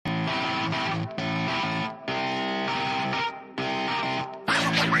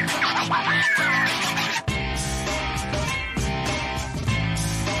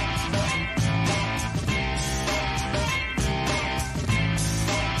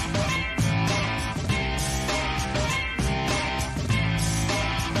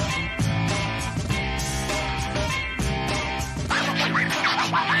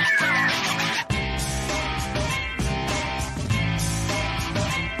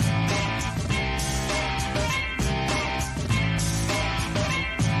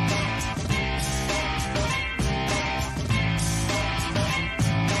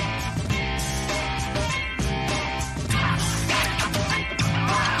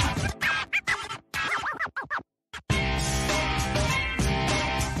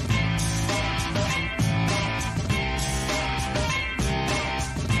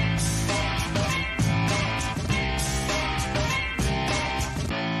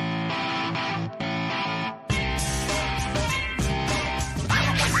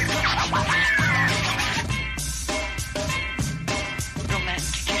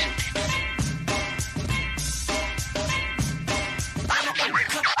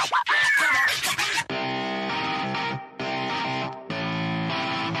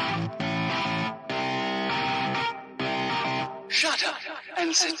Shut up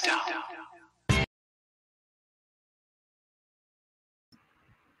and sit down.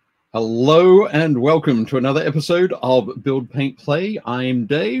 Hello and welcome to another episode of Build, Paint, Play. I'm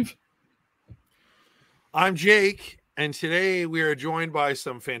Dave. I'm Jake, and today we are joined by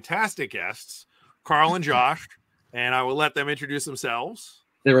some fantastic guests, Carl and Josh, and I will let them introduce themselves.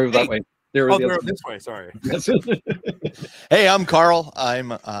 They're over that way. They're over this way, sorry. Hey, I'm Carl. I'm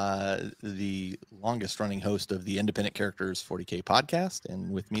the longest running host of the Independent Characters 40K podcast, and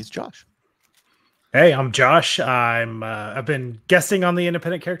with me is Josh. Hey, I'm Josh. I've been guesting on the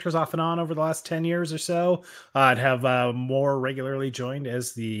Independent Characters off and on over the last 10 years or so. I'd have more regularly joined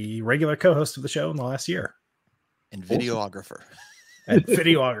as the regular co-host of the show in the last year. And videographer. And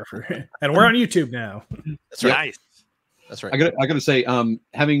videographer. And we're on YouTube now. That's right. Nice. That's right. I gotta say,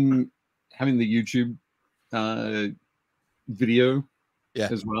 having the YouTube video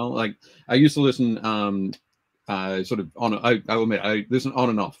as well. Like I used to listen sort of on I will admit I listen on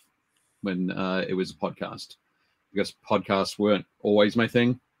and off when it was a podcast, because podcasts weren't always my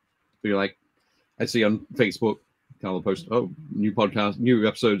thing. So you're like, I see on Facebook, kind of post, oh, new podcast, new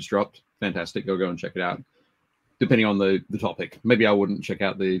episodes dropped. Fantastic. Go and check it out. Depending on the topic. Maybe I wouldn't check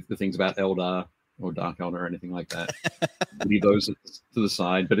out the things about Eldar or Dark Elder or anything like that. Leave those to the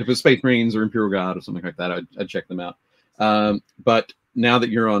side. But if it's Space Marines or Imperial Guard or something like that, I'd check them out. But now that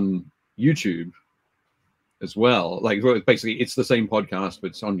you're on YouTube as well, like basically it's the same podcast,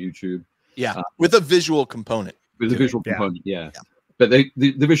 but it's on YouTube. Yeah, with a visual component. With a visual component, yeah. But the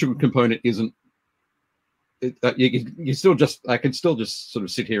visual component isn't. You still just I can still just sort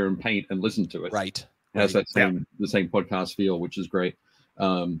of sit here and paint and listen to it. Right. It has that the same podcast feel, which is great.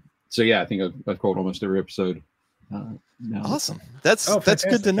 So yeah, I think I've called almost every episode. Now. Awesome. That's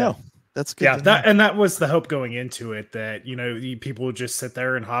good to know. That's good. Yeah, that was the hope going into it, that people would just sit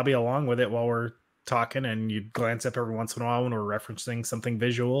there and hobby along with it while we're talking, and you'd glance up every once in a while when we're referencing something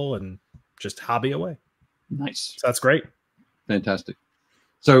visual and just hobby away. Nice. So that's great. Fantastic.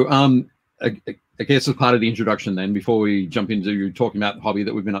 So I guess as part of the introduction then, before we jump into talking about the hobby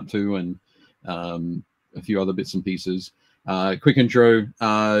that we've been up to and a few other bits and pieces, quick intro,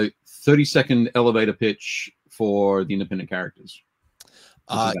 30-second elevator pitch for the Independent Characters.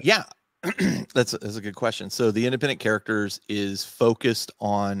 Yeah, that's a good question. So the Independent Characters is focused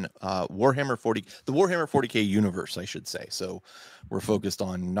on Warhammer 40, the Warhammer 40K universe, I should say. So we're focused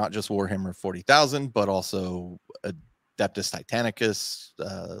on not just Warhammer 40,000, but also Adeptus Titanicus,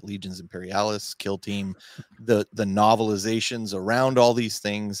 Legions Imperialis, Kill Team, the novelizations around all these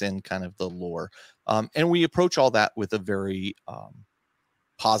things, and kind of the lore. And we approach all that with a very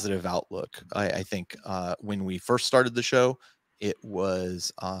positive outlook. I think when we first started the show, it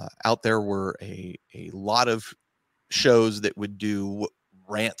was out there were a lot of shows that would do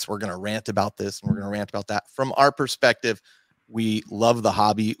rants. We're going to rant about this and we're going to rant about that. From our perspective, we love the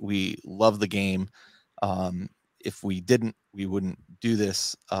hobby. We love the game. If we didn't, we wouldn't do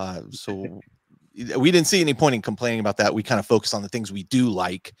this. So we didn't see any point in complaining about that. We kind of focus on the things we do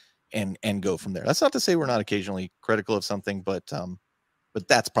like and go from there. That's not to say we're not occasionally critical of something, but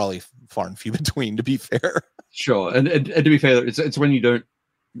that's probably far and few between, to be fair. Sure, and to be fair, it's when you don't,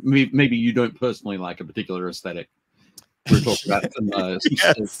 maybe you don't personally like a particular aesthetic. We were talking about it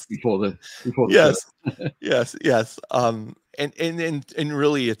before the yes. And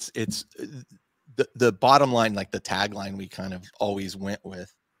really, it's the bottom line, like the tagline we kind of always went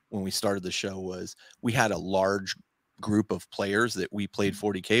with when we started the show was we had a large group of players that we played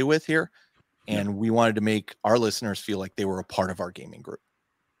 40K with here. And we wanted to make our listeners feel like they were a part of our gaming group.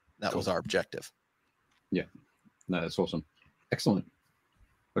 That was our objective. Yeah. No, that's awesome. Excellent.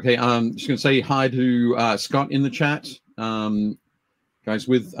 Okay, just going to say hi to Scott in the chat. Guys,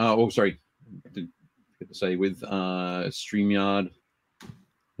 with, sorry. I did get to say with StreamYard. I'm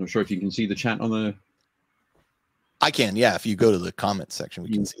not sure if you can see the chat on the... I can, yeah. If you go to the comments section, we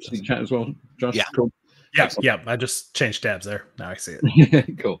can see the chat as well, Josh? Yeah. Cool. Yeah. I just changed tabs there. Now I see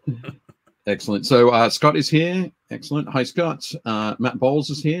it. Cool. Excellent. So Scott is here. Excellent. Hi, Scott. Matt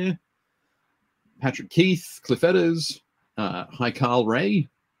Bowles is here. Patrick Keith, Cliff Edders. Hi, Carl Ray.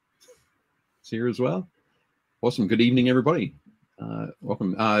 Is here as well. Awesome. Good evening, everybody.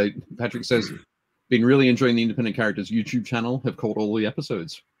 Welcome. Patrick says, been really enjoying the Independent Characters YouTube channel. Have caught all the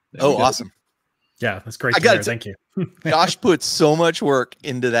episodes. There awesome. Yeah, that's great to hear. Thank you. Josh put so much work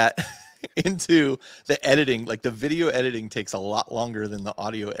into that, into the editing. Like the video editing takes a lot longer than the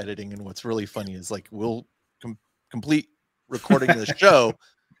audio editing. And what's really funny is like we'll complete recording the show.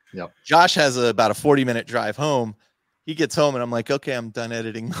 Yep. Josh has about a 40-minute drive home. He gets home and I'm like, okay, I'm done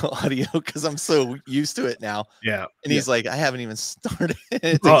editing the audio because I'm so used to it now. Yeah. And he's like, I haven't even started.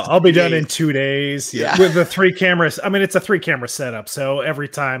 I'll be done in 2 days. Yeah. With the 3 cameras. I mean, it's a 3-camera setup. So every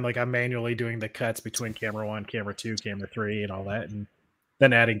time, like, I'm manually doing the cuts between camera 1, camera 2, camera 3, and all that, and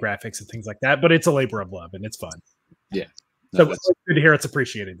then adding graphics and things like that. But it's a labor of love and it's fun. Yeah. No, so it's good to hear it's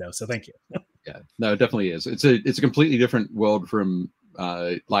appreciated, though. So thank you. Yeah. No, it definitely is. It's a completely different world from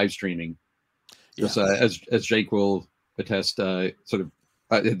live streaming. Because, as Jake will attest, sort of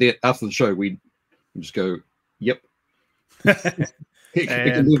after the show, we just go, yep. It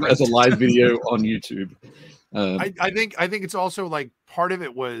can live as a live video on YouTube. I think it's also like part of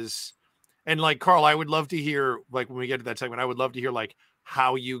it was, and like Carl, I would love to hear, like when we get to that segment, I would love to hear like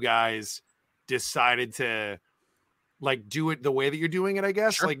how you guys decided to like do it the way that you're doing it. I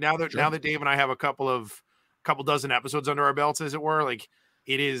guess like now that Dave and I have a couple dozen episodes under our belts, as it were, like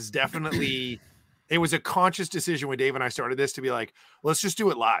it is definitely. It was a conscious decision when Dave and I started this to be like, let's just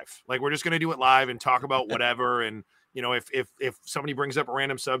do it live. Like, we're just going to do it live and talk about whatever. And, you know, if somebody brings up a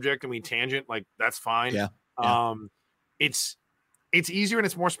random subject and we tangent, like, that's fine. Yeah. It's easier and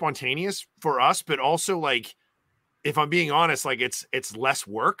it's more spontaneous for us, but also like, if I'm being honest, like it's less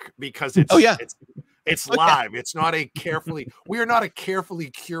work because it's live. It's not we are not a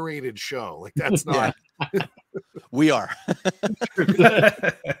carefully curated show. Like that's not, we are.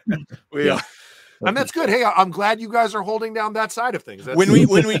 We are. And that's good. Hey, I'm glad you guys are holding down that side of things. When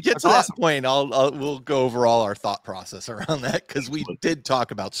we get to that point, we'll go over all our thought process around that because we did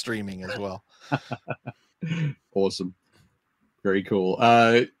talk about streaming as well. Awesome, very cool.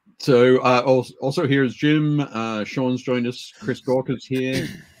 So also here is Jim. Sean's joined us. Chris Gawker's here.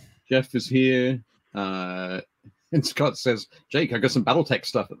 Jeff is here. And Scott says, Jake, I got some BattleTech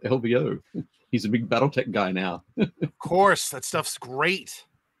stuff at the LVO. He's a big BattleTech guy now. Of course, that stuff's great.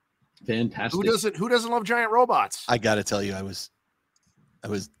 Fantastic. Who doesn't love giant robots? I got to tell you, I was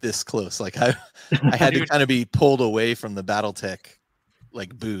this close. Like I had to kind of be pulled away from the BattleTech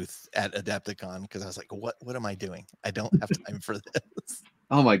like booth at Adepticon because I was like, what am I doing? I don't have time for this.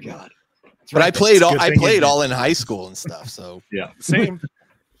 Oh my God. But I played all in high school and stuff. So yeah, same.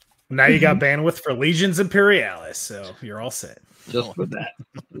 Now you got bandwidth for Legions Imperialis, so you're all set. Just with that.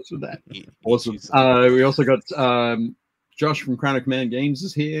 Awesome. We also got Josh from Crown of Command Games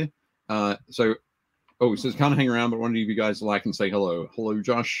is here. It says can't hang around, but one of you guys like and say hello. Hello,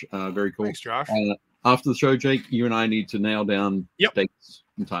 Josh. Very cool. Thanks, Josh. After the show, Jake, you and I need to nail down dates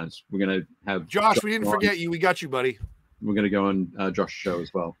and times. We're gonna have Josh. We didn't forget you. We got you, buddy. We're gonna go on Josh's show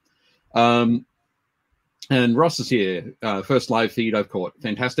as well. And Ross is here. First live feed I've caught.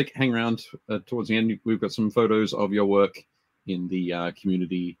 Fantastic. Hang around towards the end. We've got some photos of your work in the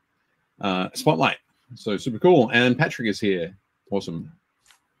community spotlight. So super cool. And Patrick is here. Awesome.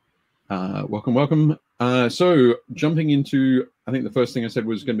 Welcome. So jumping into, I think the first thing I said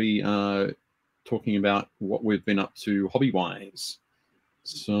was going to be talking about what we've been up to hobby-wise.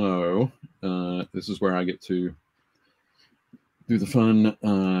 So this is where I get to do the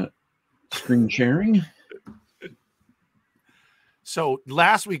fun screen sharing. So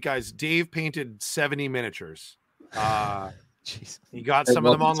last week, guys, Dave painted 70 miniatures. He got some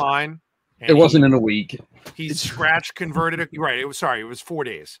of them online. It wasn't in a week. He scratch converted it. Right. It was 4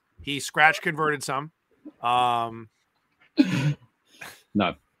 days. He scratch converted some. No.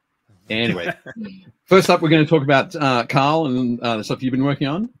 Anyway, first up, we're going to talk about Carl and the stuff you've been working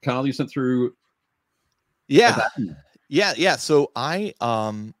on. Carl, you sent through. Yeah. So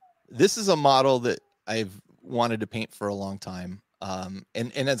this is a model that I've wanted to paint for a long time. And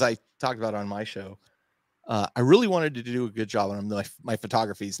as I talked about on my show, I really wanted to do a good job on him. My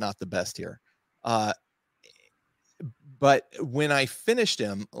photography is not the best here. But when I finished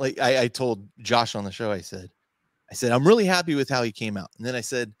him, like I told Josh on the show, I said, I'm really happy with how he came out. And then I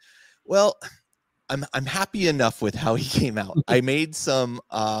said, well, I'm happy enough with how he came out. I made some,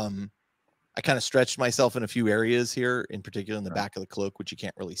 I kind of stretched myself in a few areas here, in particular in the back of the cloak, which you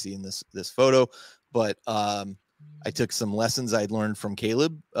can't really see in this photo. But I took some lessons I'd learned from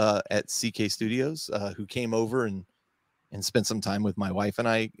Caleb at CK Studios, who came over and spent some time with my wife and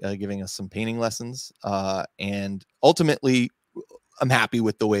I, giving us some painting lessons. And ultimately, I'm happy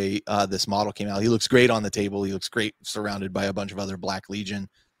with the way this model came out. He looks great on the table. He looks great surrounded by a bunch of other Black Legion.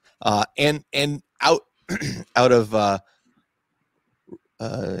 And out of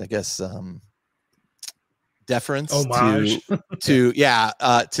I guess deference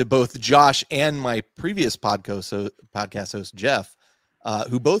to both Josh and my previous podcast host Jeff,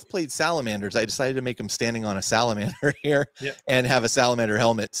 who both played salamanders. I decided to make him standing on a salamander here and have a salamander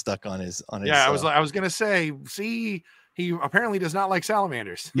helmet stuck on his. Yeah, I was gonna say, see, he apparently does not like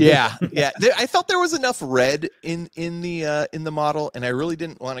salamanders. Yeah. I felt there was enough red in the model, and I really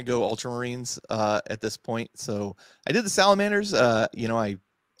didn't want to go ultramarines at this point. So I did the salamanders. I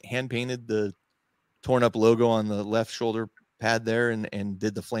hand painted the torn up logo on the left shoulder pad there, and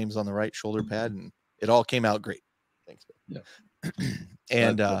did the flames on the right shoulder pad, and it all came out great. Thanks. Yeah.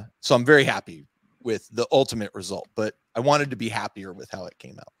 And so I'm very happy with the ultimate result, but I wanted to be happier with how it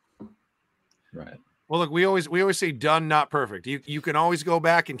came out. Right. Well, look, we always say done, not perfect. You can always go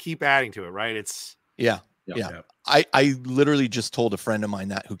back and keep adding to it, right? It's yeah. I literally just told a friend of mine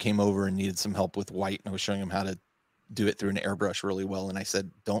that who came over and needed some help with white, and I was showing him how to do it through an airbrush really well. And I said,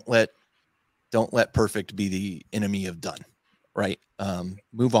 don't let perfect be the enemy of done. Right.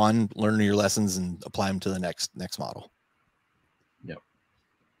 Move on, learn your lessons, and apply them to the next model. Yep.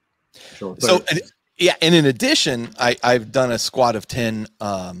 Sure. So and in addition, I've done a squad of 10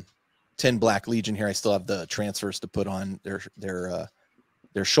 Black Legion here. I still have the transfers to put on their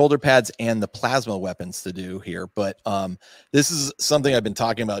shoulder pads and the plasma weapons to do here. But this is something I've been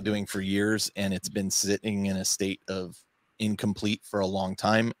talking about doing for years, and it's been sitting in a state of incomplete for a long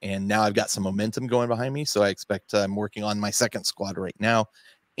time. And now I've got some momentum going behind me. So I expect I'm working on my second squad right now,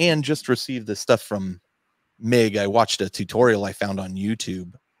 and just received the stuff from Mig. I watched a tutorial I found on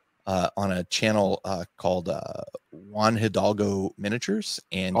YouTube on a channel called Juan Hidalgo Miniatures,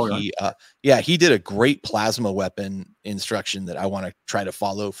 and he did a great plasma weapon instruction that I want to try to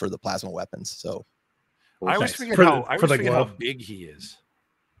follow for the plasma weapons. So I always forget how big he is.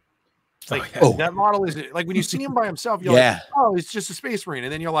 Like that model is like when you see him by himself, you're like, oh, he's just a Space Marine,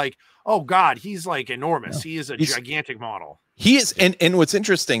 and then you're like, oh God, he's like enormous. He is a gigantic model. He is, and what's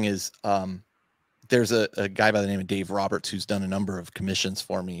interesting is there's a guy by the name of Dave Roberts who's done a number of commissions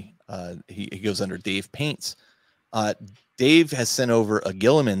for me. He goes under Dave Paints. Dave has sent over a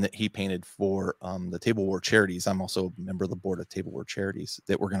Gilliman that he painted for the Table War Charities. I'm also a member of the board of Table War Charities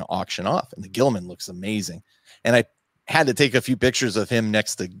that we're going to auction off, and the Gilliman looks amazing. And I had to take a few pictures of him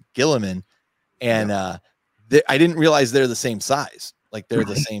next to Gilliman, and I didn't realize they're the same size. Like they're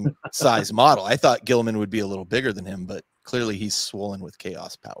the same size model. I thought Gilliman would be a little bigger than him, but clearly he's swollen with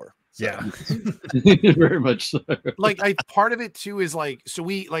chaos power. So. Yeah, very much so. Like part of it too is like, so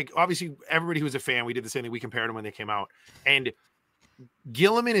we like, obviously everybody who was a fan, we did the same thing. We compared them when they came out, and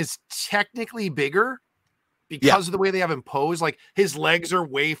Gilliman is technically bigger because of the way they have him posed. Like his legs are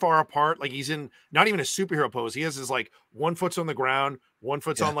way far apart. Like he's in not even a superhero pose. He has his like 1 foot's on the ground, 1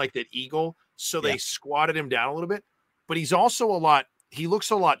 foot's on like that eagle. So they squatted him down a little bit, but he's also he looks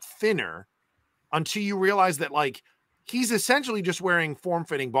a lot thinner until you realize that like he's essentially just wearing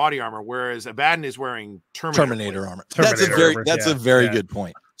form-fitting body armor, whereas Abaddon is wearing Terminator armor. That's a very good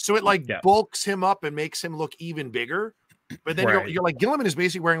point. So it bulks him up and makes him look even bigger. But then you're like, Gilliman is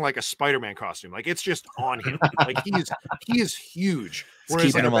basically wearing like a Spider-Man costume. Like it's just on him. Like he is huge.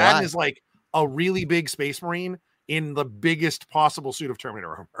 Whereas like Abaddon is like a really big Space Marine in the biggest possible suit of Terminator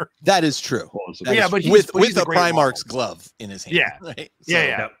armor. That is true. But with a Primarch's glove in his hand. Yeah. Right?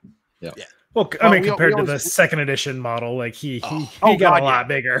 Yeah. Well, I mean, compared to the second edition model, like he got a lot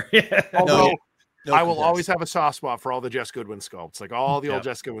bigger. Although I will always have a soft spot for all the Jess Goodwin sculpts. Like all the old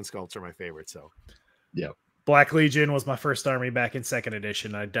Jess Goodwin sculpts are my favorite. So, Black Legion was my first army back in second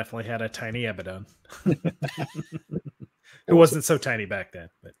edition. I definitely had a tiny Abaddon. It wasn't so tiny back then.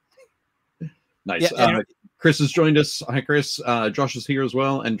 But. Nice. Chris has joined us. Hi, Chris. Josh is here as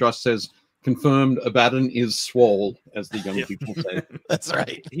well. And Josh says, confirmed Abaddon is swole, as the young people say. That's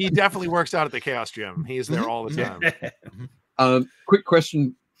right. He definitely works out at the Chaos Gym. He is there all the time. Quick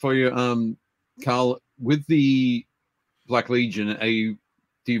question for you, Carl. With the Black Legion,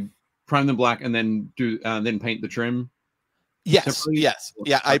 do you prime them black and then then paint the trim? Yes, separately? yes,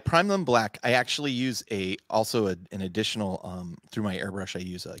 yeah. I prime them black. I actually use an additional through my airbrush. I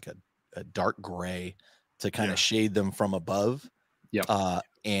use like a dark gray to kind of shade them from above. Yeah.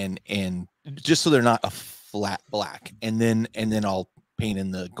 And just so they're not a flat black, and then I'll paint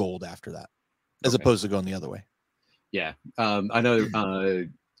in the gold after that, as opposed to going the other way. Yeah. I know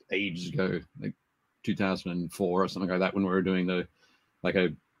ages ago, like 2004 or something like that, when we were doing a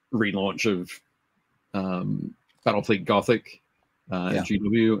relaunch of Battlefleet Gothic at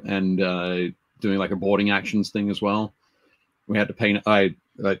GW, and doing like a boarding actions thing as well. We had to paint. We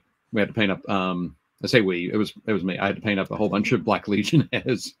had to paint up. I say we. It was me. I had to paint up a whole bunch of Black Legion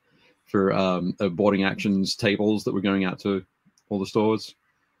hairs for boarding actions tables that were going out to all the stores,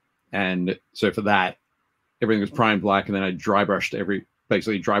 and so for that, everything was primed black, and then I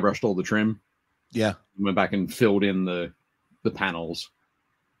basically dry brushed all the trim. Yeah. Went back and filled in the panels.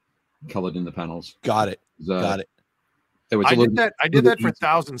 Colored in the panels. Got it. Got it. I did that for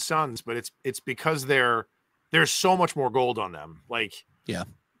Thousand Suns, but it's because there's so much more gold on them. Like, yeah,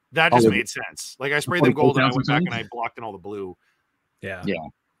 that just made sense. Like, I sprayed them gold and I went back and I blocked in all the blue. Yeah. Yeah.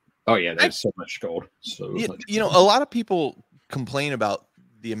 Oh yeah, there's so much gold. You know, a lot of people complain about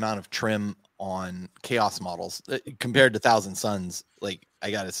the amount of trim on Chaos models compared to Thousand Suns. Like,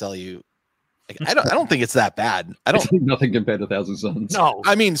 I got to tell you, like, I don't think it's that bad. I don't nothing compared to Thousand Suns. No,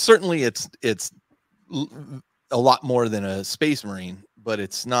 I mean, certainly it's a lot more than a Space Marine, but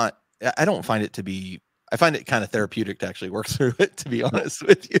it's not. I don't find it to be. I find it kind of therapeutic to actually work through it, to be honest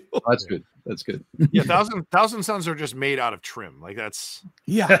with you. That's good. That's good. Yeah, Thousand Suns are just made out of trim. Like, that's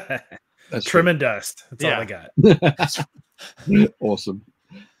that's trim true. and dust. That's all I got. Awesome.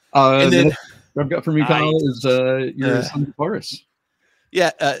 And then what I've got from you, Kyle, is your Sons of Horus.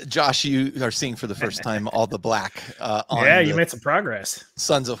 Yeah, Josh, you are seeing for the first time all the black. You made some progress.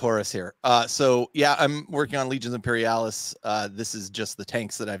 Sons of Horus here. So yeah, I'm working on Legions Imperialis. This is just the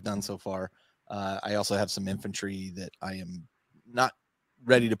tanks that I've done so far. I also have some infantry that I am not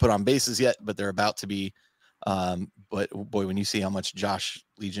ready to put on bases yet, but they're about to be. But boy, when you see how much Josh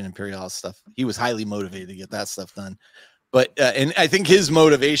Legion Imperialis stuff, he was highly motivated to get that stuff done. But and I think his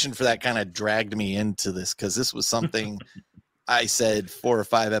motivation for that kind of dragged me into this, because this was something I said 4 or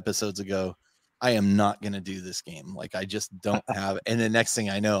 5 episodes ago. I am not going to do this game. Like, I just don't have. And the next thing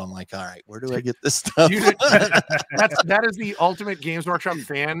I know, I'm like, all right, where do I get this stuff? That is the ultimate Games Workshop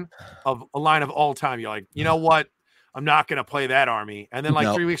fan of a line of all time. You're like, you know what? I'm not going to play that army. And then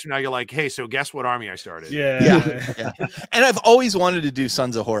 3 weeks from now, you're like, hey, so guess what army I started? Yeah. And I've always wanted to do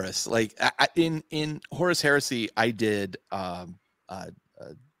Sons of Horus. Like, in Horus Heresy, I did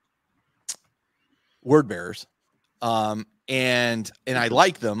Word Bearers. And I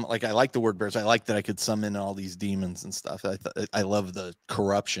like them. Like, I like the Word Bearers. I like that I could summon all these demons and stuff. I love the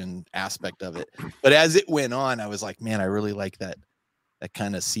corruption aspect of it. But as it went on, I was like, man, I really like that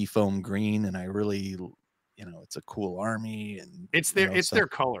kind of seafoam green, and I really, it's a cool army, and it's their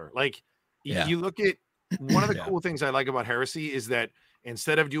color. Like, you look at one of the cool things I like about Heresy is that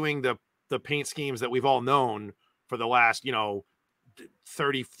instead of doing the paint schemes that we've all known for the last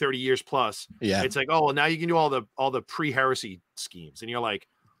 30 years plus, it's like, oh well, now you can do all the pre-Heresy schemes, and you're like,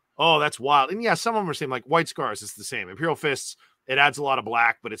 oh, that's wild. And yeah, some of them are same, like White Scars, it's the same. Imperial Fists, it adds a lot of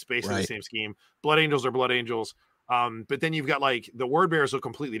black, but it's basically the same scheme. Blood Angels are Blood Angels. But then you've got like the Word Bearers look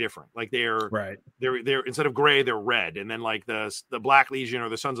completely different. Like they're instead of gray, they're red. And then like the Black Legion or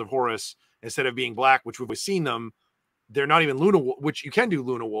the Sons of Horus, instead of being black, which we've seen them, they're not even Luna, which you can do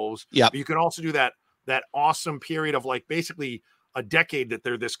Luna Wolves. Yeah. But you can also do that awesome period of like basically a decade that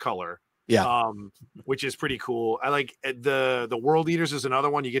they're this color. Yeah. Which is pretty cool. I like the World Eaters is another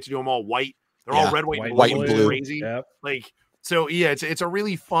one. You get to do them all white. They're all red, white, and blue. Crazy. Yep. Like, so yeah, it's a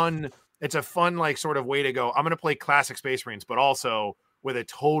really fun. It's a fun, like, sort of way to go. I'm going to play classic Space Marines, but also with a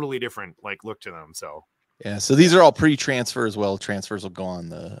totally different like look to them. So yeah, so these are all pre-transfer as well. Transfers will go on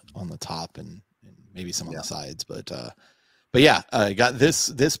the top and maybe some on the sides, but yeah, I got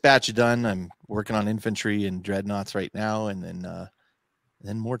this batch done. I'm working on infantry and dreadnoughts right now, and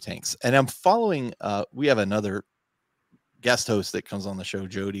then more tanks. And I'm following. We have another guest host that comes on the show,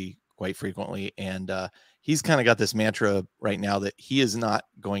 Jody, quite frequently, and he's kind of got this mantra right now that he is not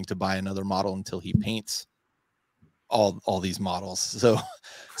going to buy another model until he paints all these models.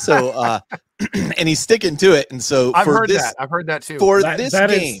 So and he's sticking to it. And so I've heard that too. For this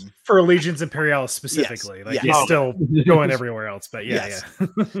game, for Legions Imperialis specifically, he's still going everywhere else, but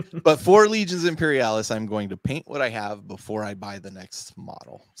but for Legions Imperialis, I'm going to paint what I have before I buy the next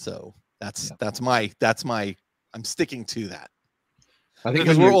model. So that's my I'm sticking to that. I think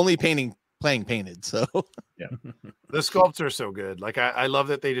because we're only painting playing painted. So Yeah. The sculpts are so good. Like I love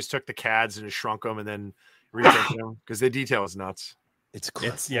that they just took the CADs and just shrunk them and then reprinted them because the detail is nuts. it's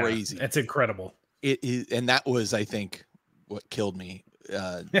Crazy. crazy. It's incredible. It is, and that was, I think, what killed me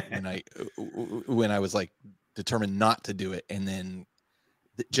when I was like determined not to do it, and then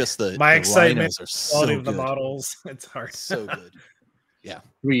just the excitement, rhinos are quality so of the good. models. It's hard. So good. Yeah,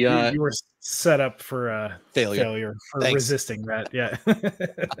 We You were set up for failure for Thanks. resisting that. Yeah.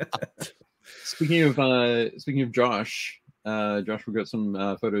 speaking of Josh, Josh, we've got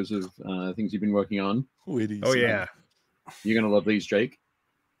some photos of things you've been working on. Oh yeah. You're gonna love these, Jake.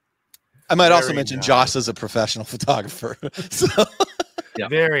 I might also Very mention nice. Josh is a professional photographer. So Yeah.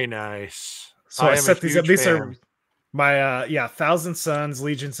 Very nice. So I am a set these up. huge These fan. are my Thousand Suns,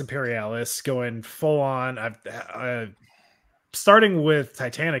 Legions Imperialis, going full on. I've starting with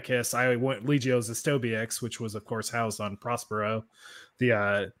Titanicus, I went Legio's Astobiex, which was of course housed on Prospero,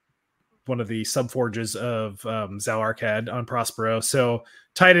 the one of the subforges of Zal Arcad on Prospero. So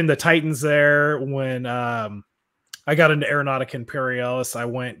tied in the Titans there. When I got into Aeronautica Imperialis, I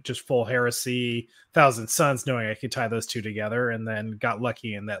went just full Heresy, Thousand Suns, knowing I could tie those two together, and then got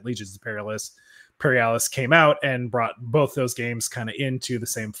lucky in that Legions Imperialis came out and brought both those games kind of into the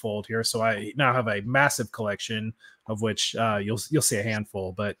same fold here. So I now have a massive collection, of which you'll see a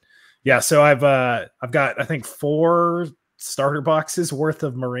handful. But yeah, so I've got, I think, 4 starter boxes worth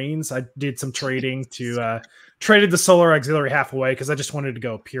of Marines. I did some trading to traded the Solar Auxiliary half away because I just wanted to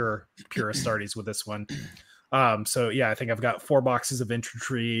go pure Astartes with this one. So yeah, I think I've got 4 boxes of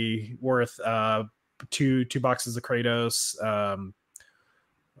infantry worth, 2 boxes of Kratos,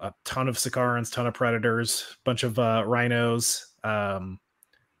 a ton of Sicarans, ton of Predators, bunch of rhinos, and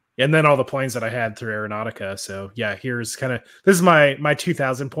then all the planes that I had through Aeronautica. So yeah, this is my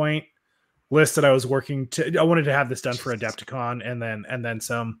 2,000 point list that I was working to. I wanted to have this done for Adepticon and then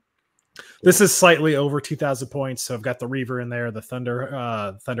some. This is slightly over 2,000 points, so I've got the Reaver in there, the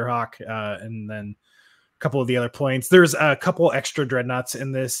Thunderhawk, and then a couple of the other planes. There's a couple extra dreadnoughts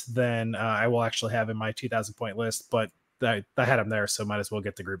in this than I will actually have in my 2,000 point list, but I had them there, so might as well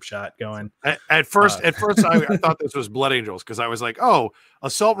get the group shot going. At first, I thought this was Blood Angels because I was like, "Oh,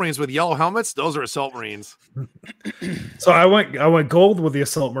 Assault Marines with yellow helmets; those are Assault Marines." So I went gold with the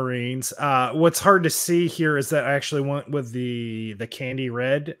Assault Marines. What's hard to see here is that I actually went with the candy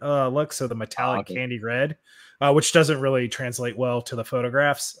red look, so the metallic candy red, which doesn't really translate well to the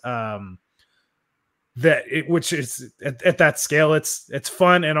photographs. Which is at that scale, it's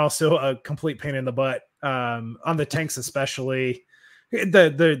fun and also a complete pain in the butt. On the tanks, especially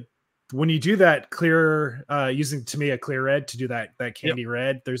when you do that clear, using to me a clear red to do that candy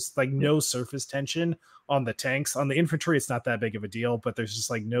red, there's like no surface tension on the tanks. On the infantry, it's not that big of a deal, but there's just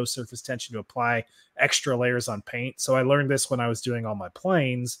like no surface tension to apply extra layers on paint. So I learned this when I was doing all my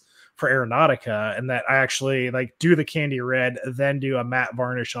planes for Aeronautica, and that I actually like do the candy red, then do a matte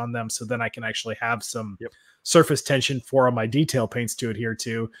varnish on them, so then I can actually have some surface tension for all my detail paints to adhere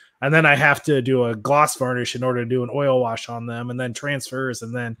to, and then I have to do a gloss varnish in order to do an oil wash on them, and then transfers,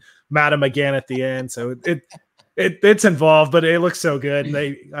 and then matte them again at the end. So it's involved, but it looks so good.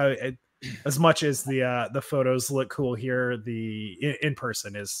 And as much as the photos look cool here, the in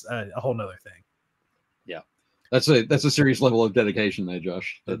person is a whole nother thing. Yeah. That's a serious level of dedication there,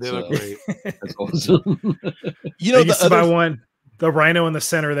 Josh. They look great. That's awesome. You know, the rhino in the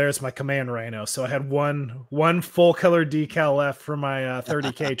center there is my command rhino. So I had one full color decal left for my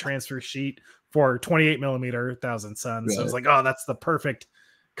 30K transfer sheet for 28 millimeter Thousand Suns. Right. So I was like, oh, that's the perfect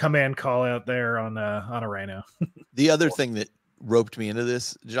command call out there on a rhino. The other thing that roped me into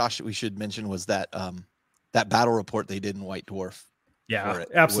this, Josh, we should mention was that that battle report they did in White Dwarf. Yeah,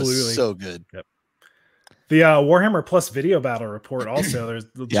 absolutely. Was so good. Yep. The Warhammer Plus video battle report also, there's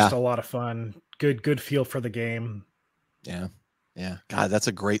just a lot of fun. Good feel for the game. Yeah. God, that's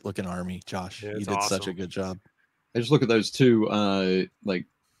a great looking army, Josh. You did such a good job. I just look at those two, like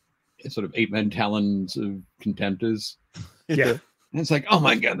sort of 8-man talons of contemptors. Yeah. And it's like, oh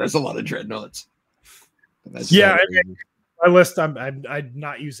my God, that's a lot of dreadnoughts. Yeah. My list, I'm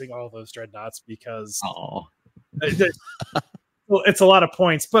not using all those dreadnoughts because it's a lot of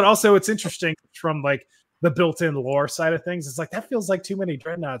points, but also it's interesting from like the built-in lore side of things. It's like that feels like too many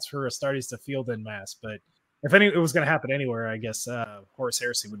dreadnoughts for Astartes to field in mass. But if it was going to happen anywhere, I guess Horus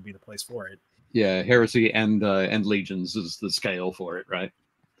Heresy would be the place for it. Yeah, Heresy and Legions is the scale for it, right?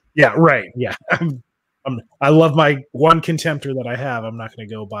 Yeah, right. Yeah, I love my one Contemptor that I have. I'm not going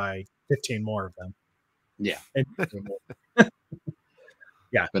to go buy 15 more of them. Yeah,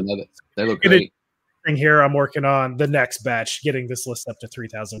 yeah, but they look great. Here I'm working on the next batch, getting this list up to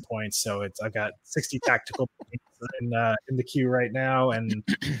 3,000 points. So I've got 60 tactical points in the queue right now, and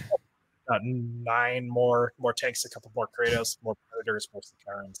about 9 more tanks, a couple more Kratos, more Predators, more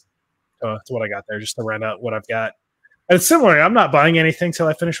Sicarans. So that's what I got there, just to round out what I've got. And it's similar. I'm not buying anything till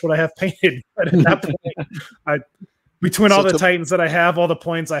I finish what I have painted. But at that point, between all the Titans that I have, all the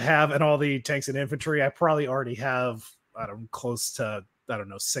planes I have, and all the tanks and infantry, I probably already have, close to,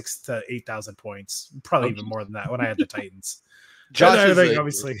 6,000 to 8,000 points. Probably even more than that when I had the Titans. Josh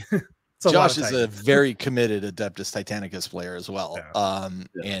obviously. Josh is a very committed Adeptus Titanicus player as well. Yeah.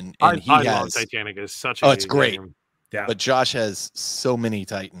 And I he love has Titanicus. Such a it's great. game. Yeah. But Josh has so many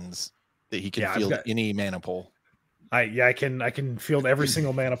Titans that he can field any mana pool. I can field every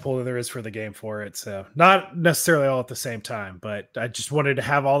single mana pool that there is for the game for it. So not necessarily all at the same time, but I just wanted to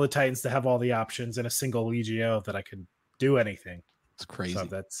have all the Titans, to have all the options in a single Legio that I could do anything. It's crazy. So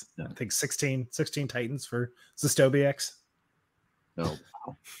that's I think 16 Titans for Zestobiax. Oh,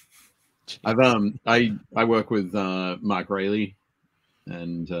 wow. I work with Mark Rayleigh,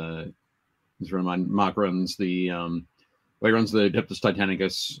 and he's remind Mark runs the Adeptus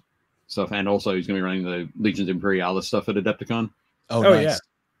Titanicus stuff, and also he's going to be running the Legions Imperialis stuff at Adepticon. Oh nice. Yeah.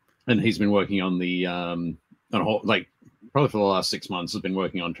 And he's been working on the on a whole, like probably for the last 6 months has been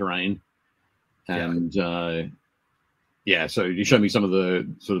working on terrain. And so he showed me some of the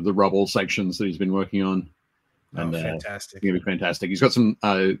sort of the rubble sections that he's been working on. And fantastic. It's gonna be fantastic. He's got some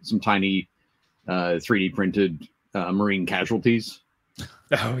tiny 3D printed marine casualties.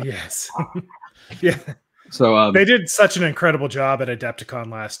 Oh yes. Yeah. So they did such an incredible job at Adepticon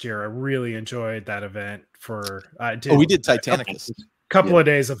last year. I really enjoyed that event. We did Titanicus. Couple of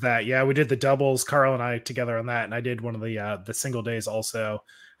days of that. Yeah, we did the doubles, Carl and I together on that, and I did one of the single days also.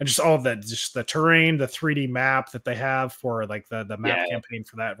 And just all of that, just the terrain, the 3D map that they have for like the map campaign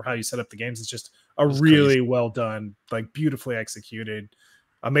for that, for how you set up the games, is just really well done, like beautifully executed,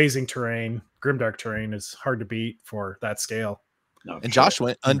 amazing terrain. Grimdark terrain is hard to beat for that scale. No, and Josh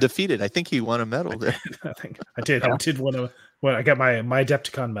went undefeated. I think he won a medal there. I think I did. I did win I got my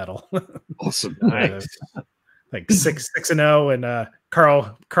Adepticon medal. Awesome. Nice. Like 6-0, and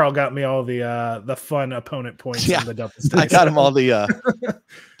Carl got me all the fun opponent points on the double stakes. I got him all the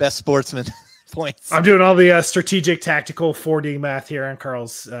best sportsman points. I'm doing all the strategic tactical 4D math here on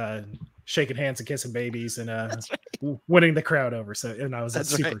Carl's shaking hands and kissing babies and winning the crowd over. So and I was a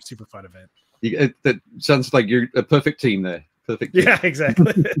super fun event. That sounds like you're a perfect team there. Perfect team. Yeah,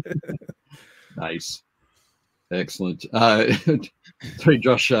 exactly. Nice. Excellent. Sorry,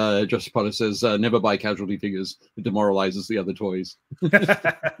 Josh Potter says, never buy casualty figures. It demoralizes the other toys.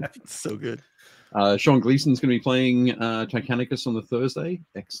 So good. Sean Gleason's going to be playing Titanicus on the Thursday.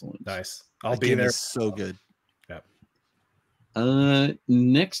 Excellent. Nice. I'll be there. So good. Yeah.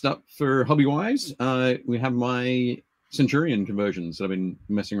 Next up for Hobby-Wise, we have my Centurion conversions that I've been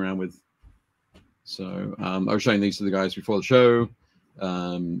messing around with. So I was showing these to the guys before the show.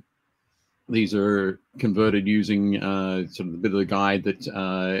 These are converted using sort of a bit of the guide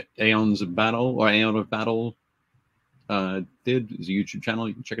that Aeon of Battle did. There's a YouTube channel.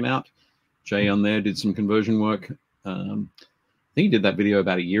 You can check it out. Jay on there did some conversion work. I think he did that video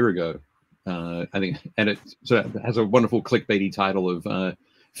about a year ago. I think, and it has a wonderful clickbaity title of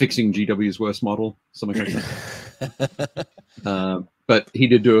 "Fixing GW's Worst Model," something like that. But he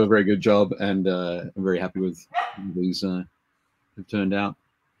did do a very good job, and I'm very happy with how these have turned out.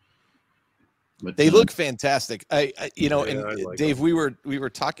 But, they look fantastic. Like Dave, we were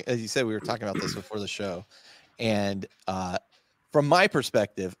talking, as you said, we were talking about this before the show, and from my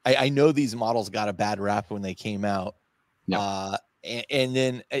perspective, I know these models got a bad rap when they came out. Yeah. And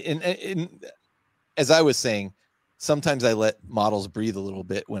then as I was saying, sometimes I let models breathe a little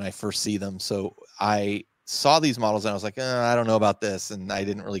bit when I first see them. So I saw these models and I was like, I don't know about this, and I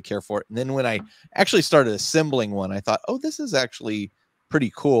didn't really care for it. And then when I actually started assembling one, I thought, oh, this is actually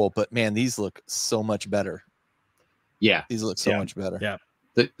pretty cool. But man, these look so much better. Yeah, these look so much better. Yeah.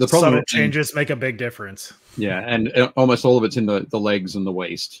 The problem subtle changes make a big difference. Yeah, and almost all of it's in the legs and the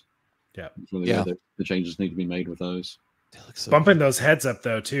waist. Yeah, really the changes need to be made with those. So bumping those heads up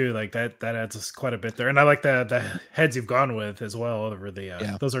though too, like that adds quite a bit there. And I like the heads you've gone with as well over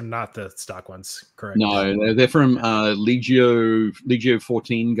the those are not the stock ones, correct? No, they're from Legio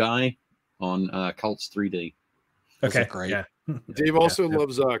 14 guy on Cults 3D. Those are great. Yeah. Dave also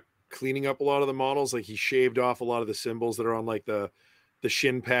loves cleaning up a lot of the models. Like he shaved off a lot of the symbols that are on like the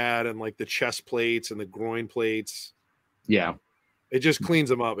shin pad and like the chest plates and the groin plates. Yeah. It just cleans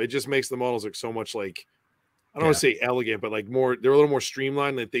them up. It just makes the models look so much like, I don't want to say elegant, but like more, they're a little more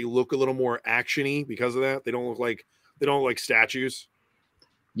streamlined. That they look a little more actiony because of that. They don't look like statues.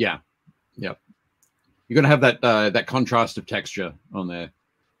 Yeah. Yep. You're going to have that contrast of texture on there.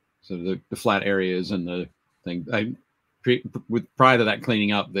 So the flat areas and the thing. Prior to that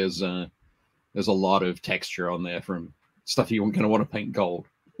cleaning up, there's there's a lot of texture on there from stuff you're going to want to paint gold.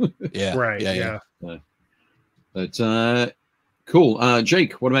 Yeah. Right. Yeah. But cool.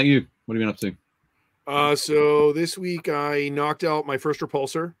 Jake, what about you? What have you been up to? So this week I knocked out my first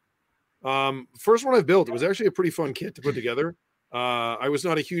repulsor. First one I've built. It was actually a pretty fun kit to put together. I was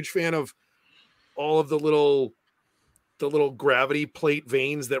not a huge fan of all of the little gravity plate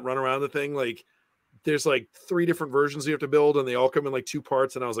vanes that run around the thing. Like there's like 3 different versions you have to build and they all come in like 2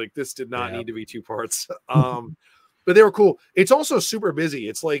 parts. And I was like, this did not need to be 2 parts. But they were cool. It's also super busy.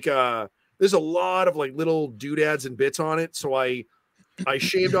 It's like, there's a lot of like little doodads and bits on it. So I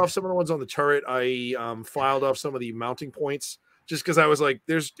shaved off some of the ones on the turret. I filed off some of the mounting points just because I was like,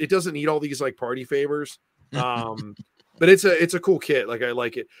 it doesn't need all these like party favors. But it's a cool kit. Like I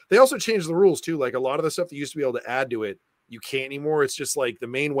like it. They also changed the rules too. Like a lot of the stuff that used to be able to add to it, you can't anymore. It's just like the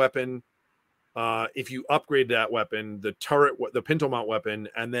main weapon. If you upgrade that weapon, the turret, the pinto mount weapon,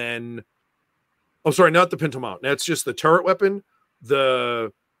 and then, oh, sorry, not the pinto mount. That's just the turret weapon,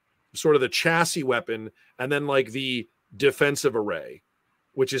 the sort of the chassis weapon, and then like the defensive array,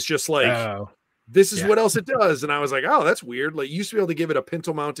 which is just like, this is what else it does. And I was like, oh, that's weird. Like you used to be able to give it a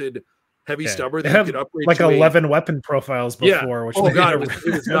pinto mounted heavy stubber that you could upgrade like to 11 weapon profiles before, which made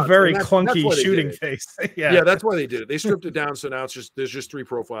it a very clunky shooting face. Yeah, that's why they did it. They stripped it down, so now there's just 3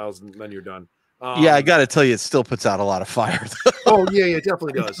 profiles, and then you're done. Yeah, I got to tell you, it still puts out a lot of fire. Oh yeah, it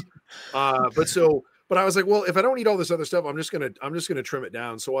definitely does. But I was like, well, if I don't need all this other stuff, I'm just gonna trim it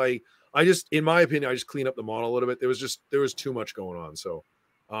down. So I just, in my opinion, I just clean up the model a little bit. There was too much going on. So,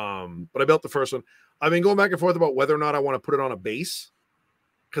 but I built the first one. I've been going back and forth about whether or not I want to put it on a base.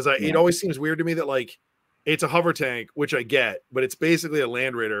 Because it always seems weird to me that like it's a hover tank, which I get, but it's basically a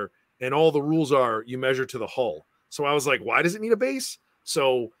Land Raider, and all the rules are you measure to the hull. So I was like, why does it need a base?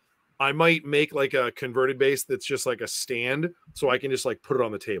 So I might make like a converted base that's just like a stand, so I can just like put it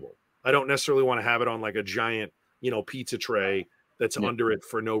on the table. I don't necessarily want to have it on like a giant, pizza tray that's under it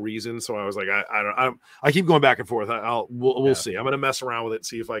for no reason. So I was like, I keep going back and forth. We'll see. I'm gonna mess around with it,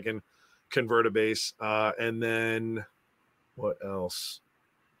 see if I can convert a base, and then what else?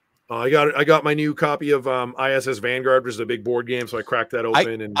 I got my new copy of ISS Vanguard, which is a big board game. So I cracked that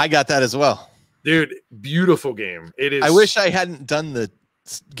open, and I got that as well. Dude, beautiful game. It is. I wish I hadn't done the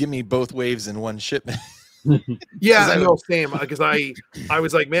give me both waves in one shipment. Yeah, I know, same. Because I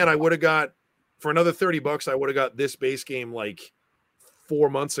was like, man, I would have got for another $30. I would have got this base game like 4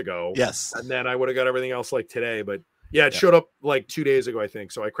 months ago. Yes, and then I would have got everything else like today. But yeah, it showed up like 2 days ago, I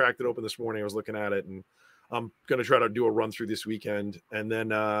think. So I cracked it open this morning. I was looking at it, and I'm going to try to do a run through this weekend. And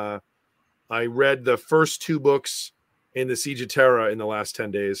then I read the first 2 books in the Siege of Terra in the last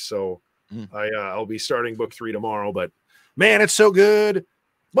 10 days. So I'll be starting book 3 tomorrow. But man, it's so good.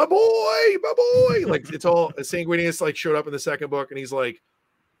 My boy. Like it's all Sanguinius like showed up in the second book, and he's like,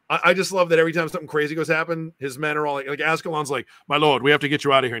 I just love that every time something crazy goes happen, his men are all like Ascalon's like, my lord, we have to get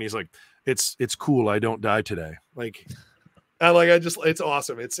you out of here. And he's like, it's cool. I don't die today. It's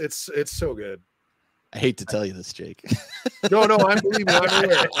awesome. It's so good. I hate to tell you this, Jake. No, I believe me.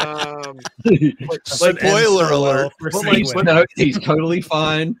 I'm aware. Spoiler alert. He's totally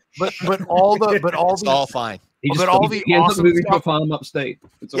fine. But all fine. He ends up moving to a farm upstate.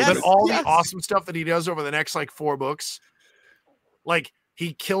 The awesome stuff that he does over the next like 4 books, like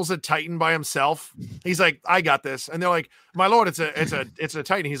he kills a Titan by himself. He's like, I got this, and they're like, my lord, it's a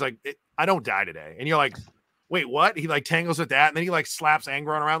Titan. He's like, I don't die today, and you're like, wait, what? He like tangles with that, and then he like slaps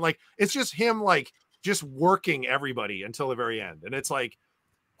Angron around. Like it's just him like just working everybody until the very end, and it's like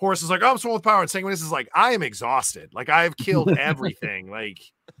Horus is like, oh, I'm swollen with power, and Sanguinius is like, I am exhausted. Like I've killed everything. Like.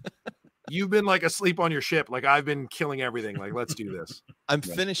 You've been like asleep on your ship. Like I've been killing everything. Like, let's do this. I'm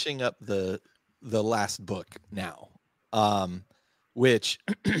finishing up the last book now. Which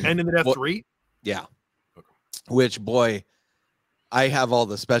and in the Death 3? Yeah. Okay. Which boy, I have all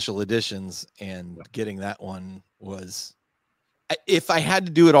the special editions, and getting that one was, if I had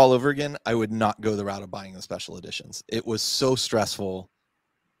to do it all over again, I would not go the route of buying the special editions. It was so stressful.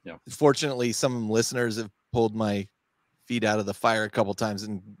 Yeah. Fortunately, some listeners have pulled my feet out of the fire a couple times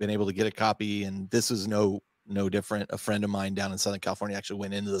and been able to get a copy, and this was no different. A friend of mine down in Southern California actually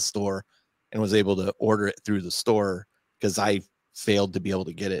went into the store and was able to order it through the store because I failed to be able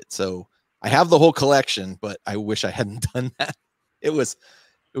to get it. So I have the whole collection, but I wish I hadn't done that. It was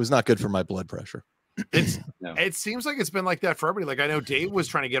not good for my blood pressure. It seems like it's been like that for everybody. Like I know Dave was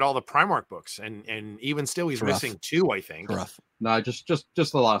trying to get all the Primarch books, and even still he's missing 2, I think. Rough. No, just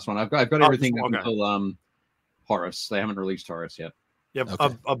the last one. I've got everything until Horus. They haven't released Horus yet. Yeah,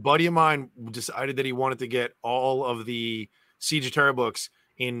 okay. A buddy of mine decided that he wanted to get all of the Siege of Terra books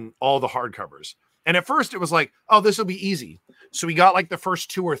in all the hardcovers. And at first it was like, oh, this will be easy. So we got like the first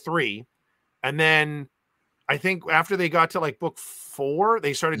 2 or 3, And then I think after they got to like book 4,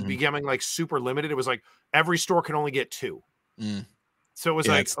 they started becoming like super limited. It was like every store can only get 2. So it was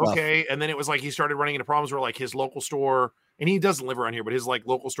like, okay. And then it was like he started running into problems where like his local store, and he doesn't live around here, but his like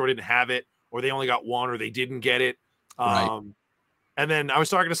local store didn't have it, or they only got 1, or they didn't get it. And then I was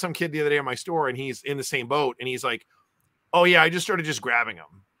talking to some kid the other day in my store, and he's in the same boat, and he's like, oh yeah, I just started just grabbing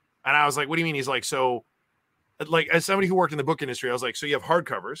them. And I was like, what do you mean? He's like, so like as somebody who worked in the book industry, I was like, so you have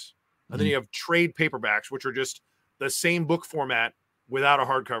hardcovers, and then you have trade paperbacks, which are just the same book format without a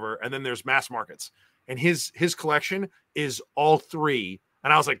hardcover, and then there's mass markets. And his collection is all 3.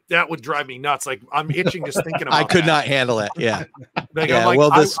 And I was like, that would drive me nuts. Like I'm itching just thinking about I could not handle it. Yeah. Like, yeah, I'm like,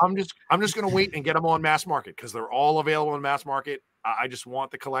 well, I'm just gonna wait and get them on mass market because they're all available in mass market. I just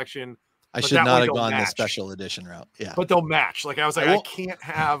want the collection. I should not have gone the special edition route. Yeah. But they'll match. Like I was like, I can't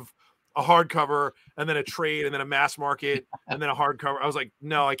have a hardcover and then a trade and then a mass market and then a hardcover. I was like,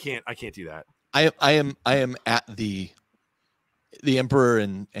 no, I can't do that. I am at the Emperor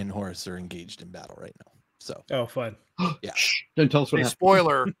and Horus are engaged in battle right now. So fun. Yeah. Don't tell us what happened.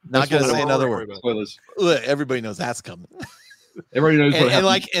 Spoiler. Not gonna say another word. Spoilers. Look, everybody knows that's coming. Everybody knows what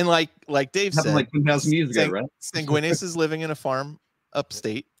happened. And like Dave said, like 10,000 years ago, right? Sanguinius is living in a farm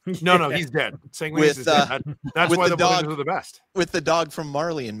upstate. No, he's dead. Sanguinius is dead. That's why the dog are the best. With the dog from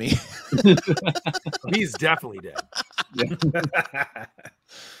Marley and Me. He's definitely dead.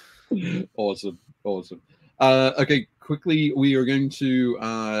 Yeah. Awesome. Okay, quickly we are going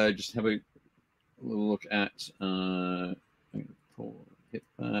to just have a little look at hit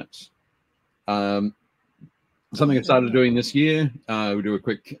that. Something I started doing this year. We do a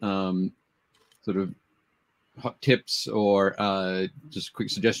quick sort of hot tips or just a quick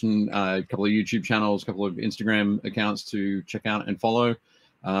suggestion. A couple of YouTube channels, a couple of Instagram accounts to check out and follow.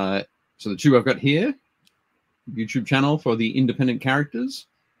 So the 2 I've got here, YouTube channel for the independent characters.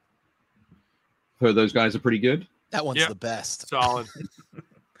 Heard those guys are pretty good. That one's the best. Solid.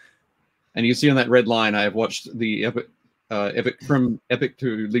 And you see on that red line, I have watched the Epic from Epic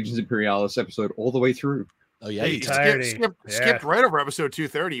to Legions Imperialis episode all the way through. Oh yeah, he skipped right over episode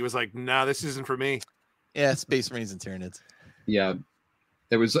 230. He was like, "Nah, this isn't for me." Yeah, Space Marines and Tyranids. Yeah,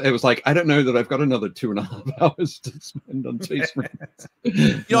 it was like I don't know that I've got another 2.5 hours to spend on Space Marines.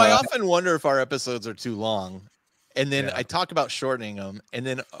 I often wonder if our episodes are too long, and then I talk about shortening them, and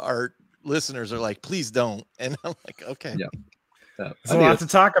then our listeners are like, "Please don't," and I'm like, "Okay." Yeah, there's a lot to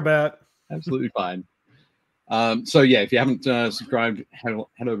talk about. Absolutely fine. So yeah, if you haven't subscribed, head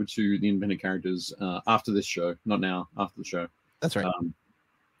over to the independent characters after this show, not now, after the show. That's right.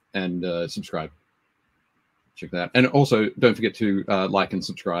 And subscribe. Check that. And also don't forget to like and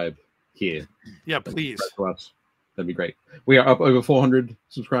subscribe here. Yeah, please. To us. That'd be great. We are up over 400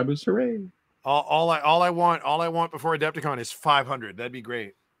 subscribers. Hooray. All I want before Adepticon is 500. That'd be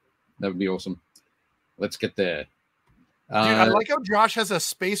great. That would be awesome. Let's get there. Dude, I like how Josh has a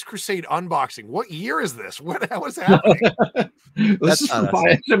Space Crusade unboxing. What year is this? What the hell is happening? This is from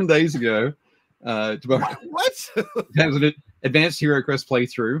 7 days ago. What? Has an Advanced Hero Quest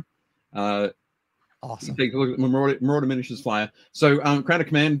playthrough. Awesome. Take a look at the Marauder Miniatures flyer. So, Crown of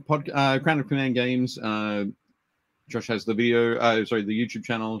Command Games. Josh has the video. The YouTube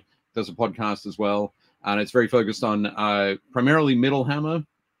channel, does a podcast as well, and it's very focused on primarily Middle Hammer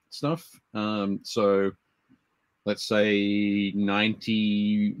stuff. So let's say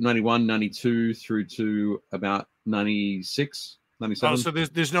 90, 91, 92 through to about 96, 97. Oh, so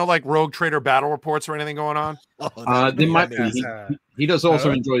there's no like Rogue Trader battle reports or anything going on? There might be. He does also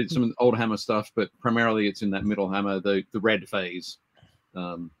enjoy some of the old Hammer stuff, but primarily it's in that Middle Hammer, the red phase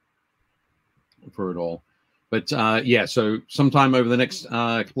for it all. But so sometime over the next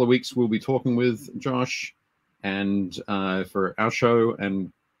couple of weeks, we'll be talking with Josh and for our show,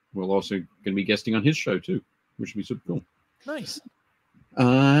 and we're also going to be guesting on his show too, which would be super cool. Nice.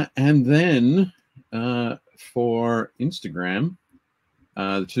 And then for Instagram,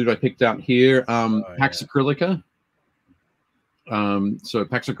 the 2 that I picked out here, Pax Acrylica. So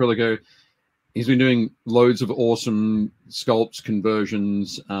Pax Acrylica, he's been doing loads of awesome sculpts,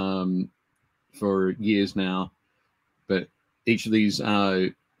 conversions for years now. But each of these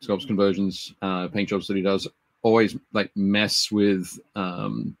sculpts, conversions, paint jobs that he does always like mess with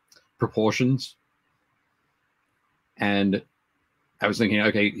proportions. And I was thinking,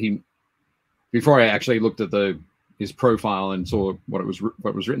 okay, before I actually looked at his profile and saw what was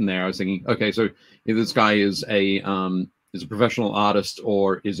written there, I was thinking, okay, so if this guy is a professional artist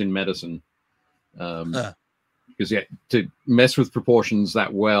or is in medicine, because to mess with proportions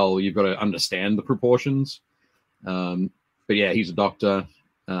that well, you've got to understand the proportions. But yeah, he's a doctor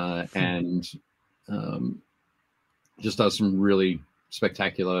and just does some really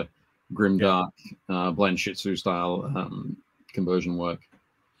spectacular grimdark, blend Shih Tzu style conversion work.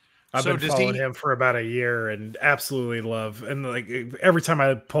 I've been following him for about a year and absolutely love. And like every time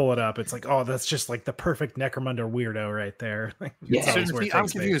I pull it up, it's like, oh, that's just like the perfect Necromunda weirdo right there. Yeah, I'm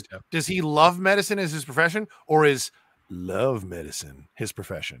confused. Does he love medicine as his profession, or is love medicine his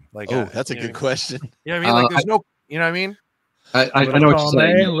profession? Like, that's a good question. Yeah, I mean, like, there's no, you know what I mean? I know what you're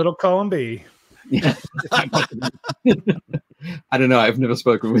saying. A little column B. Yeah. I don't know. I've never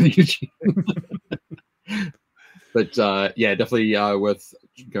spoken with Eugene. But yeah, definitely worth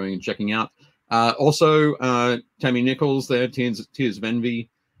going and checking out. Also, Tammy Nichols there, Tears of Envy.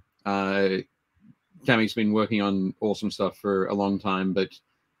 Tammy's been working on awesome stuff for a long time, but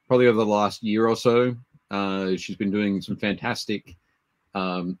probably over the last year or so, she's been doing some fantastic.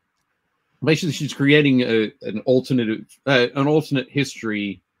 Basically, she's creating an alternate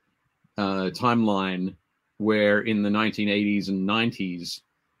history timeline where in the 1980s and 90s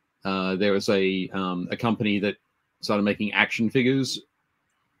there was a company that started making action figures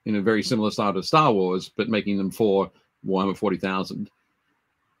in a very similar style to Star Wars, but making them for Warhammer 40,000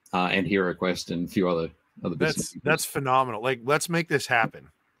 and Hero Quest and a few other That's phenomenal. Like, let's make this happen.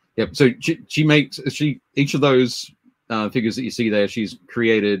 Yep. So she makes each of those figures that you see there, she's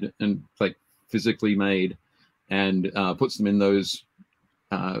created and like physically made, and puts them in those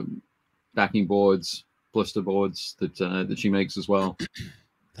backing boards, blister boards that she makes as well.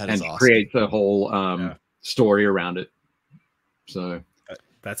 That is awesome. Creates a whole story around it. So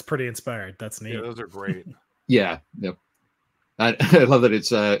that's pretty inspired. That's neat. Yeah, those are great. Yeah. Yep. I love that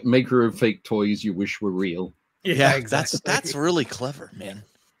it's a maker of fake toys you wish were real. Yeah, exactly. That's really clever, man.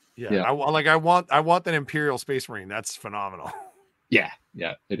 Yeah. I want that Imperial Space Marine. That's phenomenal. Yeah,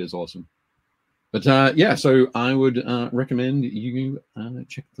 it is awesome. But yeah, so I would recommend you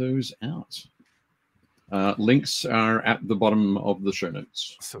check those out. Links are at the bottom of the show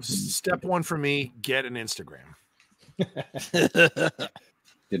notes. So step one for me, get an Instagram. Get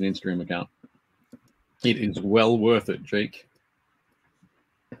an Instagram account. It is well worth it, Jake.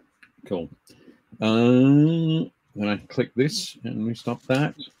 Cool. Then I click this and we stop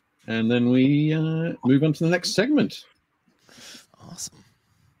that. And then we move on to the next segment. Awesome.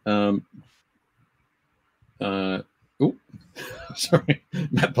 Oh, sorry.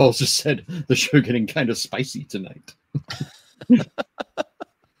 Matt Bowles just said the show getting kind of spicy tonight. That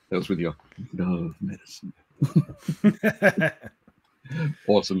was with your love medicine.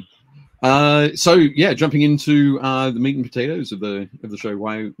 Awesome. So yeah, jumping into the meat and potatoes of the show.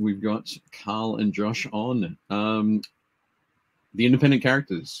 Why we've got Carl and Josh on the independent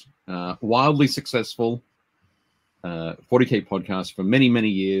characters, wildly successful 40K podcast for many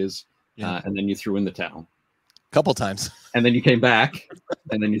years, and then you threw in the towel. Couple times, and then you came back,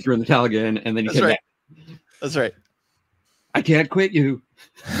 and then you threw in the towel again, and then you came back. That's right. I can't quit you.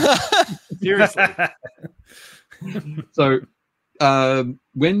 Seriously. So,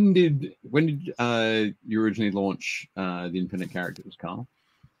 when did you originally launch the independent characters, Carl?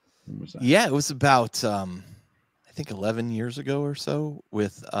 When was that? Yeah, it was about I think 11 years ago or so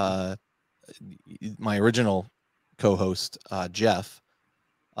with my original co-host Jeff.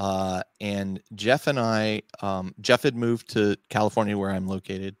 And Jeff and I, Jeff had moved to California where I'm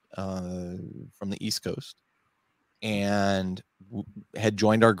located from the East Coast, and had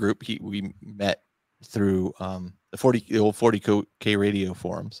joined our group. We met through the old 40K radio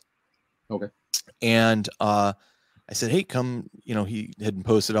forums. Okay. And I said, hey, come, he had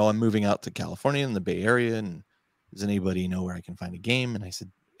posted, I'm moving out to California in the Bay Area, and does anybody know where I can find a game? And I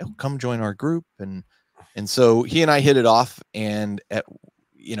said, come join our group. And so he and I hit it off, and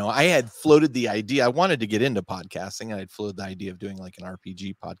I had floated the idea. I wanted to get into podcasting. I had floated the idea of doing like an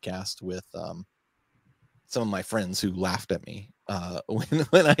RPG podcast with some of my friends who laughed at me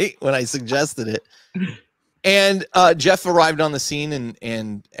when I suggested it. And Jeff arrived on the scene,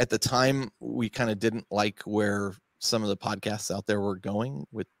 and at the time we kind of didn't like where some of the podcasts out there were going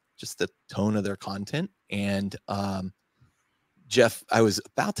with just the tone of their content. And Jeff, I was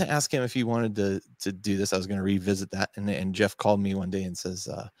about to ask him if he wanted to do this. I was going to revisit that. And Jeff called me one day and says,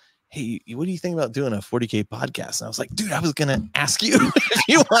 hey, what do you think about doing a 40K podcast? And I was like, dude, I was going to ask you if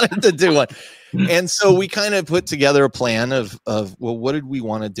you wanted to do one. And so we kind of put together a plan of, well, what did we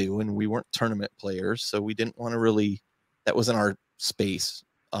want to do? And we weren't tournament players, so we didn't want to really, that wasn't our space.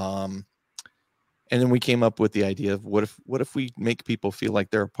 And then we came up with the idea of what if we make people feel like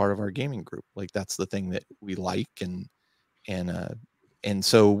they're a part of our gaming group? Like that's the thing that we like. And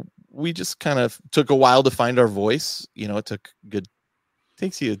so we just kind of took a while to find our voice. It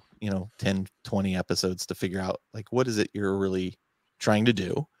takes you 10, 20 episodes to figure out like, what is it you're really trying to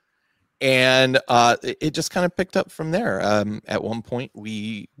do? And it just kind of picked up from there. At one point,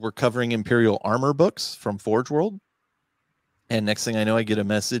 we were covering Imperial Armor books from Forge World. And next thing I know, I get a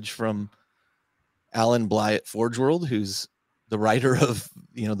message from Alan Bly at Forge World, who's the writer of,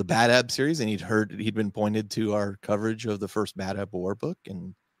 the Bad Ab series. And he'd been pointed to our coverage of the first Bad Ab War book.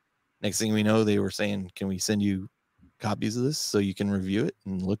 And next thing we know, they were saying, can we send you copies of this so you can review it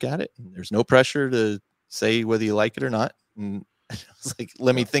and look at it? And there's no pressure to say whether you like it or not. And I was like,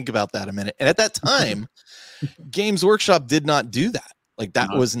 let me think about that a minute. And at that time, Games Workshop did not do that. Like that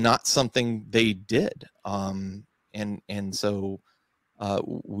was not something they did. And so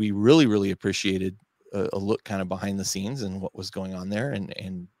we really, really appreciated a look kind of behind the scenes and what was going on there.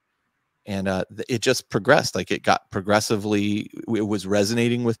 And it just progressed. Like it got progressively, it was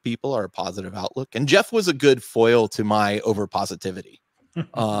resonating with people, our positive outlook. And Jeff was a good foil to my over positivity.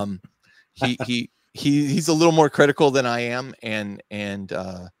 He's a little more critical than I am.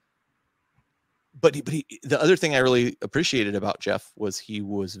 But the other thing I really appreciated about Jeff was he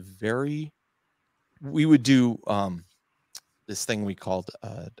was we would do this thing we called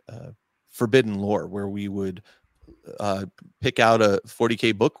Forbidden Lore, where we would pick out a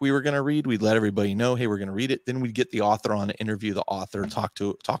 40K book we were going to read. We'd let everybody know, hey, we're going to read it. Then we'd get the author on, interview the author, talk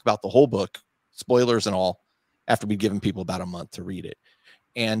about the whole book, spoilers and all, after we'd given people about a month to read it.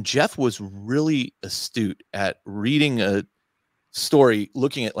 And Jeff was really astute at reading a story,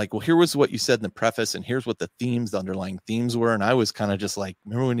 looking at like, well, here was what you said in the preface, and here's what the underlying themes were. And I was kind of just like,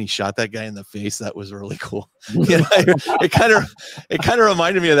 remember when he shot that guy in the face? That was really cool. It kind of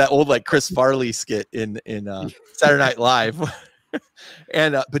reminded me of that old like Chris Farley skit in Saturday Night Live.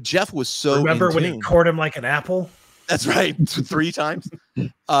 And but Jeff was so remember when he cored him like an apple? That's right, 3 times.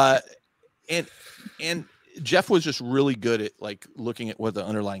 And Jeff was just really good at like looking at what the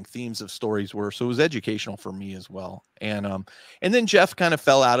underlying themes of stories were. So it was educational for me as well. And then Jeff kind of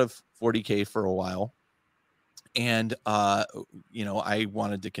fell out of 40K for a while. And, I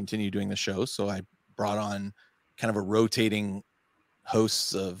wanted to continue doing the show. So I brought on kind of a rotating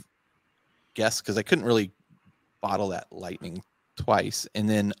hosts of guests because I couldn't really bottle that lightning twice. And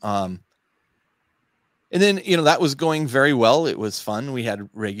then, that was going very well. It was fun. We had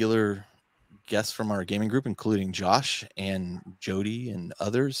regular guests from our gaming group, including Josh and Jody and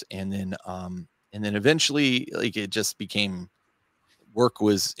others. And then eventually like it just became, work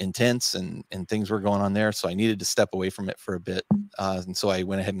was intense and things were going on there. So I needed to step away from it for a bit. And so I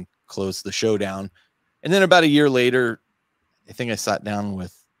went ahead and closed the show down. And then about a year later, I think I sat down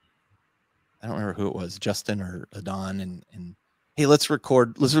with, I don't remember who it was, Justin or Adon, and hey, let's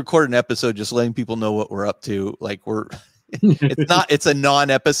record an episode, just letting people know what we're up to. Like it's a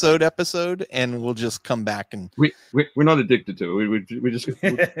non-episode episode, and we'll just come back and we're not addicted to it. We just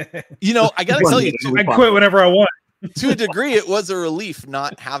I gotta tell you, I quit whenever I want. To a degree, it was a relief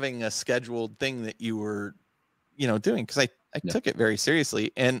not having a scheduled thing that you were, doing, because I took it very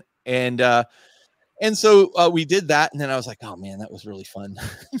seriously, and so we did that, and then I was like, oh man, that was really fun.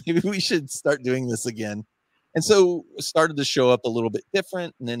 Maybe we should start doing this again. And so started to show up a little bit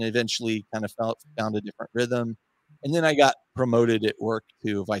different, and then eventually kind of found a different rhythm. And then I got promoted at work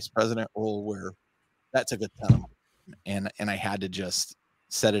to a vice president role, where that took a ton of time, and I had to just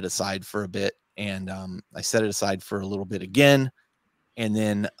set it aside for a bit. And I set it aside for a little bit again. And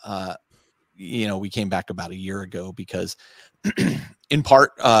then, we came back about a year ago because in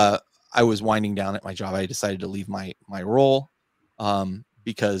part, I was winding down at my job. I decided to leave my role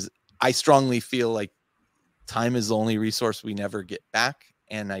because I strongly feel like time is the only resource we never get back.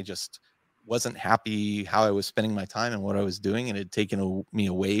 And I just wasn't happy how I was spending my time and what I was doing. And it had taken me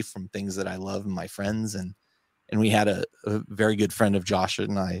away from things that I love and my friends. And we had a very good friend of Josh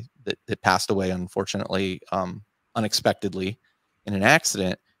and I that passed away, unfortunately, unexpectedly in an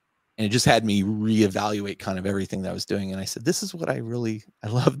accident. And it just had me reevaluate kind of everything that I was doing. And I said, this is what I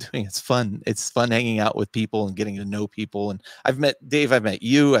love doing. It's fun. It's fun hanging out with people and getting to know people. And I've met Dave, I've met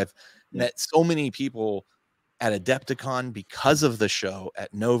you, I've met so many people at Adepticon because of the show,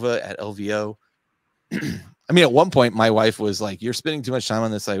 at Nova, at LVO. I mean, at one point my wife was like, you're spending too much time on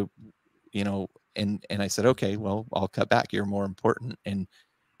this. And I said, okay, well, I'll cut back. You're more important. And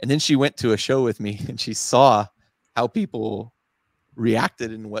then she went to a show with me and she saw how people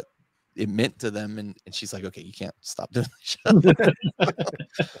reacted and what it meant to them. And she's like, okay, you can't stop doing the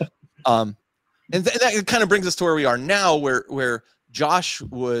show. And that kind of brings us to where we are now, where Josh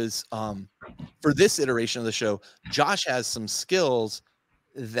was, for this iteration of the show, Josh has some skills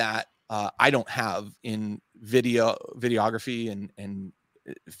that I don't have in videography and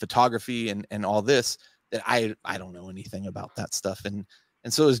photography and all this, that I don't know anything about that stuff. And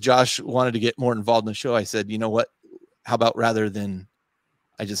so as Josh wanted to get more involved in the show, I said, you know what, how about rather than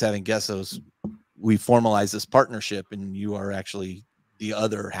I just haven't guessed those. We formalized this partnership, and you are actually the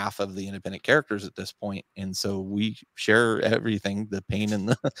other half of the independent characters at this point. And so we share everything, the pain and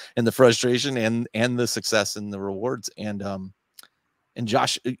the and the frustration and the success and the rewards. And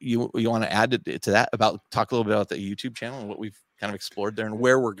Josh, you want to add to that, talk a little bit about the YouTube channel and what we've kind of explored there and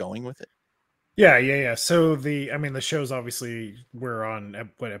where we're going with it? Yeah. So the show's obviously, we're on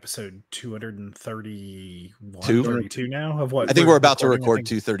episode 231, 32 now of what I think we're about to record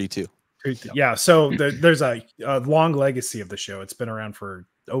 232. Yeah. So there's a long legacy of the show. It's been around for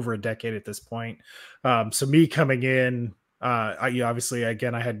over a decade at this point. So me coming in, obviously,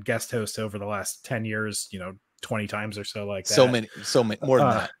 again, I had guest hosts over the last 10 years, 20 times or so, like that. So many more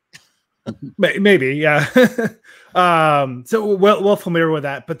than that. Maybe. Yeah. So well familiar with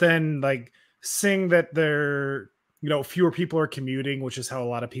that, but then like seeing that there, fewer people are commuting, which is how a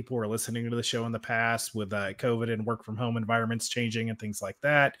lot of people were listening to the show in the past with COVID and work from home environments changing and things like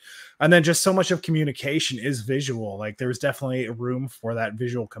that. And then just so much of communication is visual. Like there's definitely room for that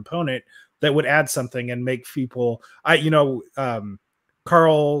visual component that would add something and make people,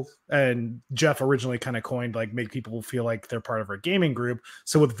 Carl and Jeff originally kind of coined, like, make people feel like they're part of our gaming group.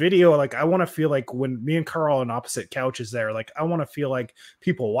 So with video, like, I want to feel like when me and Carl on opposite couches there, like, I want to feel like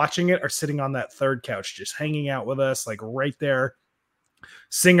people watching it are sitting on that third couch, just hanging out with us, like right there,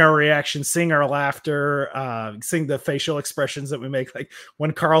 seeing our reactions, seeing our laughter, seeing the facial expressions that we make. Like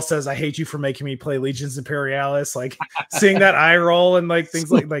when Carl says, "I hate you for making me play Legions Imperialis," like seeing that eye roll and like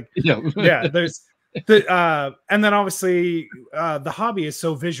things like yeah, there's and then obviously the hobby is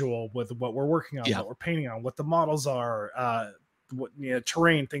so visual with what we're working on, what we're painting on, what the models are, what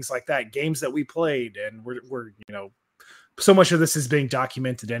terrain, things like that, games that we played, and we're so much of this is being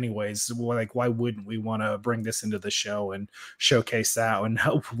documented anyways. Like, why wouldn't we want to bring this into the show and showcase that? And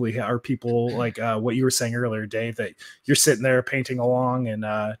hopefully our people, like what you were saying earlier, Dave, that you're sitting there painting along and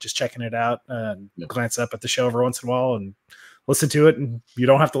just checking it out and glance up at the show every once in a while and listen to it, and you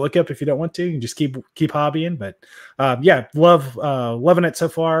don't have to look up if you don't want to. You just keep hobbying. But loving it so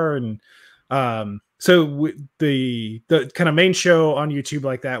far. And so the kind of main show on YouTube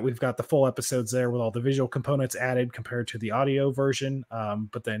like that, we've got the full episodes there with all the visual components added compared to the audio version.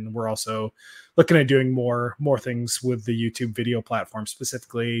 But then we're also looking at doing more things with the YouTube video platform,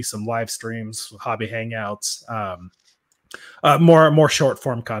 specifically some live streams, hobby hangouts, more short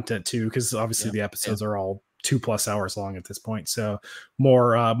form content too, because obviously the episodes are all 2+ hours long at this point. So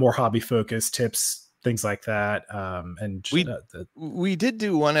more hobby focused tips, things like that. And we did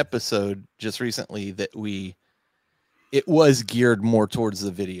do one episode just recently that it was geared more towards the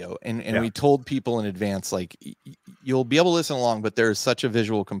video, and we told people in advance, like, you'll be able to listen along, but there's such a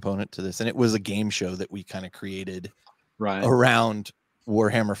visual component to this. And it was a game show that we kind of created around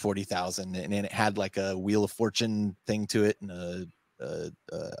Warhammer 40,000, and it had like a Wheel of Fortune thing to it, and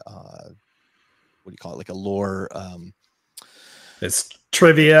what do you call it? Like a lore. It's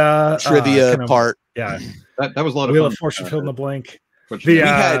trivia part. Yeah. That was a lot Wheel of of Fortune fill in the blank. We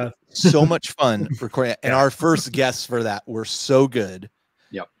had so much fun recording, and our first guests for that were so good.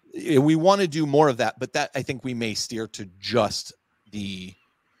 Yep. We want to do more of that, but that I think we may steer to just the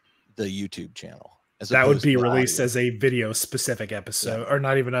YouTube channel. That would be released as a video specific episode, or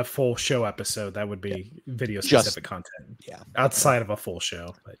not even a full show episode. That would be video specific content. Yeah. Outside of a full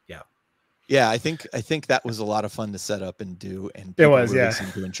show, but yeah. Yeah, I think that was a lot of fun to set up and do, and people really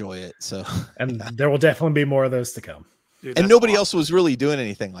seemed to enjoy it. So, and there will definitely be more of those to come. Dude, and nobody else was really doing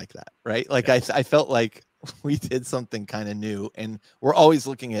anything like that, right? Like I felt like we did something kind of new, and we're always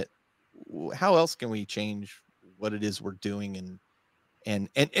looking at how else can we change what it is we're doing, and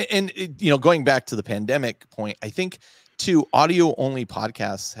going back to the pandemic point, I think too, audio only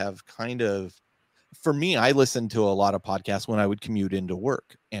podcasts have kind of, for me, I listened to a lot of podcasts when I would commute into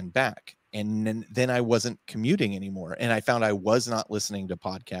work and back. And then I wasn't commuting anymore. And I found I was not listening to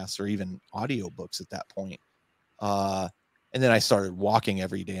podcasts or even audiobooks at that point. And then I started walking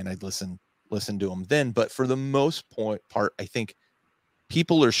every day, and I'd listen to them then. But for the most part, I think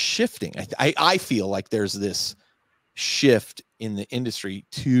people are shifting. I feel like there's this shift in the industry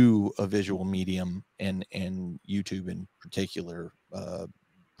to a visual medium, and YouTube in particular,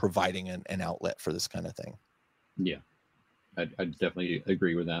 providing an outlet for this kind of thing. Yeah, I definitely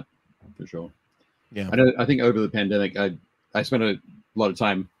agree with that. For sure. Yeah. I think over the pandemic, I spent a lot of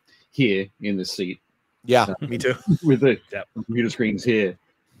time here in this seat. Yeah, me too. With the computer screens here.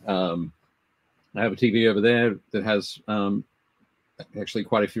 I have a TV over there that has actually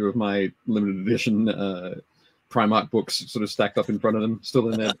quite a few of my limited edition Primark books sort of stacked up in front of them, still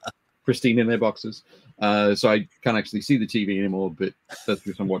in their pristine in their boxes. So I can't actually see the TV anymore, but that's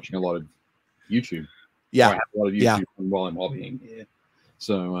because I'm watching a lot of YouTube. Yeah. I have a lot of YouTube while I'm hobbying here.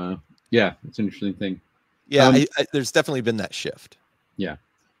 So yeah, it's an interesting thing. Yeah, there's definitely been that shift. Yeah,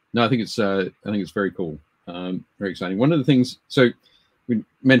 no, I think it's very cool, very exciting. One of the things, so we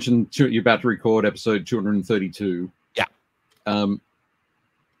mentioned you're about to record episode 232. Yeah,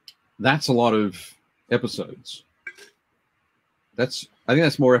 that's a lot of episodes. I think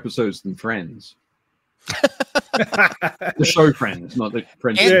that's more episodes than Friends. The show Friends, not the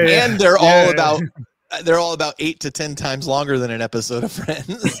Friends. And they're all about 8 to 10 times longer than an episode of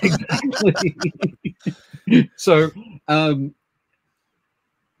Friends. Exactly. So, over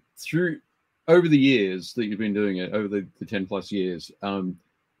the years that you've been doing it, over the 10 plus years,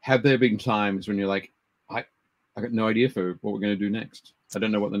 have there been times when you're like, I got no idea for what we're going to do next? I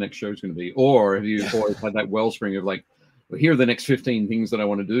don't know what the next show is going to be. Or have you always had that wellspring of like, well, here are the next 15 things that I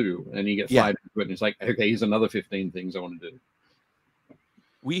want to do, and you get 5 into it, and it's like, okay, here's another 15 things I want to do.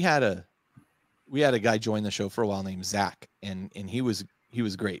 We had a guy join the show for a while named Zach, and he was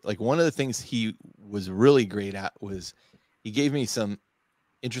great. Like, one of the things he was really great at was he gave me some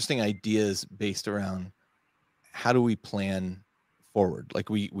interesting ideas based around how do we plan forward. Like,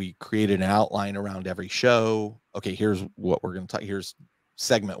 we created an outline around every show. Okay, here's what we're going to talk. Here's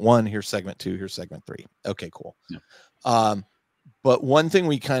segment 1, here's segment 2, here's segment 3. Okay, cool. Yeah. But one thing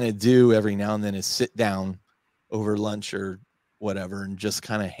we kind of do every now and then is sit down over lunch or whatever and just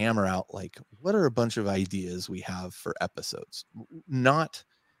kind of hammer out, like, what are a bunch of ideas we have for episodes? And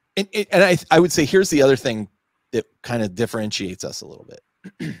I would say here's the other thing that kind of differentiates us a little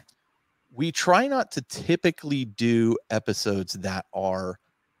bit. We try not to typically do episodes that are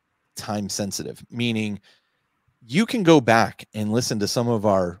time sensitive, meaning you can go back and listen to some of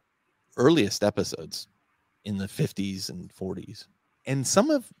our earliest episodes in the 50s and 40s, and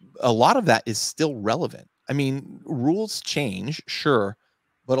a lot of that is still relevant. I mean, rules change, sure,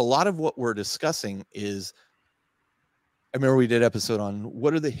 but a lot of what we're discussing is, I remember we did an episode on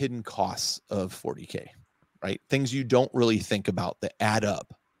what are the hidden costs of 40K, right? Things you don't really think about that add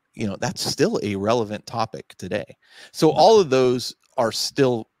up. You know, that's still a relevant topic today. So all of those are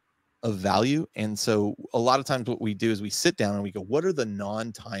still of value. And so a lot of times what we do is we sit down and we go, what are the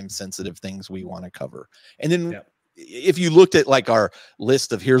non-time sensitive things we want to cover? And then if you looked at like our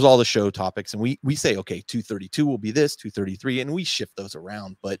list of here's all the show topics, and we say, okay, 232 will be this, 233, and we shift those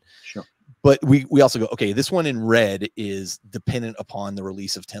around. But but we also go, okay, this one in red is dependent upon the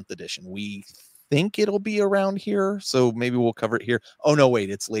release of 10th edition. We think it'll be around here, so maybe we'll cover it here. Oh no, wait,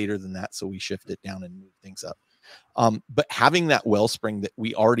 it's later than that, so we shift it down and move things up. But having that wellspring that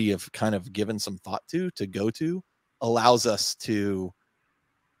we already have kind of given some thought to go to allows us to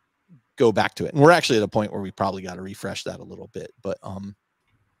go back to it. And we're actually at a point where we probably got to refresh that a little bit. But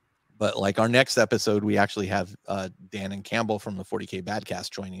like our next episode, we actually have Dan and Campbell from the 40K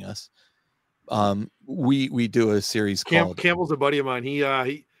Badcast joining us. We do a series called Campbell's a buddy of mine.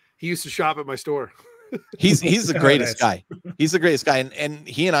 He used to shop at my store. He's the greatest guy. He's the greatest guy. And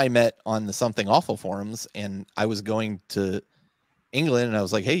he and I met on the Something Awful forums, and I was going to England and I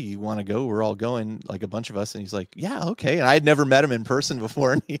was like, hey, you want to go? We're all going, like a bunch of us. And he's like, yeah, okay. And I had never met him in person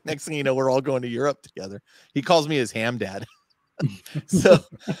before. And next thing you know, we're all going to Europe together. He calls me his ham dad. So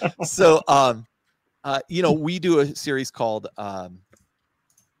you know, we do a series called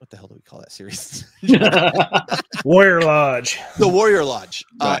what the hell do we call that series? Warrior Lodge. The Warrior Lodge.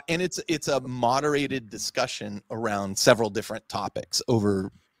 Right. And it's a moderated discussion around several different topics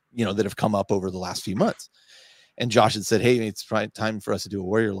over, you know, that have come up over the last few months. And Josh had said, hey, it's time for us to do a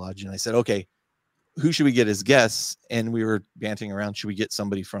Warrior Lodge. And I said, okay, who should we get as guests? And we were bantering around. Should we get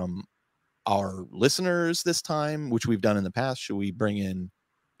somebody from our listeners this time, which we've done in the past? Should we bring in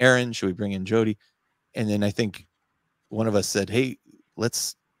Aaron? Should we bring in Jody? And then I think one of us said, hey,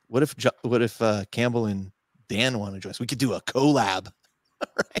 what if Campbell and Dan want to join us? We could do a collab.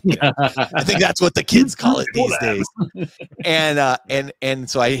 Right? I think that's what the kids call it these days. And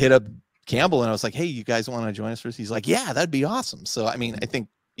so I hit up Campbell and I was like, hey, you guys want to join us first? He's like, yeah, that'd be awesome. So, I mean, I think,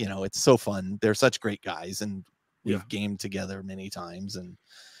 you know, it's so fun. They're such great guys, and we've gamed together many times. And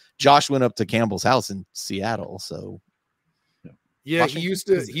Josh went up to Campbell's house in Seattle. So yeah, he used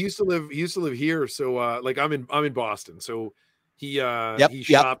to live here. So like I'm in Boston. So he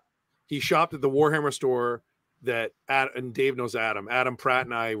shopped at the Warhammer store that and Dave knows Adam Pratt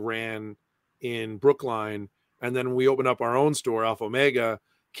and I ran in Brookline. And then we opened up our own store, Alpha Omega.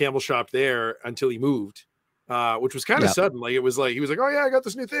 Campbell shopped there until he moved, which was kind of sudden. Like, it was like, he was like, oh yeah, I got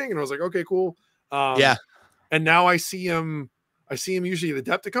this new thing. And I was like, okay, cool. And now I see him usually at the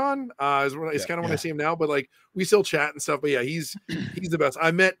Adepticon. It's kind of when I see him now, but like we still chat and stuff. But yeah, he's the best.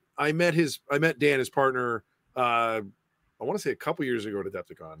 I met Dan, his partner, I want to say a couple years ago at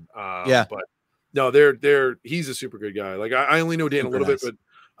Adepticon. No, he's a super good guy. Like I only know Dan a little bit, but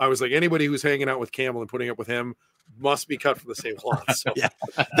I was like, anybody who's hanging out with Campbell and putting up with him must be cut from the same cloth. So. Yeah,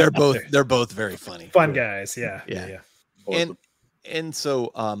 they're both very funny, fun guys. Yeah. Awesome. And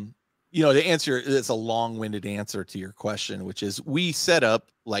so you know, the answer is a long-winded answer to your question, which is we set up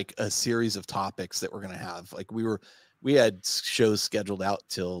like a series of topics that we're going to have. Like we had shows scheduled out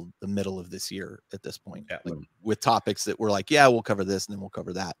till the middle of this year at this point, like, with topics that were like, yeah, we'll cover this, and then we'll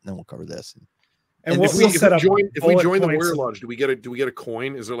cover that, and then we'll cover this. And if we join the Warrior Lodge, do we get a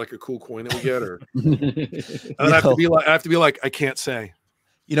coin? Is there like a cool coin that we get, or and I have to be like, I can't say.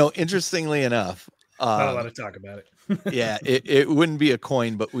 You know, interestingly enough, not allowed to talk about it. Yeah, it wouldn't be a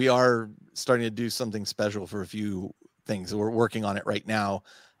coin, but we are starting to do something special for a few things. We're working on it right now,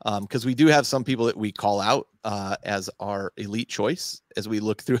 because we do have some people that we call out as our elite choice as we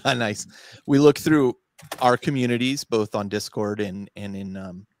look through we look through our communities, both on Discord and in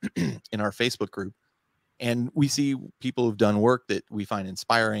in our Facebook group, and we see people who've done work that we find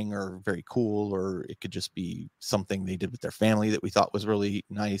inspiring or very cool, or it could just be something they did with their family that we thought was really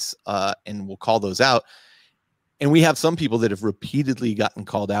nice, and we'll call those out. And we have some people that have repeatedly gotten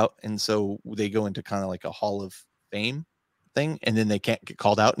called out, and so they go into kind of like a Hall of Fame thing, and then they can't get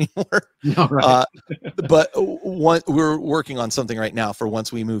called out anymore. No, right. But we're working on something right now for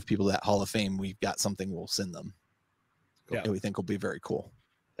once we move people to that Hall of Fame, we've got something we'll send them. Yeah, we think will be very cool.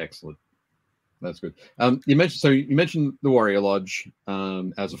 Excellent. That's good. You mentioned the Warrior Lodge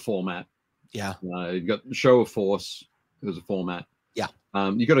as a format. Yeah. You got the Show of Force as a format. Yeah.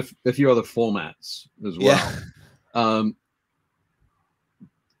 You got a few other formats as well. Yeah.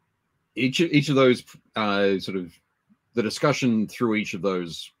 Each of those sort of the discussion through each of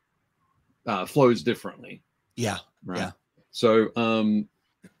those flows differently. Yeah. Right. Yeah. So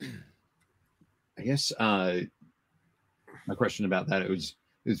I guess my question about that is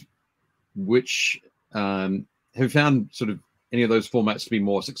which have you found sort of any of those formats to be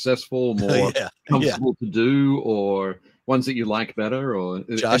more successful, more comfortable to do, or ones that you like better, or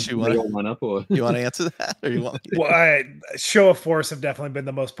Josh, you want to line up, or you want to answer that, or you want me to? Well, Show of Force have definitely been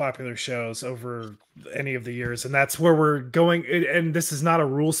the most popular shows over any of the years, and that's where we're going. And this is not a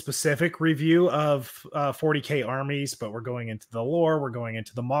rule specific review of 40K armies, but we're going into the lore, we're going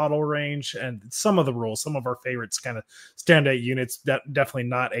into the model range, and some of the rules. Some of our favorites, kind of standout units. Definitely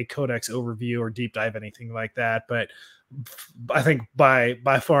not a codex overview or deep dive, anything like that, but I think by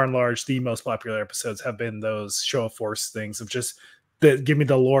far and large, the most popular episodes have been those Show of Force things of just give me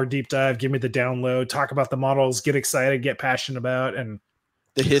the lore deep dive, give me the download, talk about the models, get excited, get passionate about, and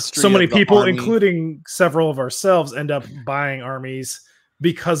the history. So many people, army, including several of ourselves, end up buying armies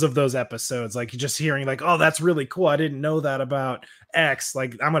because of those episodes. Like just hearing like, oh, that's really cool. I didn't know that about X.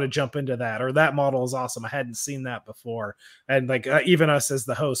 Like I'm going to jump into that, or that model is awesome. I hadn't seen that before. And like even us as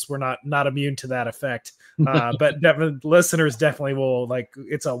the hosts, we're not immune to that effect. But listeners definitely will like,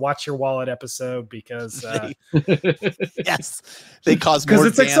 it's a watch your wallet episode because yes, they cause more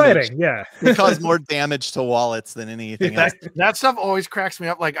it's damage. Exciting. Yeah. They cause more damage to wallets than anything else. That stuff always cracks me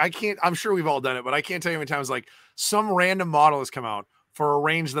up. Like I'm sure we've all done it, but I can't tell you how many times like some random model has come out for a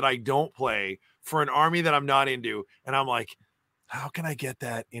range that I don't play, for an army that I'm not into, and I'm like, how can I get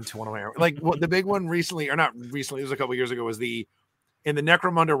that into one of my armies? Like the big one recently, or not recently, it was a couple years ago, was in the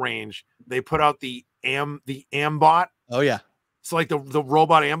Necromunda range, they put out the Ambot. Oh yeah. So like the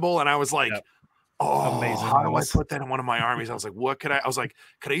robot Amble, and I was like, oh, amazing. How do I put that in one of my armies? I was like,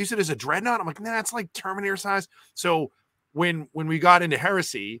 could I use it as a dreadnought? I'm like, nah, it's like Terminator size. So when we got into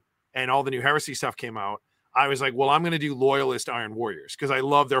Heresy and all the new Heresy stuff came out, I was like, well, I'm going to do Loyalist Iron Warriors because I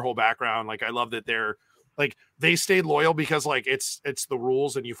love their whole background. Like, I love that they're like, they stayed loyal because like it's the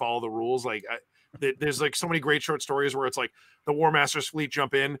rules and you follow the rules. Like, there's like so many great short stories where it's like the War Master's fleet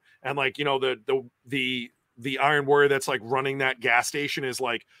jump in and like, you know, the Iron Warrior that's like running that gas station is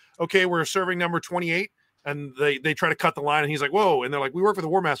like, okay, we're serving number 28. And they try to cut the line and he's like, whoa. And they're like, we work for the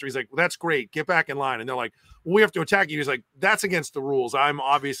War Master. He's like, well, that's great. Get back in line. And they're like, well, we have to attack you. He's like, that's against the rules. I'm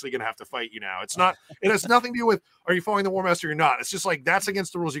obviously going to have to fight you now. It has nothing to do with, are you following the War Master or not? It's just like, that's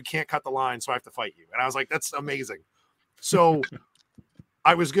against the rules. You can't cut the line. So I have to fight you. And I was like, that's amazing. So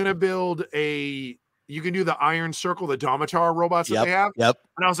I was going to build you can do the Iron Circle, the Domitar robots that they have. Yep.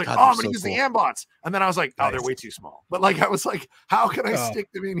 And I was like, God, I'm going to so use cool. the Ambots. And then I was like, oh, they're way too small. But like, I was like, how can I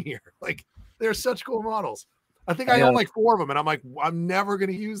stick them in here? Like, they're such cool models. I think I own like 4 of them, and I'm like, I'm never going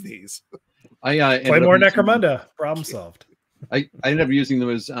to use these. I play more Necromunda. Problem solved. I ended up using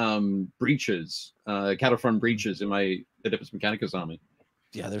them as breaches, cattle front breaches in my Oedipus Mechanicus army.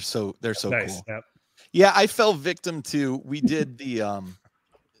 Yeah, they're so nice. cool. Yep. Yeah, I fell victim to. We did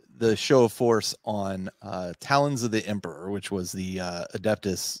the Show of Force on Talons of the Emperor, which was the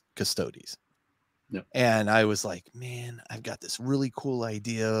Adeptus Custodes, Yep. And I was like, man, I've got this really cool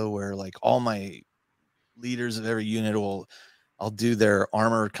idea where like all my leaders of every unit I'll do their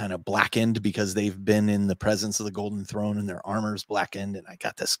armor kind of blackened because they've been in the presence of the Golden Throne and their armor's blackened. And I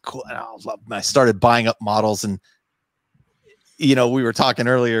got this cool, and I started buying up models. And, you know, we were talking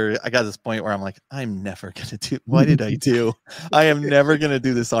earlier, I got this point where I'm like, I'm never going to do, what did I do? I am never going to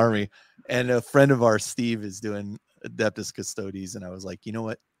do this army. And a friend of ours, Steve, is doing Adeptus Custodes. And I was like, you know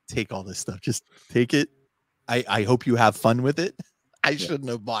what? Take all this stuff. Just take it. I hope you have fun with it. I shouldn't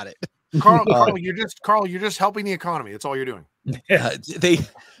have bought it. Carl, you're just helping the economy. That's all you're doing. They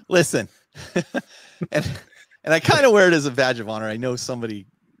listen, and I kind of wear it as a badge of honor. I know somebody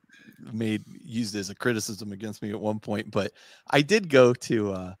used it as a criticism against me at one point, but I did go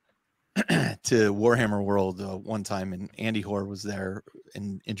to to Warhammer World one time, and Andy Hoare was there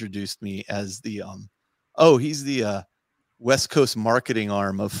and introduced me as the he's the West Coast marketing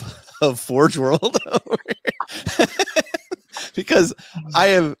arm of Forge World. Because I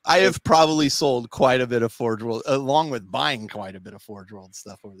have probably sold quite a bit of Forge World, along with buying quite a bit of Forge World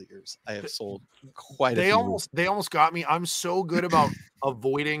stuff over the years. I have sold quite a few. They almost got me. I'm so good about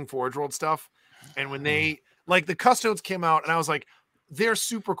avoiding Forge World stuff. And when they like the Custodes came out, and I was like, they're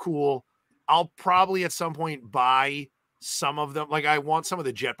super cool. I'll probably at some point buy some of them. Like I want some of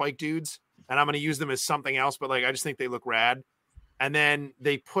the jet bike dudes, and I'm going to use them as something else. But like I just think they look rad. And then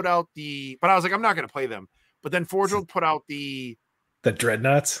they put out but I was like, I'm not going to play them. But then Forge World put out the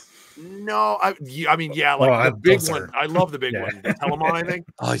Dreadnoughts. No, I mean, yeah, like the big one. I love the big one. The Telemon, I think.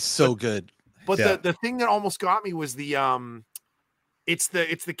 Oh, he's so good. But the thing that almost got me was the it's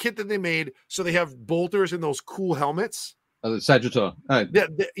the kit that they made. So they have bolters in those cool helmets. The Sagittar.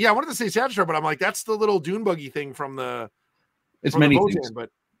 Yeah, I wanted to say Sagittar, but I'm like, that's the little dune buggy thing from the. It's many things. But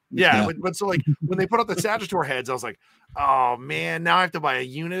yeah, but so like when they put out the Sagittar heads, I was like, oh man, now I have to buy a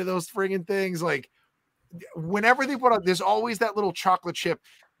unit of those friggin' things. Like whenever they put out, there's always that little chocolate chip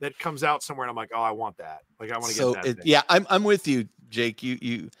that comes out somewhere, and I'm like, oh, I want that. Like I want to get that. Yeah, I'm with you, Jake.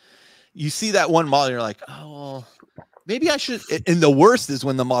 You see that one model, and you're like, oh, well, maybe I should. And the worst is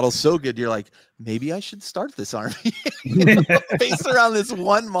when the model's so good, you're like, maybe I should start this army based around this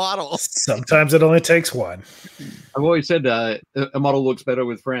one model. Sometimes it only takes one. I've always said a model looks better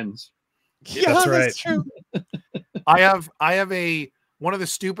with friends. Yeah, that's right. That's true. I have one of the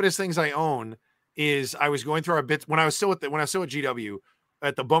stupidest things I own is I was going through our bits when I was still at GW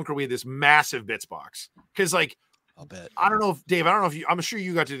at the bunker. We had this massive bits box because like I'll bet. I don't know if Dave, I'm sure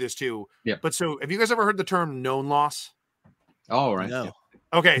you got to do this too. Yeah. But so have you guys ever heard the term known loss? Oh, right. No.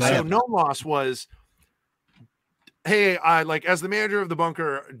 Okay. So known loss was, hey, I like as the manager of the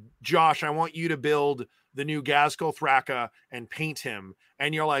bunker, Josh, I want you to build the new Gazco Thraka and paint him.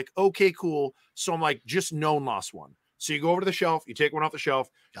 And you're like, okay, cool. So I'm like, just known loss one. So you go over to the shelf, you take one off the shelf,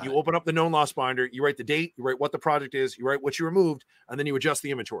 open up the known loss binder, you write the date, you write what the project is, you write what you removed, and then you adjust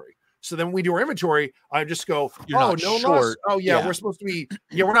the inventory. So then when we do our inventory, I just go, known loss. Oh yeah, we're supposed to be,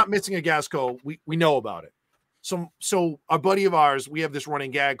 we're not missing a Gazco. We know about it. So a buddy of ours, we have this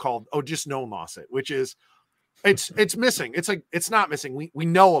running gag called, just known loss it, which is it's missing. It's like, it's not missing. We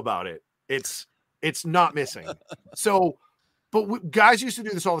know about it. It's not missing. So, but guys used to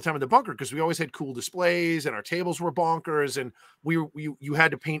do this all the time in the bunker because we always had cool displays and our tables were bonkers and you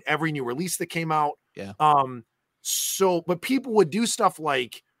had to paint every new release that came out. Yeah. But people would do stuff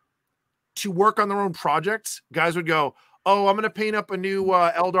like to work on their own projects. Guys would go, oh, I'm going to paint up a new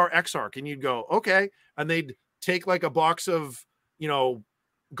Eldar Exarch. And you'd go, okay. And they'd take like a box of,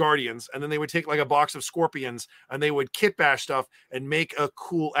 Guardians, and then they would take like a box of Scorpions and they would kit bash stuff and make a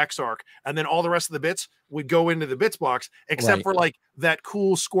cool Exarch, and then all the rest of the bits would go into the bits box except for like that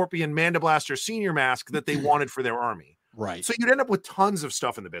cool Scorpion Mandablaster senior mask that they wanted for their army. Right. So you'd end up with tons of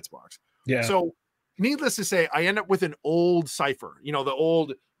stuff in the bits box. Yeah. So needless to say, I end up with an old Cypher, the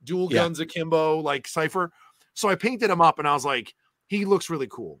old dual guns akimbo like Cypher. So I painted him up and I was like, he looks really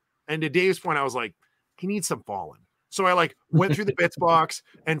cool. And to Dave's point, I was like, he needs some Fallen. So I like went through the bits box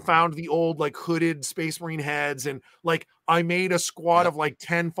and found the old like hooded Space Marine heads. And like, I made a squad of like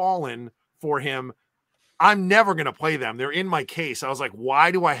 10 Fallen for him. I'm never going to play them. They're in my case. I was like,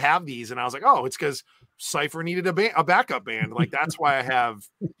 why do I have these? And I was like, oh, it's because Cypher needed a backup band. Like, that's why I have,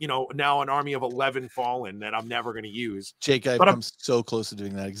 now an army of 11 Fallen that I'm never going to use. Jake, I'm so close to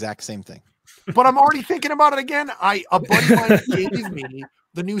doing that exact same thing. But I'm already thinking about it again. A buddy of mine gave me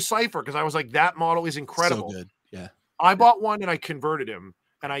the new Cypher because I was like, that model is incredible. So good. Yeah. I bought one and I converted him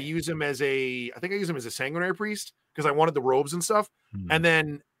and I use him as I think I use him as a sanguinary priest because I wanted the robes and stuff. And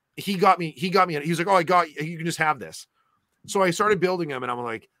then he got me. He was like, oh, you can just have this. So I started building him and I'm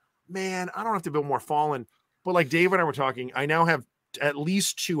like, man, I don't have to build more Fallen. But like Dave and I were talking, I now have at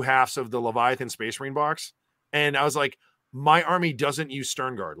least 2 halves of the Leviathan Space Marine box, and I was like, my army doesn't use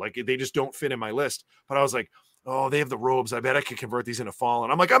Stern Guard. Like, they just don't fit in my list. But I was like, oh, they have the robes. I bet I could convert these into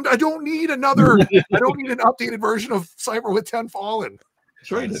Fallen. I'm like, I don't need another. I don't need an updated version of Cypher with 10 Fallen.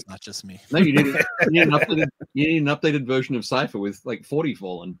 Sure, it's not just me. No, you need an updated version of Cypher with like 40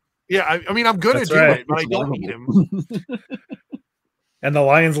 Fallen. Yeah, I mean, I'm gonna do it, but I don't need him. And the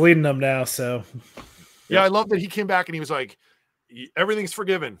Lion's leading them now, so yeah, I love that he came back and he was like, everything's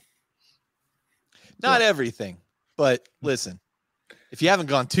forgiven. Not everything, but listen, if you haven't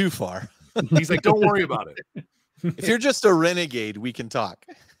gone too far, he's like, don't worry about it. If you're just a renegade, we can talk.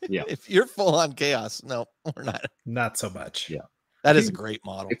 Yeah. If you're full on chaos, no, we're not. not so much. Yeah. That is a great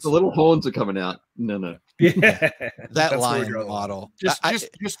model. If the little horns are coming out, no. Yeah, That Lion model.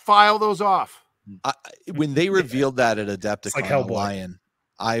 Just file those off. When they revealed that at Adepticon, like the Hellboy. Lion,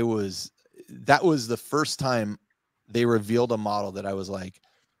 that was the first time they revealed a model that I was like,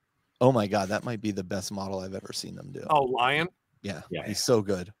 oh my God, that might be the best model I've ever seen them do. Oh, Lion. Yeah. Yeah. He's so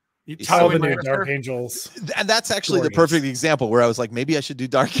good. all the Tywin new Lannister. Dark Angels. And that's actually the perfect example where I was like, maybe I should do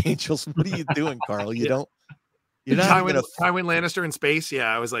Dark Angels. What are you doing, Carl? You're not even Tywin Lannister in space. Yeah,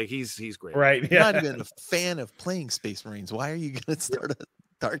 I was like, he's great. Right. you're Yeah. not even a fan of playing Space Marines. Why are you going to start a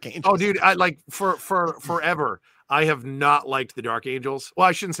Dark Angels? Oh, dude, I like for forever. I have not liked the Dark Angels. Well,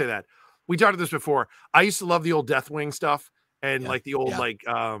 I shouldn't say that. We talked about this before. I used to love the old Deathwing stuff and like the old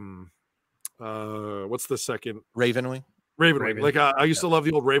what's the second Ravenwing. Ravenwing. Like I used to love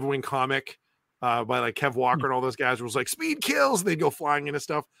the old Ravenwing comic by like Kev Walker and all those guys. Where it was like speed kills. They'd go flying into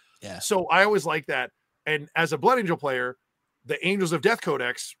stuff. Yeah. So I always liked that. And as a Blood Angel player, the Angels of Death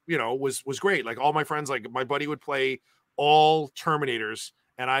Codex, was great. Like all my friends, like my buddy would play all Terminators,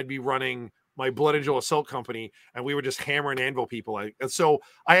 and I'd be running my Blood Angel Assault Company, and we would just hammer and anvil people. And so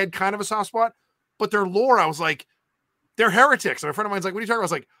I had kind of a soft spot, but their lore, I was like, they're heretics. And a friend of mine's like, what are you talking about? I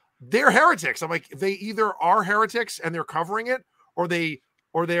was like, they're heretics. I'm like, they either are heretics and they're covering it, or they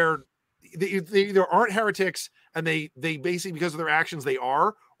either aren't heretics and they basically, because of their actions, they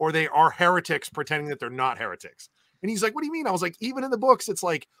are, or they are heretics pretending that they're not heretics. And he's like, what do you mean? I was like, even in the books, it's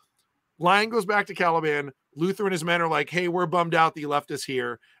like Lion goes back to Caliban. Luther and his men are like, hey, we're bummed out that you left us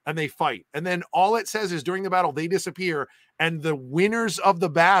here. And they fight. And then all it says is during the battle, they disappear. And the winners of the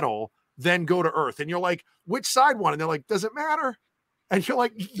battle then go to Earth. And you're like, which side won? And they're like, does it matter? And you're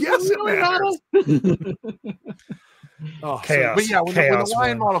like, yes, it matters. Oh, Chaos. But yeah, when the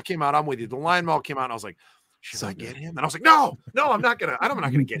Lion won. model came out, I'm with you. The Lion model came out, and I was like, should I get him? And I was like, no, I'm not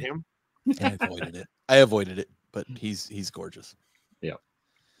gonna get him. I avoided it, but he's gorgeous. Yeah,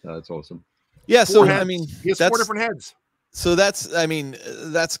 that's awesome. Yeah, so Heads. I mean, He has 4 different heads. So that's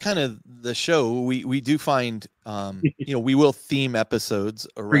kind of the show. We do find, we will theme episodes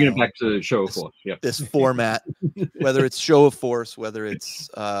around Bringing it back to Show of Force. Yeah, this format, whether it's Show of Force, whether it's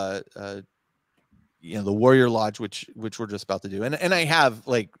the Warrior Lodge, which we're just about to do, and I have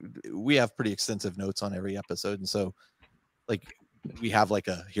we have pretty extensive notes on every episode, and so we have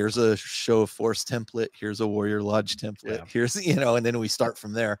here's a Show of Force template, here's a Warrior Lodge template, here's and then we start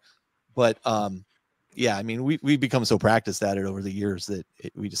from there. But yeah, I mean, we become so practiced at it over the years that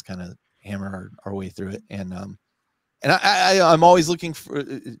we just kind of hammer our way through it. And I'm always looking for,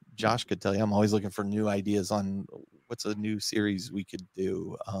 Josh could tell you, I'm always looking for new ideas on what's a new series we could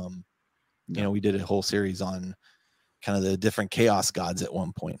do. We did a whole series on kind of the different chaos gods at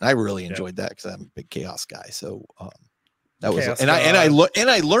one point. And I really enjoyed that because I'm a big chaos guy. So that was, and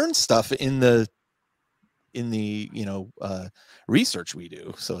I learned stuff in the research we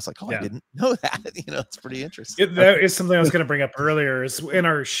do. So it's like, I didn't know that. It's pretty interesting. That is something I was going to bring up earlier, is in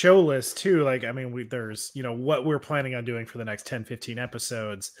our show list too. There's what we're planning on doing for the next 10-15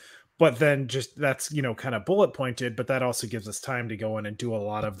 episodes, but then just that's kind of bullet pointed, but that also gives us time to go in and do a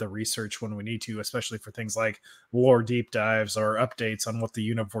lot of the research when we need to, especially for things like lore deep dives or updates on what the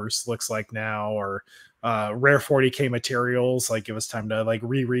universe looks like now, or rare 40k materials. Give us time to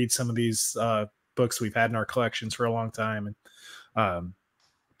reread some of these books we've had in our collections for a long time, and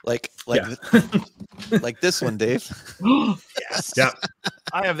like this one, Dave. Yes. Yeah.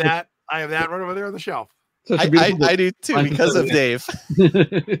 I have that right over there on the shelf. I do too, because of Dave.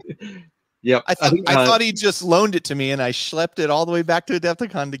 Yeah, I thought he just loaned it to me, and I schlepped it all the way back to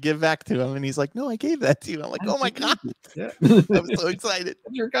Adepticon to give back to him, and he's like, "No, I gave that to you." I'm like, "Oh my god!" Yeah, I was so excited.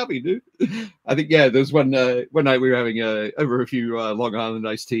 That's your copy, dude. I think there's one night we were having over a few Long Island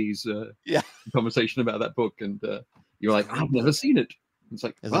iced teas. Conversation about that book, and you're like, "I've never seen it." It's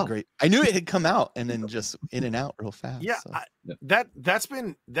like, it was great. I knew it had come out, and then just in and out real fast. Yeah, so. That's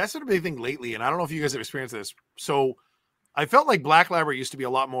been a big thing lately, and I don't know if you guys have experienced this. So I felt like Black Library used to be a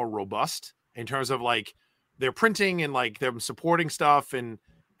lot more robust in terms of their printing and like them supporting stuff, and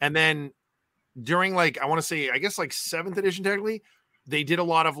then during like I want to say I guess like 7th edition technically, they did a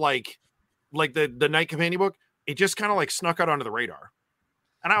lot of like the Knight Companion book. It just kind of like snuck out onto the radar,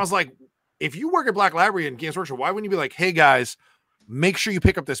 and I was like, if you work at Black Library and Games Workshop, why wouldn't you be like, hey guys, make sure you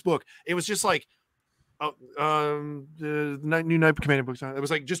pick up this book? It was just like, the new Knight Companion books. It was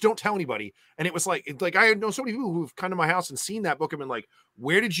like, just don't tell anybody. And it was like I know so many people who've come to my house and seen that book and been like,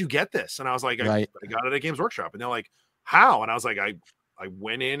 where did you get this? And I was like, I got it at Games Workshop. And they're like, how? And I was like, I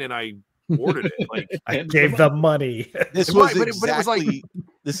went in and I ordered it. Like I gave them money. This was exactly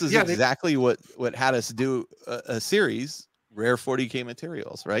exactly what had us do a series, Rare 40K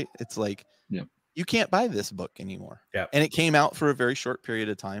Materials, right? It's like, you can't buy this book anymore. Yeah. And it came out for a very short period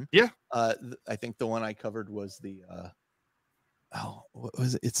of time. Yeah. I think the one I covered was the what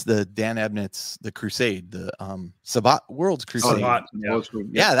was it? It's the Dan Abnett's The Crusade, the Sabbat World's Crusade. Sabbat,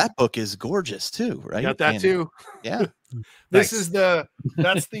 yeah, that book is gorgeous too, right? Got that too. Yeah. This is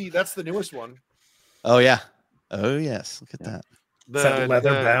that's the newest one. Oh yeah. Oh yes. Look at that. The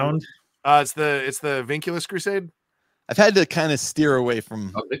leather bound. It's the Vinculus Crusade. I've had to kind of steer away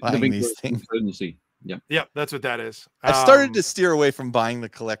from buying these things. Yeah, that's what that is. I've started to steer away from buying the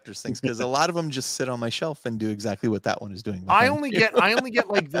collector's things because a lot of them just sit on my shelf and do exactly what that one is doing. I only get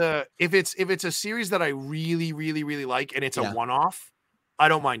like if it's a series that I really, really, really like and it's a one-off, I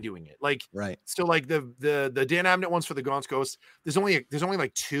don't mind doing it. Like still like the Dan Abnett ones for the Gaunt's Ghost. There's only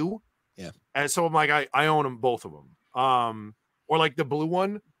like 2. Yeah. And so I'm like, I own them, both of them. Or like the blue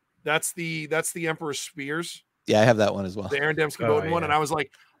one, that's the Emperor's Spears. Yeah, I have that one as well. The Aaron Dembski one. And I was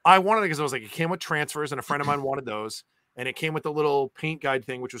like, I wanted it because I was like, it came with transfers, and a friend of mine wanted those. And it came with the little paint guide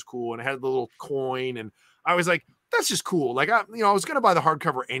thing, which was cool. And it had the little coin. And I was like, that's just cool. Like, I was going to buy the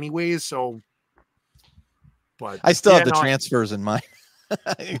hardcover anyways. So, but I still have the transfers in mine.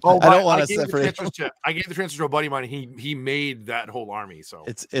 I don't want to separate. I gave the transfers to a buddy of mine. And he made that whole army. So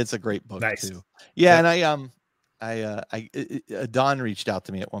it's a great book too. Yeah. And Don reached out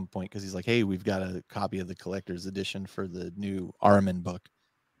to me at one point because he's like, hey, we've got a copy of the collector's edition for the new Armin book.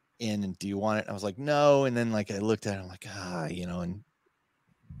 And do you want it? I was like, no. And then like I looked at it, I'm like, and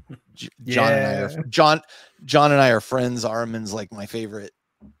John and I are friends. Armin's like my favorite,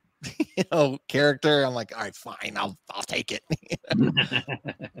 character. I'm like, all right, fine, I'll take it.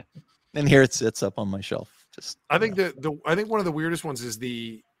 And here it sits up on my shelf. Just I think I think one of the weirdest ones is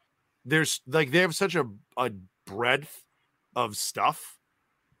there's like they have such a breadth of stuff.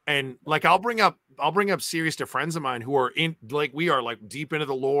 And like I'll bring up series to friends of mine who are in like we are like deep into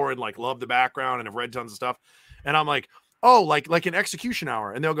the lore and like love the background and have read tons of stuff. And I'm like, oh, like an Execution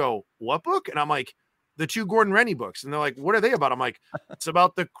Hour. And they'll go, what book? And I'm like, the 2 Gordon Rennie books. And they're like, what are they about? I'm like, it's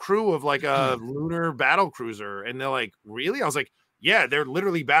about the crew of like a lunar battle cruiser. And they're like, really? I was like, yeah, they're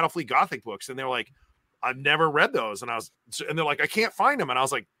literally Battlefleet Gothic books. And they're like, I've never read those. And they're like, I can't find them. And I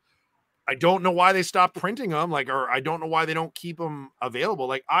was like, I don't know why they stopped printing them, or I don't know why they don't keep them available.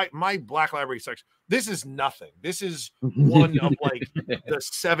 Like my Black Library section, this is nothing. This is one of like the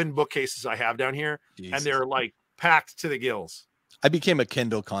 7 bookcases I have down here. Jeez. And they're like packed to the gills. I became a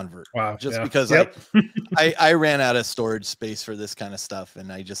Kindle convert because I ran out of storage space for this kind of stuff.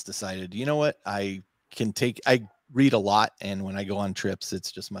 And I just decided, you know what, I read a lot. And when I go on trips,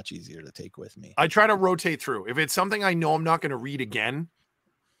 it's just much easier to take with me. I try to rotate through. If it's something I know I'm not going to read again,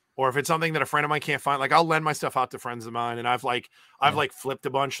 or if it's something that a friend of mine can't find, like I'll lend my stuff out to friends of mine. And I've flipped a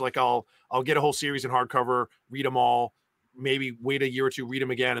bunch. Like I'll get a whole series in hardcover, read them all, maybe wait a year or 2, read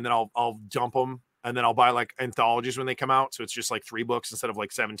them again. And then I'll dump them. And then I'll buy like anthologies when they come out. So it's just like 3 books instead of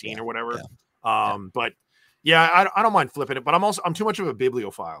like 17 or whatever. Yeah. But yeah, I don't mind flipping it, but I'm too much of a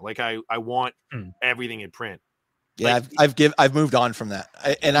bibliophile. Like I want everything in print. Yeah. Like, I've moved on from that.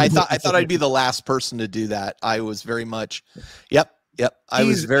 I thought I'd be the last person to do that. I was very much, Yep. I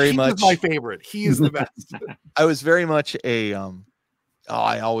was very much my favorite. He is the best. I was very much I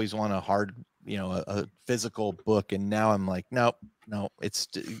always want a physical book. And now I'm like, no, it's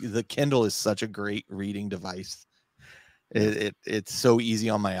the Kindle is such a great reading device. It's so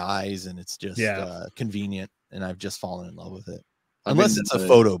easy on my eyes and it's just convenient. And I've just fallen in love with it. Unless it's a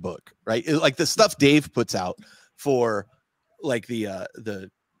photo book, right? Like the stuff Dave puts out for like the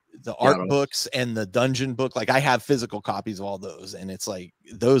art books and the dungeon book. Like I have physical copies of all those, and it's like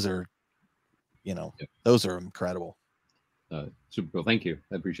those are incredible. Super cool. Thank you.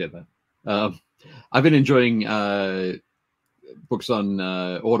 I appreciate that. I've been enjoying books on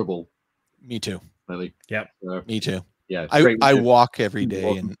Audible. Me too. Really. Yep. Me too. Yeah. I walk every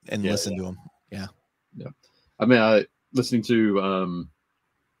day and listen to them. Yeah. Yeah. I mean, listening to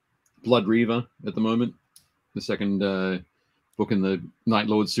Blood Reaver at the moment, the second book in the Night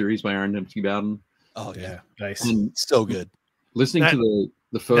Lord series by Aaron Dembski Bowden. Oh yeah, nice. And so good. listening to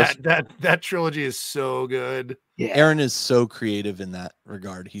the first that trilogy is so good. yeah. Aaron is so creative in that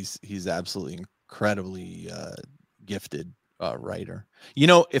regard. He's absolutely incredibly gifted writer. You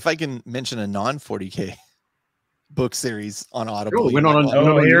know, if I can mention a non 40K book series on Audible. We're not on.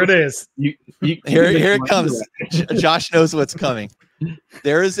 Oh, here it is. Here it comes. Josh knows what's coming.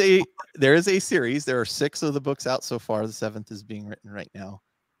 There is a series. There are 6 of the books out so far. The 7th is being written right now.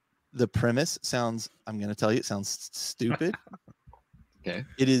 The premise sounds, I'm going to tell you, it sounds stupid. Okay.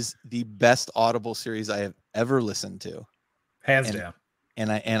 It is the best Audible series I have ever listened to. Hands down.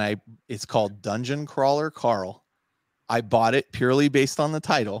 And it's called Dungeon Crawler Carl. I bought it purely based on the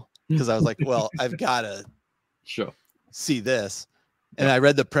title because I was like, well, I've got to see this. And I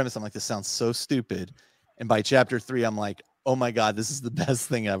read the premise. I'm like, this sounds so stupid. And by chapter 3, I'm like, oh my God, this is the best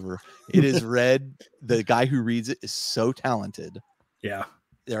thing ever. It is read. The guy who reads it is so talented. Yeah.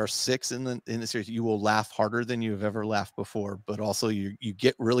 There are 6 in the series. You will laugh harder than you have ever laughed before, but also you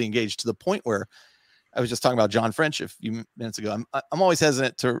get really engaged to the point where I was just talking about John French a few minutes ago. I'm always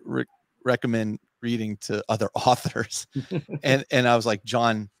hesitant to recommend reading to other authors. and I was like,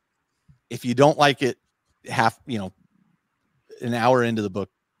 John, if you don't like it an hour into the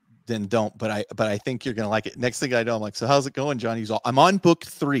book, then don't. But I think you're going to like it. Next thing I know, I'm like, so how's it going, John? He's all, I'm on book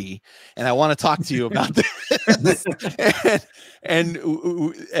 3 and I want to talk to you about this. and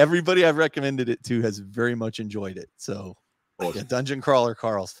everybody I've recommended it to has very much enjoyed it. So yeah, Dungeon Crawler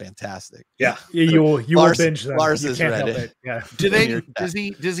Carl's fantastic. Yeah. You will binge them. Lars you can't help it. Yeah.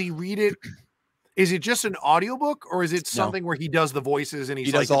 Does he read it? Is it just an audiobook or is it something where he does the voices and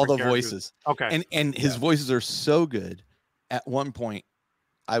he does all the voices? Okay. And his voices are so good. At one point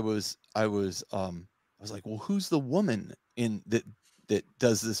I was like, well, who's the woman in that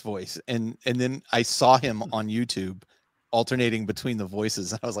does this voice? And then I saw him on YouTube alternating between the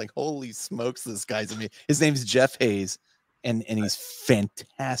voices. And I was like, holy smokes, this guy's amazing. His name's Jeff Hayes. And he's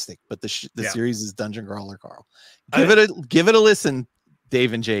fantastic. But the series is Dungeon Crawler Carl. Give it a listen,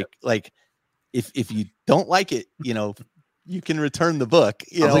 Dave and Jake. Like if you don't like it, you can return the book,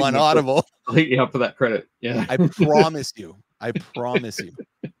 on Audible. I'll hit you up for that credit. Yeah. I promise you.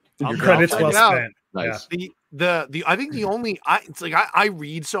 Your credits well spent. Nice. Yeah. I think the only I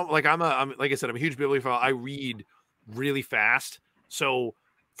read so like I'm like I said, I'm a huge bibliophile. I read really fast. So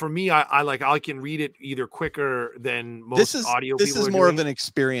for me, I can read it either quicker than most audio. This is more of an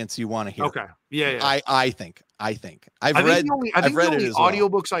experience you want to hear. Okay. Yeah. I think I've read the only it as well.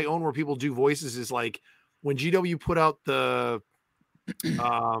 audiobooks I own where people do voices is like when GW put out the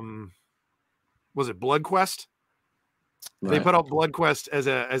was it Blood Quest? Right. They put out Blood Quest as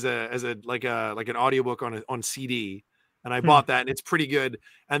a like an audiobook on CD, and I bought that and it's pretty good.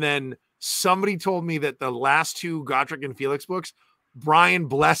 And then somebody told me that the last 2 Gotrek and Felix books, Brian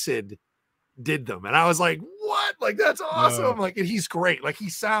Blessed did them, and I was like, what? Like that's awesome. Like, and he's great. Like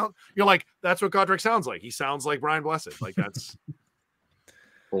you're like, that's what Gotrek sounds like. He sounds like Brian Blessed. Like that's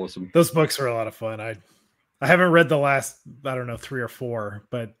awesome. Those books are a lot of fun. I haven't read the last, I don't know, 3 or 4,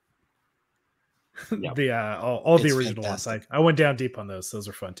 but all the original ones. I went down deep on those. Those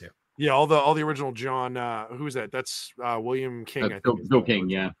are fun too. Yeah, all the original John. Who's that? That's William King. I think Bill King.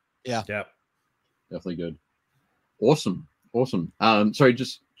 Yeah. Definitely good. Awesome. Sorry,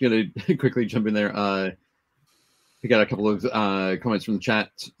 just gonna quickly jump in there. We got a couple of comments from the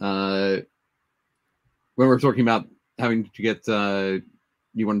chat. When we were talking about having to get,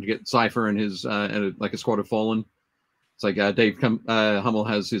 you wanted to get Cypher and his like a squad of Fallen. It's like Dave Hummel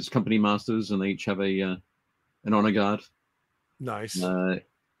has his company masters, and they each have an honor guard. Nice.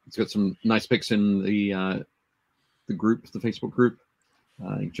 It's got some nice pics in the group, the Facebook group.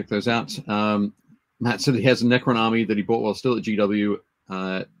 You can check those out. Matt said he has a Necron army that he bought while still at GW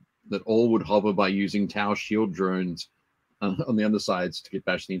that all would hover by using Tau shield drones on the undersides to get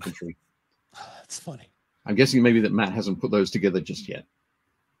bash the infantry. That's funny. I'm guessing maybe that Matt hasn't put those together just yet.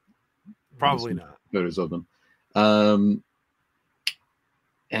 Probably not. Photos of them.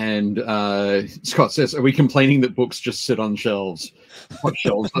 And Scott says, are we complaining that books just sit on shelves? What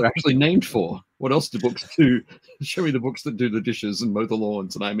shelves are actually named for? What else do books do? Show me the books that do the dishes and mow the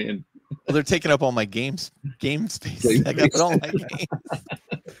lawns, and I'm in. Well, they're taking up all my game space. I got all my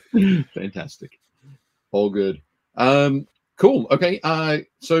games. Fantastic. All good. Cool. Okay.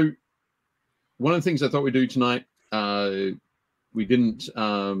 So one of the things I thought we'd do tonight, we didn't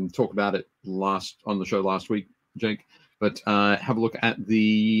talk about it on the show last week, Jake, but have a look at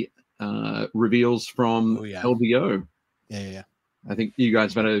the reveals from LVO. Yeah. I think you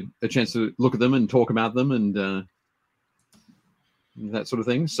guys have had a chance to look at them and talk about them and that sort of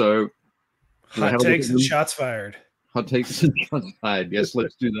thing. So hot takes and shots fired. hot takes and shots fired. Yes,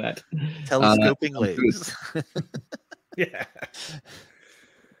 let's do that. Telescoping legs. Yeah.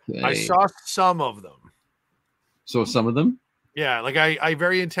 Okay. I saw some of them. Saw some of them. Yeah, like I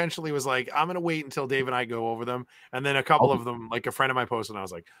very intentionally was like, I'm gonna wait until Dave and I go over them, and then a couple of them, like a friend of mine posted, and I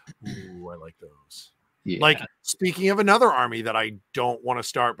was like, ooh, I like those. Yeah. Like, speaking of another army that I don't want to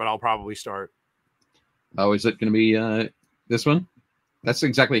start, but I'll probably start. Oh, is it going to be this one? That's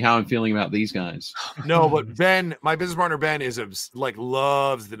exactly how I'm feeling about these guys. No, but Ben, my business partner Ben, is like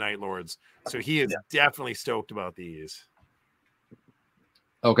loves the Night Lords, so he is definitely stoked about these.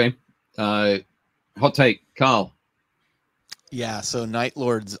 Okay. Hot take, Carl. Yeah, so Night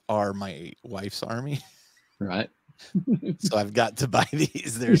Lords are my wife's army. Right. So I've got to buy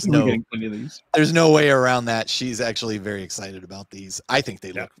these. There's We're no getting plenty of these. there's no way around that. She's actually very excited about these. I think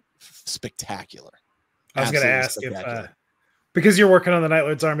they look spectacular. I was going to Absolutely ask spectacular. if, because you're working on the Night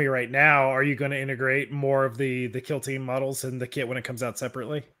Lords army right now, are you going to integrate more of the kill team models in the kit when it comes out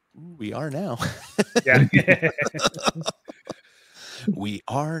separately? We are now. Yeah. We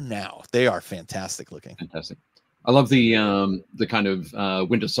are now. They are fantastic looking. Fantastic. I love the kind of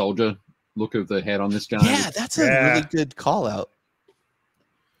Winter Soldier look of the head on this guy. Yeah, that's a really good call out.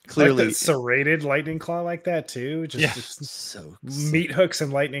 Clearly, like the serrated lightning claw like that too. Just so meat hooks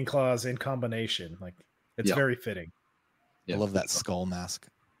and lightning claws in combination. Like it's very fitting. I love that skull mask.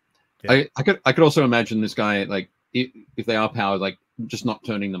 Yeah. I could also imagine this guy, like if they are powered, like just not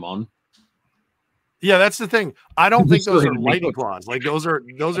turning them on. Yeah, that's the thing. I don't think those are Serrated meat lightning hooks. claws. Like those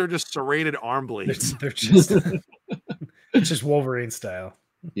are just serrated arm blades. They're just it's just Wolverine style.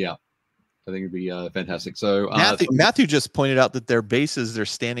 Yeah, I think it'd be fantastic. So Matthew just pointed out that their bases they're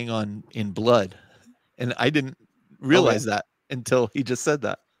standing on in blood, and I didn't realize that until he just said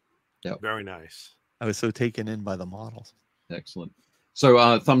that. Yeah, very nice. I was so taken in by the models. Excellent.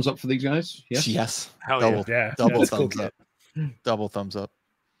 So thumbs up for these guys. Yes. Yes. Hell double, yeah. double That's cool thumbs up. Double thumbs up.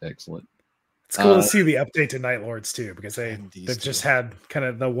 Excellent. It's cool to see the update to Night Lords too, because they've just had kind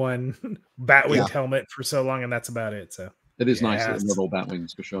of the one Batwing helmet for so long, and that's about it. So it is nice that they're not all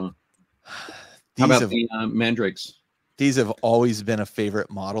Batwings for sure. These How about the Mandrakes? These have always been a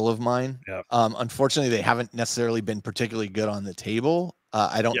favorite model of mine. Yep. Unfortunately, they haven't necessarily been particularly good on the table.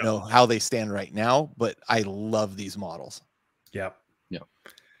 I don't know how they stand right now, but I love these models. Yep. Yep.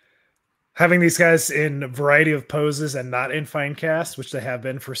 Having these guys in a variety of poses and not in fine cast, which they have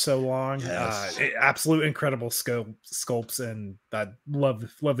been for so long, absolute incredible sculpts, and I love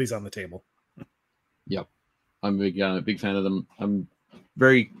these on the table. Yep, I'm a big fan of them. I'm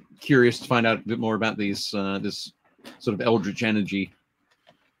very curious to find out a bit more about these this sort of eldritch energy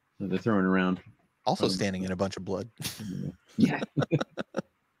that they're throwing around. Also standing in a bunch of blood. Yeah.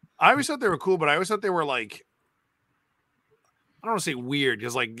 I always thought they were cool, but I always thought they were like, I don't want to say weird,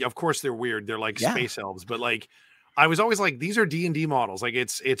 because like, of course they're weird. They're like space elves, but like, I was always like, these are D&D models. Like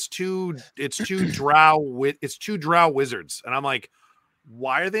it's two drow wizards, and I'm like,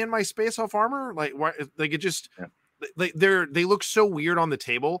 why are they in my space elf armor? Like, why? Like it just they look so weird on the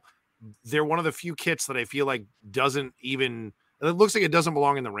table. They're one of the few kits that I feel like doesn't even. It looks like it doesn't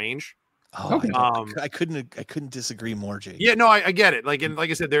belong in the range. Oh, okay. I couldn't disagree more, Jake. Yeah, no, I get it. Like, and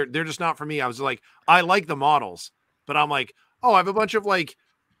like I said, they're just not for me. I was like, I like the models, but I'm like, oh, I have a bunch of like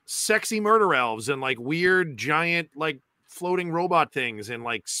sexy murder elves and like weird giant like floating robot things and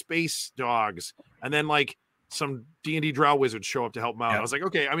like space dogs, and then like some D&D drow wizards show up to help them out. I was like,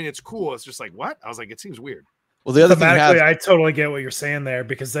 okay, I mean, it's cool. It's just like, what? I was like, it seems weird. Well, the other thing I totally get what you're saying there,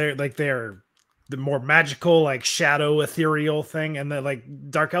 because they're the more magical, like shadow ethereal thing, and the like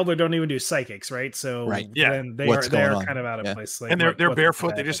Dark Elder don't even do psychics, right? So then they are kind of out of place. Like, and they're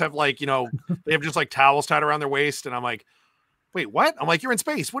barefoot. They just have like, you know, they have just like towels tied around their waist, and I'm like, wait, what? I'm like, you're in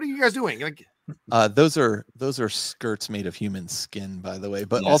space. What are you guys doing? Like, those are skirts made of human skin, by the way.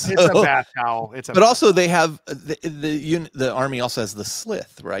 But also, it's a bath towel. Also they have the army also has the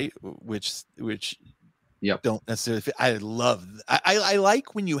slith, right? Which don't necessarily fit. I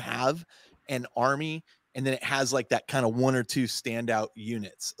like when you have an army and then it has like that kind of one or two standout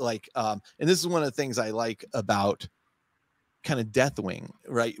units, like and this is one of the things I like about kind of Deathwing,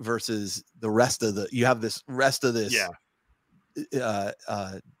 right, versus the rest of you have this rest of this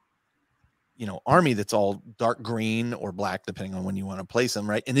army that's all dark green or black depending on when you want to place them,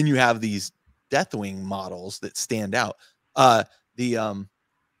 right? And then you have these Deathwing models that stand out. What do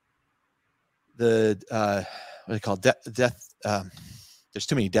they call death? There's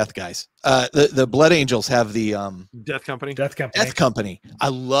too many death guys. The Blood Angels have the Death Company. Death Company. I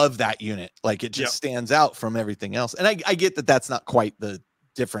love that unit. Like it just stands out from everything else. And I get that that's not quite the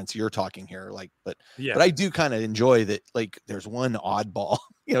difference you're talking here. Like, but I do kind of enjoy that. Like, there's one oddball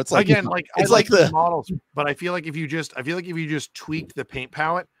You know, it's like again, like it's I like the the models, but I feel like if you just tweaked the paint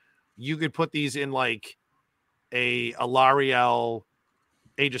palette, you could put these in like a L'Ariel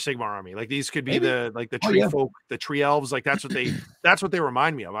Age of Sigmar army. Like these could be the tree folk, the tree elves. Like that's what they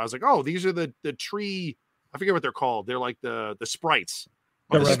remind me of. I was like, oh, these are the tree. I forget what they're called. They're like the sprites.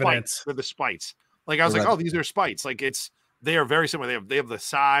 The spites. revenants. They're the spites. Like I was like, oh, these are spites. Like they are very similar. They have the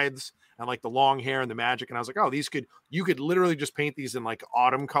scythes and like the long hair and the magic. And I was like, oh, you could literally just paint these in like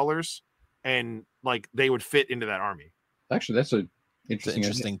autumn colors, and like they would fit into that army. Actually, that's a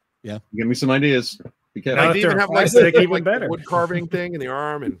interesting. Yeah, give me some ideas. Because like, they even have like better wood carving thing in the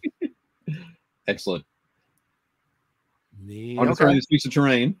arm and excellent. Neat. On the throwing this piece of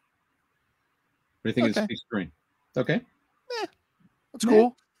terrain. What do you think of this piece of terrain? Okay. That's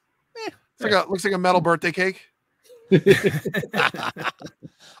cool. Looks like a metal birthday cake.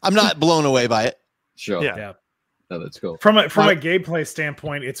 I'm not blown away by it. Sure. Yeah. No, that's cool. From a gameplay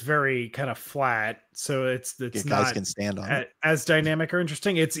standpoint, it's very kind of flat, so it's guys not can stand on it. As dynamic or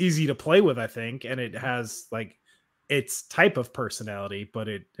interesting. It's easy to play with, I think, and it has like its type of personality, but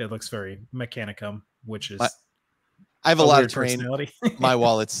it looks very Mechanicum, which is I have a lot of terrain. My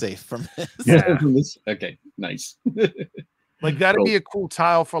wallet's safe from this. Yeah. Okay, nice. Like that'd be a cool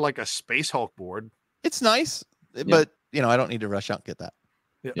tile for like a Space Hulk board. It's nice, but you know, I don't need to rush out and get that.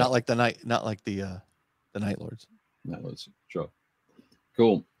 Yeah. Not like the Night Lords. Night Lords, sure.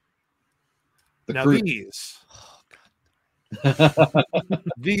 Cool. Now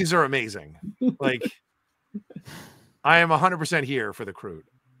these are amazing. Like I am 100% here for the Kroot.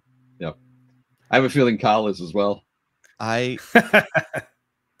 Yep. I have a feeling Carl is as well. I'm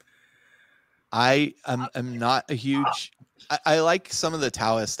not a huge. I like some of the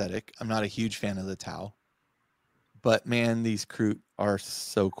Tau aesthetic. I'm not a huge fan of the Tau, but man, these Kroot are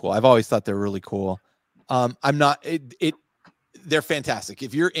so cool. I've always thought they're really cool. I'm not. They're fantastic.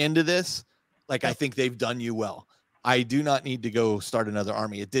 If you're into this, like I think they've done you well. I do not need to go start another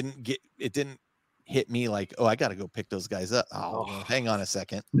army. It didn't hit me like, oh, I got to go pick those guys up. Oh, hang on a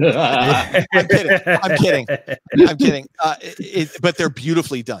second. I'm kidding. But they're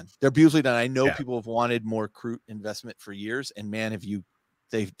beautifully done. I know people have wanted more Kroot investment for years, and man,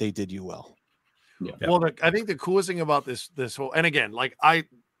 they did you well. Yeah. Well, I think the coolest thing about this whole, and again, like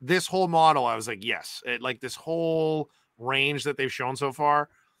this whole model, I was like, yes, like this whole range that they've shown so far.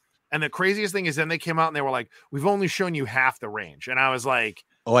 And the craziest thing is then they came out and they were like, we've only shown you half the range. And I was like,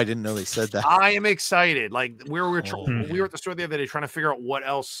 oh, I didn't know they said that. I am excited. Like we were at the store the other day trying to figure out what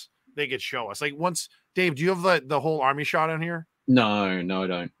else they could show us. Like Dave, do you have the whole army shot on here? No, I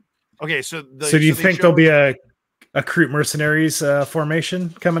don't. Okay. So do you think there'll be a Kroot Mercenaries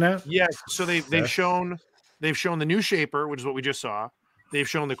formation coming out? Yeah. So they've shown the new Shaper, which is what we just saw. They've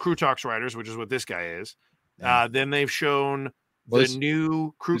shown the Krutox Riders, which is what this guy is. Yeah. Then they've shown the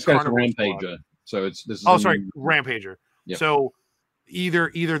new Kroot Carnivore Rampager. So this is Rampager. Yep. So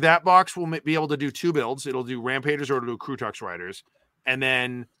either that box will be able to do two builds. It'll do Rampagers or it'll do Krutox Riders. And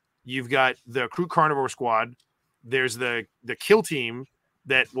then you've got the Kroot Carnivore Squad. There's the kill team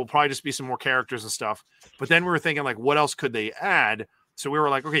that will probably just be some more characters and stuff. But then we were thinking like, what else could they add? So we were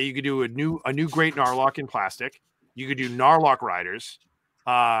like, okay, you could do a new Great Narlock in plastic. You could do Narlock Riders.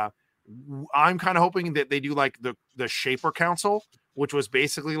 I'm kind of hoping that they do like the Shaper Council, which was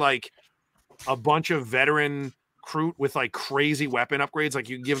basically like a bunch of veteran Kroot with like crazy weapon upgrades. Like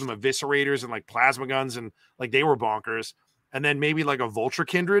you can give them eviscerators and like plasma guns, and like they were bonkers. And then maybe like a Vulture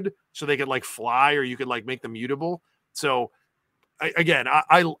Kindred, so they could like fly, or you could like make them mutable. So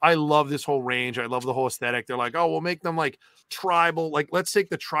I love this whole range. I love the whole aesthetic. They're like, oh, we'll make them like tribal. Like let's take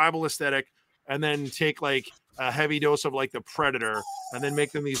the tribal aesthetic and then take like a heavy dose of like the Predator, and then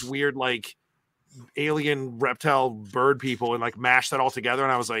make them these weird like alien reptile bird people, and like mash that all together.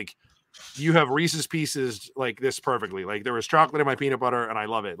 And I was like, you have Reese's Pieces like this perfectly. Like there was chocolate in my peanut butter, and I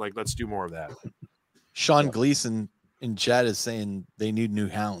love it. Like let's do more of that. Sean Gleason in chat is saying they need new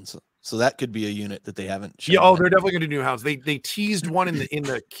hounds, so that could be a unit that they haven't shown. Yeah, they're definitely going to do new hounds. They teased one in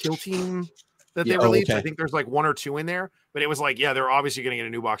the kill team that they released. Okay. I think there's like one or two in there, but it was like, yeah, they're obviously going to get a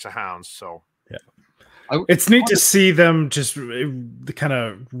new box of hounds. So it's neat to see them just kind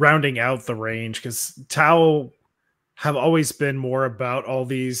of rounding out the range, because Tau have always been more about all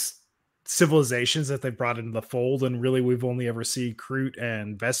these civilizations that they brought into the fold, and really we've only ever seen Kroot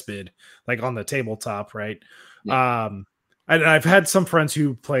and Vespid like on the tabletop, right? Yeah. And I've had some friends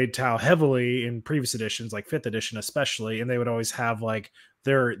who played Tau heavily in previous editions, like 5th edition especially, and they would always have like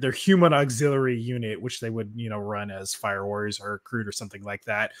their human auxiliary unit, which they would run as Fire Warriors or Kroot or something like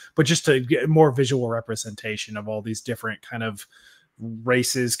that, but just to get more visual representation of all these different kind of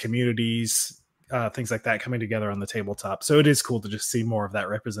races, communities, things like that coming together on the tabletop. So it is cool to just see more of that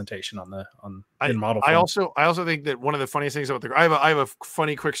representation in model form. I also think that one of the funniest things about I have a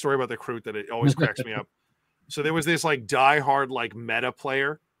funny quick story about the Kroot that it always cracks me up. So there was this like diehard like meta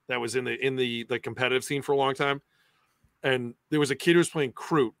player that was in the competitive scene for a long time, and there was a kid who was playing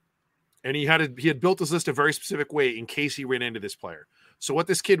Kroot, and he had built this list a very specific way in case he ran into this player. So what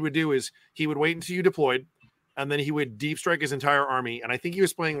this kid would do is he would wait until you deployed, and then he would deep strike his entire army. And I think he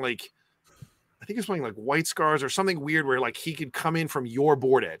was playing like White Scars or something weird where like he could come in from your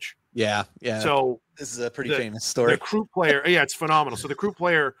board edge. Yeah. So this is a pretty famous story. The Kroot player, yeah, it's phenomenal. So the Kroot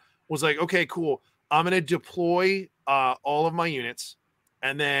player was like, okay, cool. I'm going to deploy all of my units,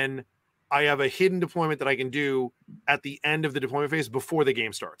 and then I have a hidden deployment that I can do at the end of the deployment phase before the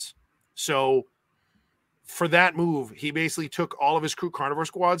game starts. So for that move, he basically took all of his Kroot carnivore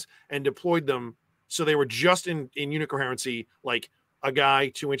squads and deployed them so they were just in unit coherency, like a guy,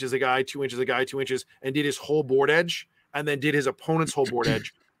 2 inches, a guy, 2 inches, a guy, 2 inches, and did his whole board edge, and then did his opponent's whole board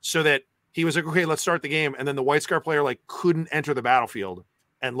edge, so that he was like, okay, let's start the game. And then the White Scar player like couldn't enter the battlefield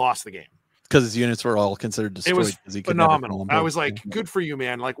and lost the game. Because his units were all considered destroyed. It was phenomenal. I was like, good for you,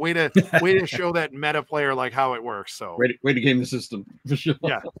 man. Like, way to show that meta player like how it works. So way to game the system for sure.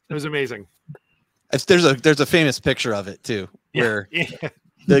 Yeah, it was amazing. There's a famous picture of it too, where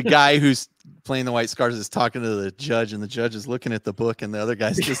the guy who's playing the White Scars is talking to the judge, and the judge is looking at the book, and the other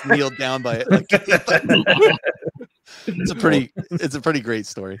guy's just kneeled down by it. Like, it's a pretty great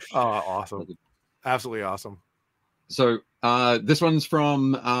story. Oh, awesome. Absolutely awesome. So this one's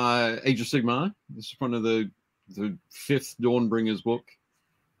from Age of Sigmar. This is one of the fifth Dawnbringers book.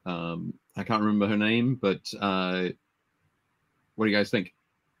 I can't remember her name, but what do you guys think?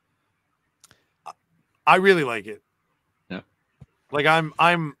 I really like it. Yeah. Like I'm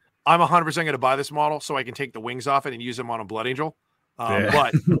 100% going to buy this model so I can take the wings off it and use them on a Blood Angel.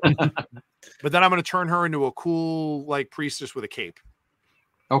 But then I'm going to turn her into a cool like priestess with a cape.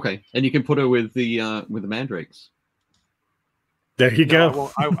 Okay, and you can put her with the mandrakes. There you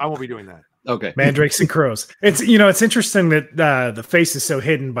go. I won't be doing that. Okay. Mandrakes and crows. It's it's interesting that the face is so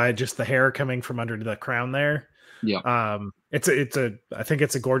hidden by just the hair coming from under the crown there. Yeah. I think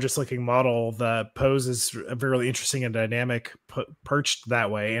it's a gorgeous looking model. The pose is really interesting and dynamic, perched that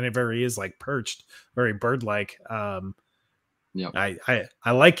way, and it very is like perched, very bird like. Yeah.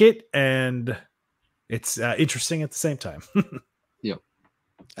 I like it, and it's interesting at the same time. Yeah.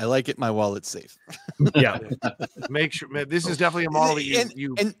 I like it. My wallet's safe. Yeah. Make sure, man, this is definitely a model that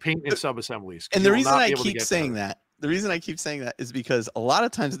you paint in sub assemblies. And the reason I keep saying that is because a lot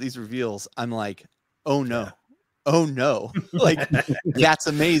of times at these reveals, I'm like, oh no. Oh no. Like, that's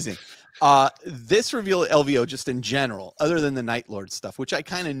amazing. This reveal at LVO, just in general, other than the Night Lord stuff, which I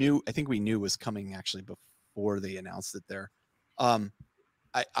kind of knew, I think we knew was coming actually before they announced it there. I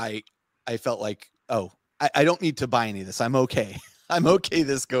felt like, I don't need to buy any of this. I'm okay. I'm okay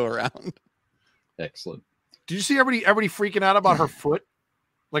this go around. Excellent. Did you see everybody freaking out about her foot?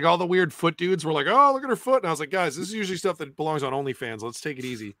 Like all the weird foot dudes were like, oh, look at her foot. And I was like, guys, this is usually stuff that belongs on OnlyFans. Let's take it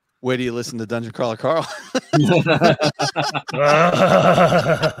easy. Wait till you listen to Dungeon Crawler Carl.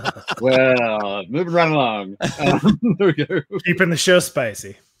 Well, moving right along. There we go. Keeping the show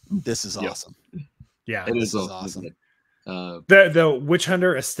spicy. This is awesome. Yeah, it is is awesome. The Witch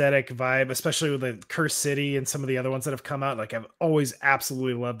Hunter aesthetic vibe, especially with the Cursed City and some of the other ones that have come out, like I've always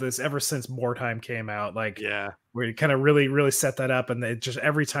absolutely loved this ever since Mordheim came out. Like, yeah, we kind of really set that up, and they just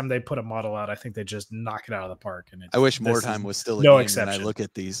every time they put a model out, I think they just knock it out of the park. And I wish Mordheim was still a no game. exception.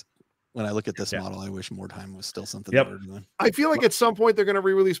 When I look at this model, I wish Mordheim was still something. Yep. They were doing. I feel like at some point they're going to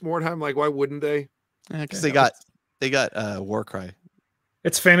re-release Mordheim. Like, why wouldn't they? Because they got Warcry.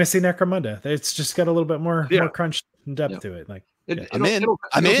 It's Fantasy Necromunda. It's just got a little bit more crunch and depth to it. Like, I'm in.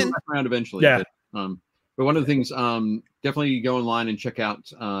 I'm in. Around eventually. Yeah. But one of the things, definitely go online and check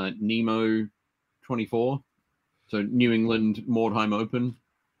out Nemo 24. So New England Mordheim Open.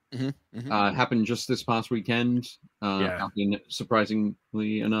 Happened just this past weekend.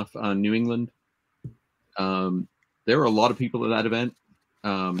 Surprisingly enough, New England. There were a lot of people at that event,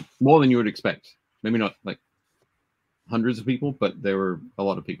 more than you would expect. Maybe not like hundreds of people, but there were a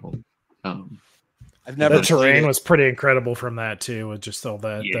lot of people. The terrain was pretty incredible from that too, with just all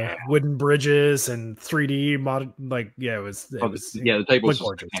the wooden bridges and 3D mod. Like, it was the table was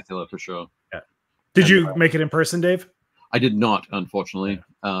spectacular for sure. Yeah. Did you make it in person, Dave? I did not, unfortunately.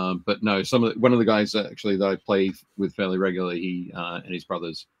 But no, one of the guys actually that I play with fairly regularly, he and his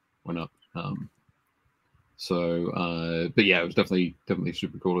brothers went up. But yeah, it was definitely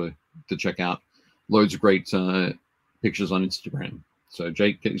super cool to check out. Loads of great pictures on Instagram. So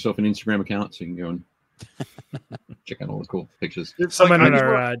Jake, get yourself an Instagram account so you can go and Check out all the cool pictures. It's Someone like, in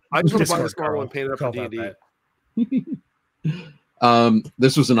our I just want to buy Discord, this model Carl, and paint it up for called out D&D. that.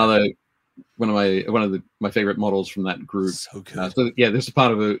 This was another one of my favorite models from that group. So good. So yeah, this is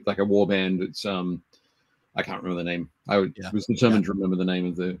part of a war band. It's I can't remember the name. Was determined to remember the name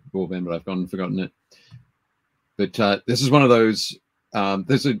of the war band, but I've forgotten it. But this is one of those.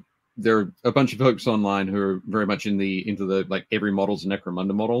 There are a bunch of folks online who are very much into the like every model's a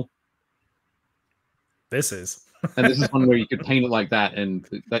Necromunda model. This is. And this is one where you could paint it like that, and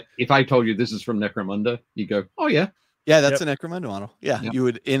that if I told you this is from Necromunda, you go, "Oh yeah, yeah, that's a Necromunda model." Yeah, you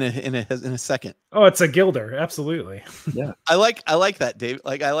would in a second. Oh, it's a Gilder, absolutely. Yeah, I like that, Dave.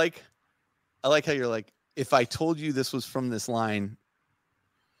 Like I like how you're like, if I told you this was from this line,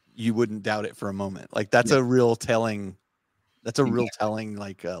 you wouldn't doubt it for a moment. Like that's a real telling. That's a real telling,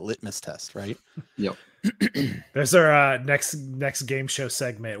 like litmus test, right? Yep. There's our next game show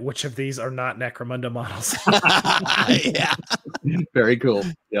segment. Which of these are not Necromunda models? Yeah, very cool.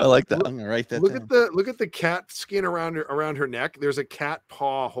 I like that. I'm gonna write that. Look at the cat skin around her neck. There's a cat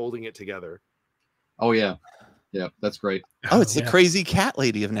paw holding it together. Oh yeah, that's great. Oh, it's the crazy cat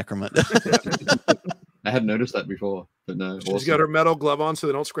lady of Necromunda. I hadn't noticed that before, but no. She's got her metal glove on so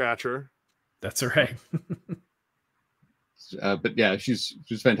they don't scratch her. That's right. But yeah, she's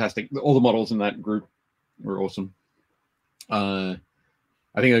fantastic. All the models in that group were awesome. I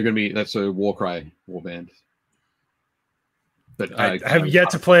think they're going to be. That's a Warcry warband. But I have yet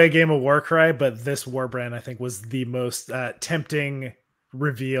to play a game of Warcry, but this warband I think was the most tempting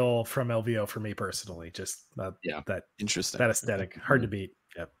reveal from LVO for me personally. Just that interesting, that aesthetic, hard to beat.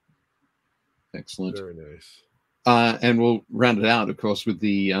 Yep. Excellent. Very nice. And we'll round it out, of course, with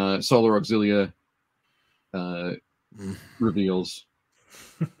the Solar Auxilia reveals.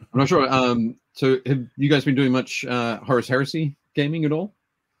 I'm not sure. So have you guys been doing much Horus Heresy gaming at all?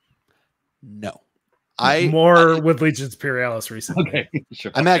 No. With Legions Imperialis recently. Okay,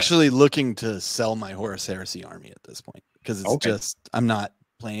 sure. I'm actually looking to sell my Horus Heresy army at this point because it's just I'm not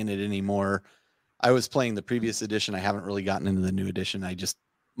playing it anymore. I was playing the previous edition. I haven't really gotten into the new edition. I just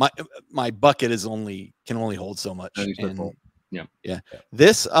my bucket can only hold so much. And, yeah.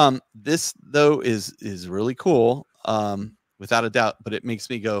 This though is really cool. Without a doubt, but it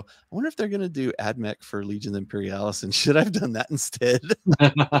makes me go, I wonder if they're going to do AdMech for Legions Imperialis, and should I have done that instead?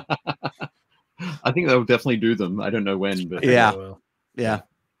 I think they'll definitely do them. I don't know when, but yeah.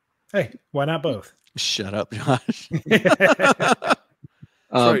 Hey, why not both? Shut up, Josh.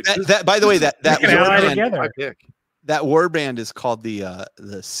 Sorry, by the way, that warband is called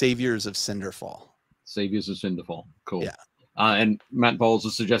the Saviors of Cinderfall. Saviors of Cinderfall. Cool. Yeah. And Matt Bowles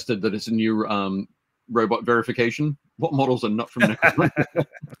has suggested that it's a new robot verification. What models are not from Necromunda?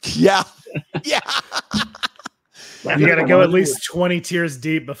 Yeah. You got to go at least 20 tiers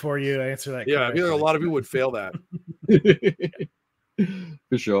deep before you answer that. Yeah, I feel like a lot of people would fail that.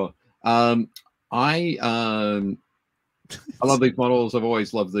 For sure. I love these models. I've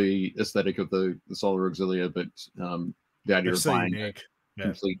always loved the aesthetic of the Solar Auxilia, but the idea of buying a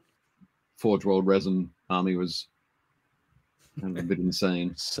complete Forge World resin army was a bit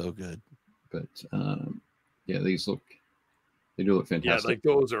insane. So good. But these do look fantastic. Yeah, like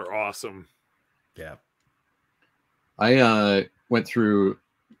those are awesome. Yeah. I went through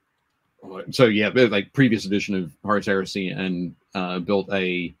like previous edition of Horus Heresy and built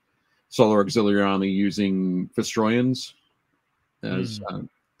a Solar Auxiliary army using Vestroians as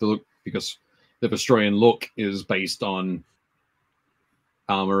the look, because the Vestroian look is based on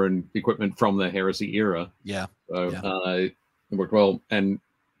armor and equipment from the Heresy era. Yeah. So it worked well. And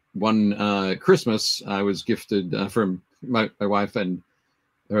one Christmas, I was gifted from my wife and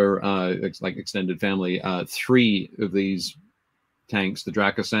her extended family 3 of these tanks, the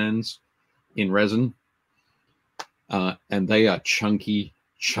Dracosans, in resin, and they are chunky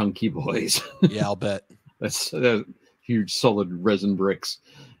boys. Yeah, I'll bet. That's huge, solid resin bricks.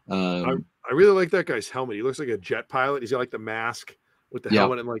 I really like that guy's helmet. He looks like a jet pilot. He's got like the mask with the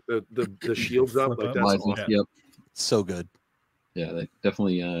helmet and like the shields up. Like that's awesome. Yep. So good. Yeah, they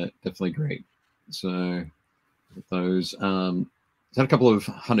definitely great. So those is that a couple of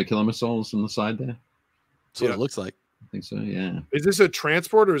 100-kilo missiles on the side there? That's what it looks like. I think so, yeah. Is this a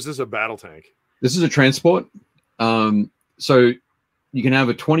transport or is this a battle tank? This is a transport. So you can have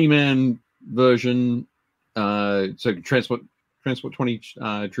a 20-man version. So transport 20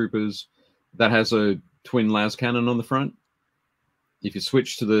 troopers. That has a twin las cannon on the front. If you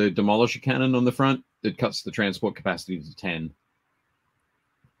switch to the demolisher cannon on the front, it cuts the transport capacity to 10.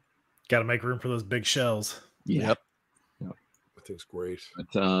 Got to make room for those big shells. Yeah. Yep. I think it's great. But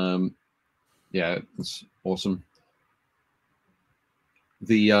it's awesome.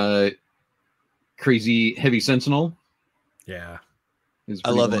 The crazy heavy sentinel. Yeah. I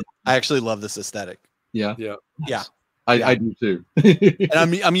love it. I actually love this aesthetic. Yeah. I do too.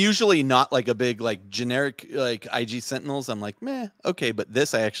 And I'm usually not like a big like generic like IG Sentinels. I'm like, meh, okay, but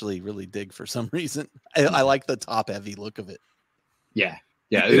this I actually really dig for some reason. I like the top heavy look of it. Yeah.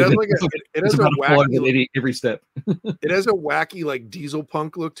 It has like it has a wacky every step. It has a wacky like diesel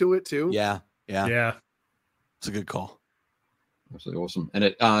punk look to it too. Yeah. It's a good call. Absolutely awesome, and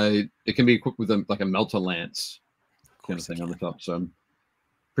it can be equipped with like a melter lance kind of thing on the top. So I'm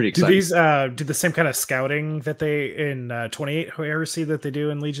pretty excited. Do these do the same kind of scouting that they in 28 Heresy that they do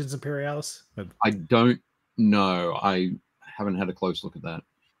in Legions Imperialis? I don't know. I haven't had a close look at that.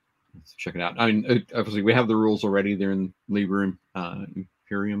 Let's check it out. I mean, obviously we have the rules already. They're in Libra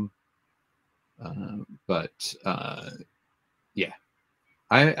Imperium, but yeah,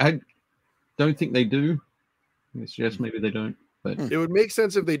 I don't think they do. It's just maybe they don't. But it would make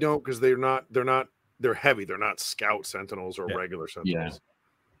sense if they don't, because they're heavy. They're not scout sentinels or regular sentinels. Yeah.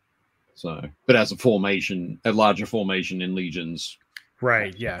 So, but as a larger formation in Legions.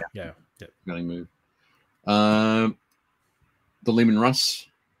 Right. Yeah. Going move. The Leman Russ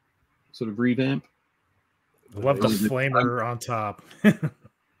sort of revamp. Love the flamer on top.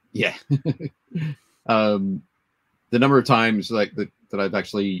 Yeah. The number of times like that I've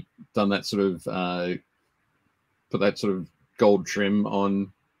actually done that sort of put that sort of gold trim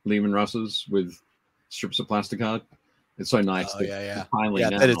on Leman Russes with strips of plasticard. It's so nice. Finally,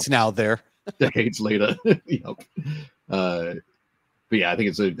 that it's now there. Decades later. Yep. But yeah, I think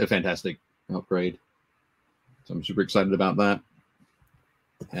it's a fantastic upgrade. So I'm super excited about that.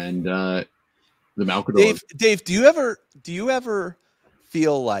 And the Malcador. Dave, do you ever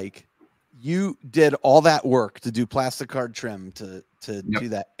feel like you did all that work to do plasticard trim to do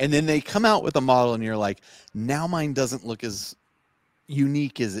that, and then they come out with a model and you're like, now mine doesn't look as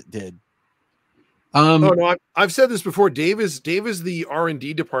unique as it did? Oh no, I've said this before. Dave is the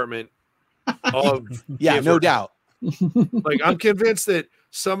R&D department of no doubt. Like, I'm convinced that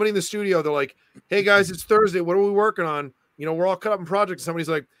somebody in the studio, they're like, hey guys, it's Thursday, what are we working on? We're all cut up in projects. Somebody's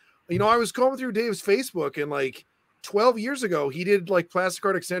like, I was going through Dave's Facebook, and like 12 years ago he did like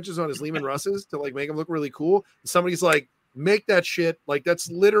plasticard extensions on his Leman Russes to like make them look really cool. And somebody's like, make that shit. Like, that's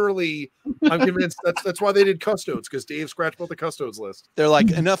literally, I'm convinced that's why they did custodes, because Dave scratched out the custodes list. They're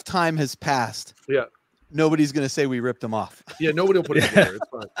like, enough time has passed. Yeah. Nobody's going to say we ripped them off. Yeah, nobody will put it together. It's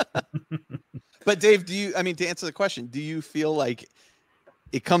fine. But Dave, to answer the question, do you feel like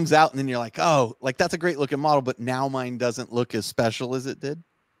it comes out and then you're like, oh, like that's a great looking model, but now mine doesn't look as special as it did?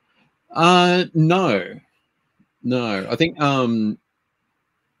 No. I think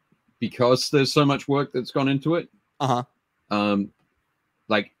because there's so much work that's gone into it.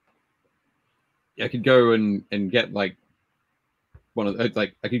 Like I could go and get like one of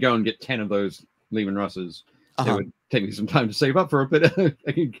like I could go and get 10 of those Leman Russes. It would take me some time to save up for it, but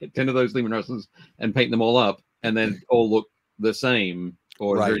I could get 10 of those Leman Russes and paint them all up, and then all look the same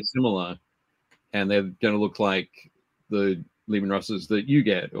or very similar, and they're going to look like the Leman Russes that you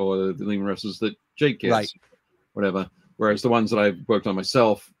get or the Leman Russes that Jake gets, whatever. Whereas the ones that I've worked on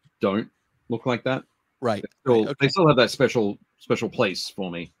myself don't look like that. Right. They still have that special place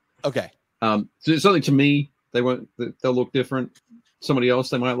for me. Okay. So certainly to me, they'll look different. Somebody else,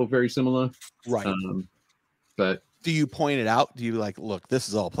 they might look very similar. Right. But do you point it out? Do you like, look, this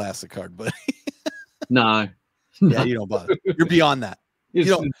is all plasticard, buddy? No. Yeah, you don't bother. You're beyond that. You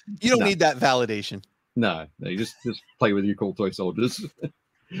don't need that validation. No, you just play with your cool toy soldiers.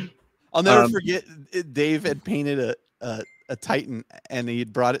 I'll never forget. Dave had painted a Titan, and he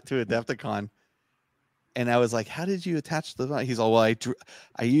had brought it to Adepticon, and I was like, "How did you attach the?" He's all, "Well,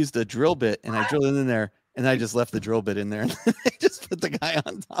 I used a drill bit, and I drilled it in there, and I just left the drill bit in there, and I just put the guy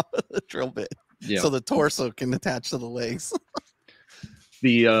on top of the drill bit, so the torso can attach to the legs."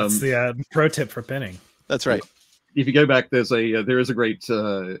 That's the pro tip for pinning. That's right. If you go back, there is a great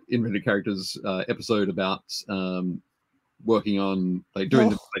Invented Characters episode about working on doing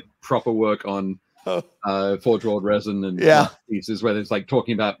the proper work on forge rolled resin and pieces, where it's like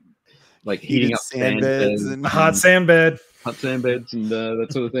talking about like heating up sand beds and hot sand beds and that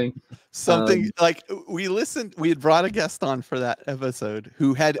sort of thing. Something like we had brought a guest on for that episode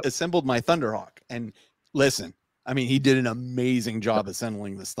who had assembled my Thunderhawk, and listen, I mean, he did an amazing job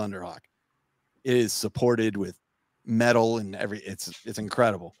assembling this Thunderhawk. It is supported with metal and it's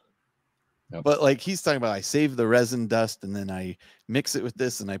incredible. Yep. But like he's talking about, I save the resin dust and then I mix it with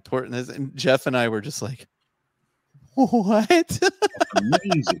this and I pour it in this, and Jeff and I were just like, what?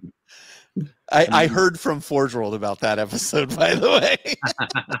 Amazing. I heard from Forge World about that episode, by the way.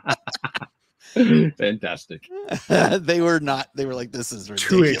 Fantastic. They were not. They were like, "This is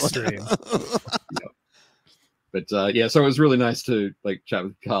Too ridiculous." extreme. But yeah, so it was really nice to like chat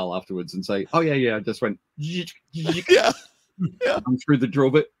with Carl afterwards and say, "Oh yeah, I just went Yeah, I'm through the drill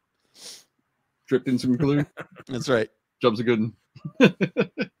bit, dripped in some glue. that's right. Jobs are good."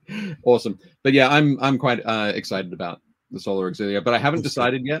 Awesome. But yeah, I'm quite excited about the Solar Auxilia, but I haven't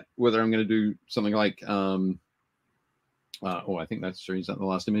decided yet whether I'm going to do something like I think that's true. Is that the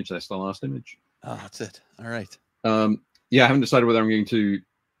last image? That's the last image. Oh, that's it. All right. Yeah, I haven't decided whether I'm going to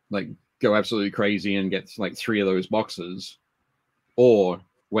like go absolutely crazy and get like 3 of those boxes, or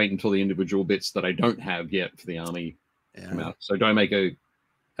wait until the individual bits that I don't have yet for the army come out. So do I make a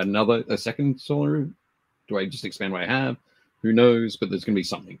second Solar? Do I just expand what I have? Who knows? But there's going to be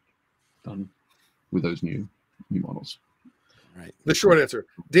something done with those new models. Right. The short answer,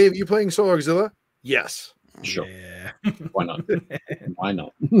 Dave, you playing Solar Auxilia? Yes. Sure. Yeah. Why not? Why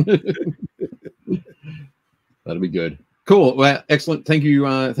not? That'll be good. Cool. Well, excellent. Thank you.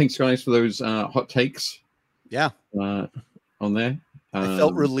 Thanks, guys, for those hot takes. Yeah. On there. I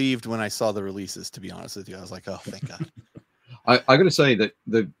felt relieved when I saw the releases, to be honest with you. I was like, oh, thank God. I got to say that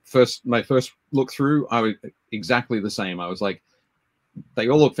my first look through, I was exactly the same. I was like, they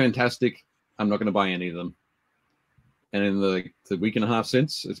all look fantastic. I'm not going to buy any of them. And in the week and a half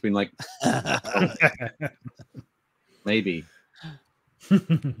since, it's been like, maybe.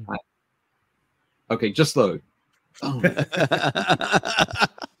 Okay, just load. Oh.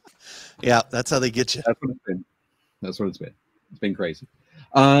 Yeah, that's how they get you. That's what it's been. That's what it's been. It's been crazy.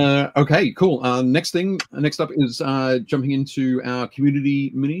 Okay, cool. Next up is jumping into our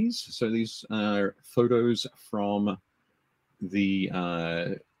community minis. So these are photos from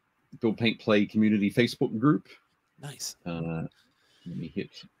the Build Paint Play community Facebook group. Nice. Let me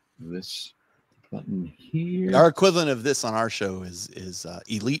hit this button here. Our equivalent of this on our show is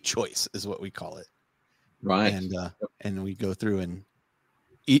Elite Choice, is what we call it. Right. And we go through and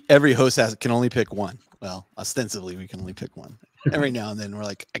every host can only pick one. Well, ostensibly we can only pick one. Every now and then we're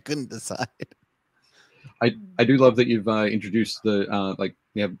like, I couldn't decide. I do love that you've introduced the like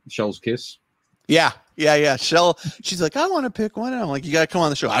you have Shell's Kiss. Yeah. Shell, she's like, I want to pick one. And I'm like, you gotta come on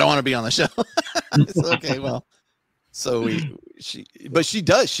the show. I don't want to be on the show. Okay, well. So she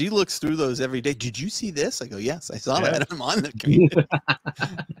does. She looks through those every day. Did you see this? I go, yes, I saw that. I'm on the community.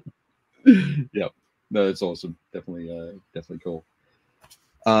 Yep. No, it's awesome. Definitely cool.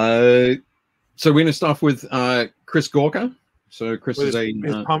 So we're gonna start off with Chris Gorka. So Chris is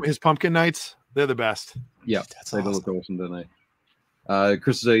his pumpkin nights. They're the best. Yeah, that's they awesome. look awesome, don't they?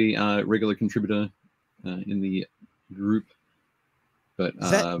 Chris is a regular contributor in the group. But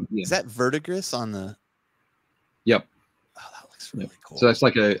is that Verdigris on the? Yep. Oh, that looks really cool. So that's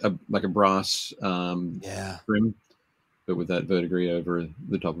like a brass trim, but with that verdigris over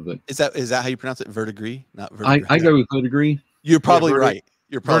the top of it. Is that how you pronounce it? Verdigris, not verdigris. I go with verdigris. You're probably right.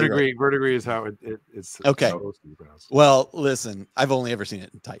 You're probably verdigris. Right. Verdigris is how it's okay. How well, listen, I've only ever seen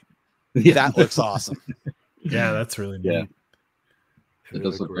it in type. Yeah. That looks awesome. Yeah, that's really neat. Yeah. It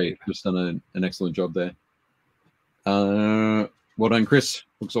does look great. Just done an excellent job there. Well done, Chris.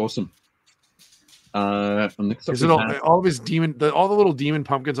 Looks awesome. Next up is it all of his all the little demon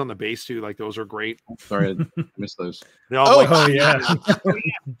pumpkins on the base too? Like those are great. Sorry, I missed those. They all yeah.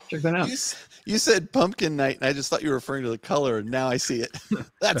 Check that out. You said pumpkin night, and I just thought you were referring to the color, and now I see it.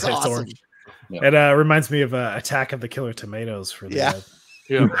 That's awesome. Orange. Yeah. It reminds me of Attack of the Killer Tomatoes for the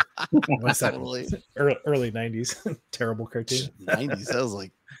what's that? Early 90s. Terrible cartoon. 90s. That was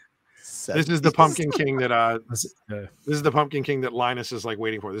like 70s. This is the Pumpkin King that this is the Pumpkin King that Linus is like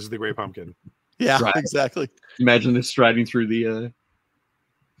waiting for. This is the Great Pumpkin. Yeah, right. Exactly. Imagine this striding through the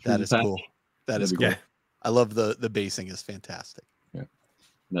that is cool. That is cool. Yeah. I love the basing is fantastic. Yeah.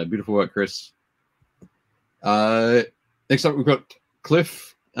 No, beautiful work, Chris. Next up we've got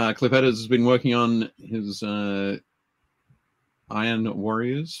Cliff. Cliff Edders has been working on his Iron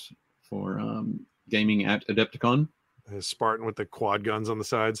Warriors for gaming at Adepticon. His Spartan with the quad guns on the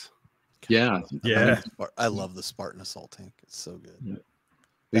sides. Yeah. I love the Spartan assault tank. It's so good. Yeah.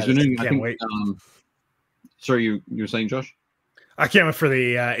 I can't wait. Sorry, you were saying, Josh? I can't wait for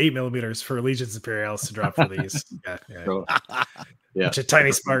the 8mm for Legions Imperialis to drop for these. Yeah. Cool. Bunch of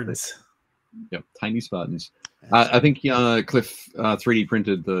tiny Spartans. Yep, tiny Spartans. I think Cliff 3D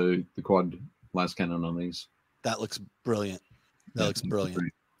printed the quad last cannon on these. That looks brilliant. That looks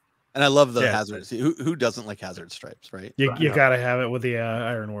brilliant. And I love the hazards. Who doesn't like hazard stripes, right? You got to have it with the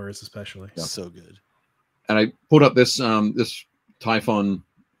Iron Warriors, especially. Yeah. So good. And I pulled up this Typhon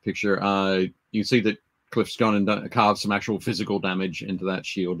picture. You can see that Cliff's gone and carved some actual physical damage into that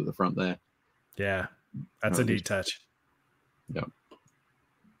shield at the front there. Yeah, that's a neat touch. Yeah.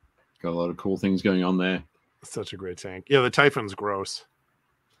 got a lot of cool things going on there. Such a great tank. Yeah, the Typhon's gross.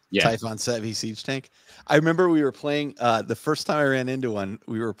 Yeah. Typhon Heavy Siege Tank. I remember we were playing the first time I ran into one.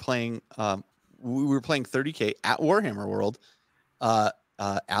 We were playing 30K at Warhammer World.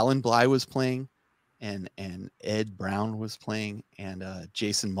 Alan Bly was playing, and Ed Brown was playing, and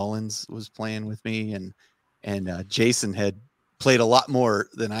Jason Mullins was playing with me, and Jason had played a lot more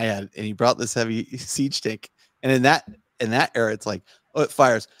than I had, and he brought this heavy siege tank. And in that era, it's like, oh, it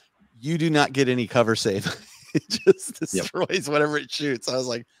fires. You do not get any cover save. It just destroys whatever it shoots. I was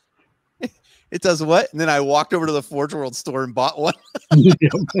like, it does what? And then I walked over to the Forge World store and bought one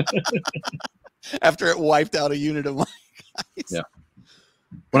after it wiped out a unit of my guys. Yeah.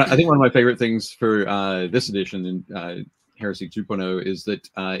 I think one of my favorite things for this edition in Heresy 2.0 is that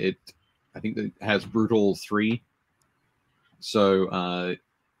I think that it has Brutal 3. So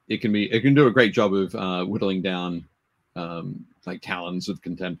it can do a great job of whittling down like Talons of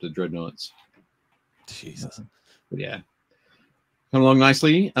Contempt of Dreadnoughts. Jesus. But yeah. Come along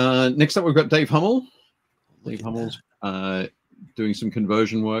nicely. Next up, we've got Dave Hummel. Dave Hummel's doing some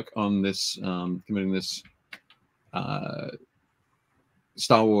conversion work on this, committing this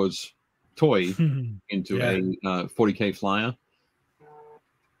Star Wars toy into a 40K flyer.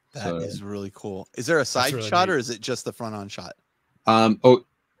 That is really cool. Is there a side really shot neat. or is it just the front on shot? I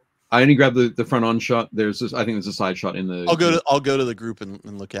only grabbed the front on shot. I think there's a side shot in the. I'll go to the group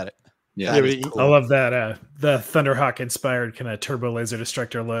and look at it. Yeah, That is cool. I love that the Thunderhawk inspired kind of turbo laser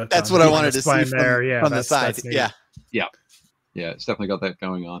destructor look. That's what I wanted to see from, there. from the side. That's neat. yeah, it's definitely got that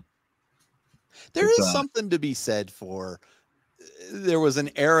going on. There is something to be said for. There was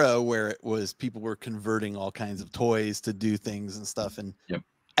an era where it was people were converting all kinds of toys to do things and stuff, and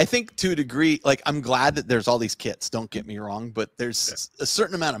I think to a degree, like I'm glad that there's all these kits. Don't get me wrong, but there's a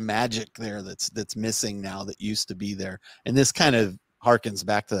certain amount of magic there that's missing now that used to be there, and this kind of harkens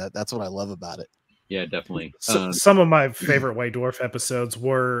back to that. That's what I love about it. Yeah, definitely. So, some of my favorite White Dwarf episodes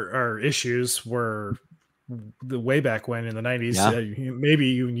were the way back when in the 90s. Maybe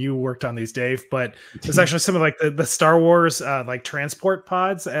you worked on these, Dave, but it's actually some of like the Star Wars like transport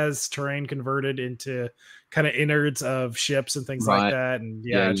pods as terrain converted into kind of innards of ships and things like that. And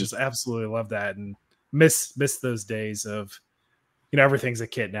I just absolutely love that and miss those days of, everything's a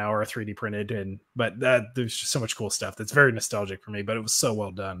kit now or 3D printed, but there's just so much cool stuff that's very nostalgic for me, but it was so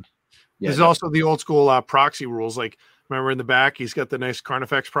well done. There's also the old school proxy rules. Like, remember in the back, he's got the nice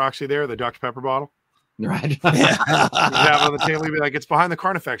Carnifex proxy there, the Dr. Pepper bottle. Right. You have on the table, you'd be like, it's behind the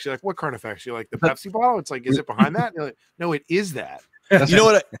Carnifex. You're like, what Carnifex? You're like, the Pepsi bottle? It's like, is it behind that? You're like, no, it is that. You know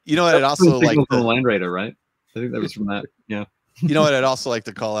what I'd also like from the Land Raider, right? I think that was from that. Yeah. You know what I'd also like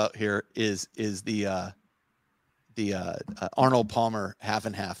to call out here is the Arnold Palmer half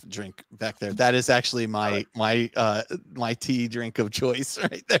and half drink back there. That is actually my tea drink of choice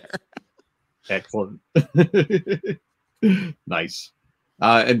right there. Excellent. Nice.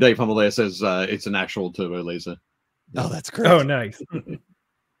 And Dave Hummel there says it's an actual turbo laser. Oh, that's great. Oh, nice.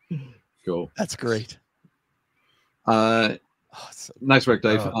 Cool. That's great. Nice work,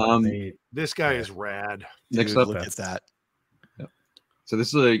 Dave. This guy is rad. Next Dude, up, look at that. So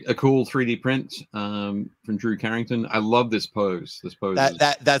this is a cool 3D print from Drew Carrington. I love this pose.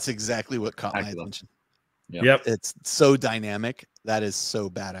 That's exactly what caught my attention. Yep. It's so dynamic. That is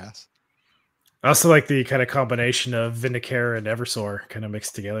so badass. I also like the kind of combination of Vindicare and Eversor kind of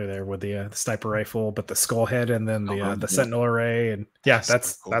mixed together there with the sniper rifle, but the skull head and then the Sentinel array. And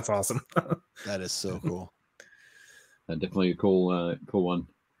that's awesome. That is so cool. Definitely a cool one.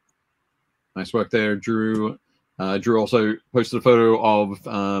 Nice work there, Drew. Drew also posted a photo of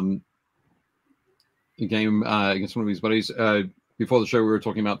a game against one of his buddies. Before the show, we were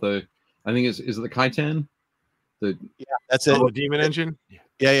talking about I think is it the Kaitan? That's it. The Demon Engine?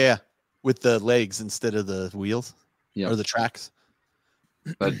 Yeah. With the legs instead of the wheels or the tracks.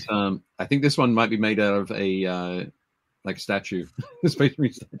 But I think this one might be made out of a like statue, a Space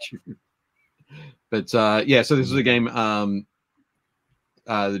Marine statue. But so this is a game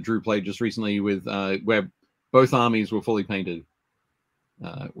that Drew played just recently with where both armies were fully painted,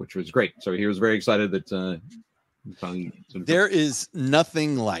 which was great. So he was very excited that there is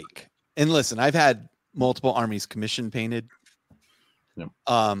nothing like. And listen, I've had multiple armies commission painted. Yep.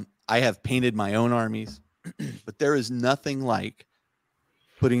 I have painted my own armies, but there is nothing like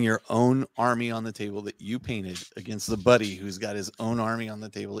putting your own army on the table that you painted against the buddy who's got his own army on the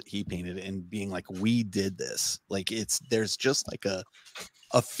table that he painted and being like, we did this. Like there's just like a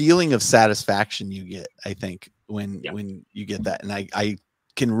feeling of satisfaction you get, I think, when you get that. And I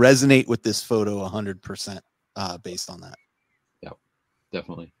can resonate with this photo 100% based on that. Yeah,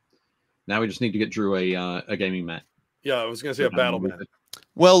 definitely. Now we just need to get Drew a gaming mat. Yeah, I was going to say a battle mat.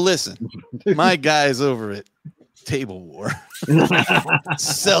 Well, listen, my guys over at Table War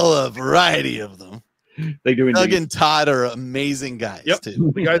sell a variety of them. They do. Doug and Todd are amazing guys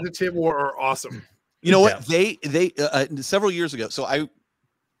too. The guys at Table War are awesome. You know what? They several years ago. So I'm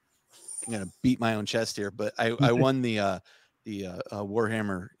gonna beat my own chest here, but I won the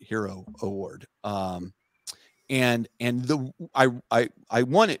Warhammer Hero Award. And I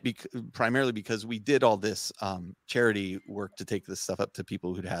won it primarily because we did all this charity work to take this stuff up to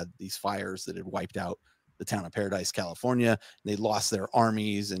people who'd had these fires that had wiped out the town of Paradise, California. And they lost their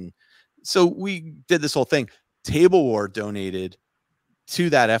armies, and so we did this whole thing. Table War donated to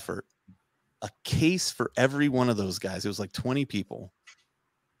that effort a case for every one of those guys. It was like 20 people.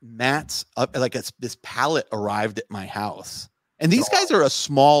 Mats up, like this pallet arrived at my house, and these guys are a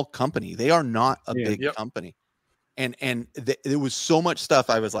small company. They are not a big company. And there was so much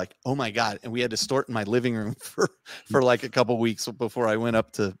stuff. I was like, oh my God. And we had to store it in my living room for like a couple weeks before I went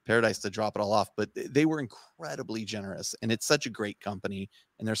up to Paradise to drop it all off. But they were incredibly generous, and it's such a great company,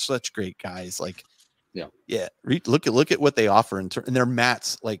 and they're such great guys. Like, look at what they offer and their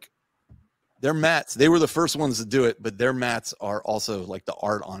mats, their mats. They were the first ones to do it, but their mats are also like the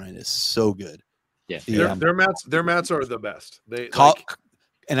art on it is so good. Yeah. Their mats are the best.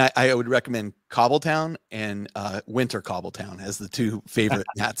 And I would recommend Cobbletown and Winter Cobbletown as the two favorite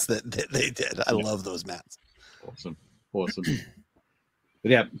mats that they did. I love those mats. Awesome. But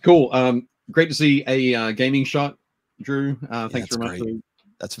yeah, cool. Great to see a gaming shot, Drew. Thanks very much.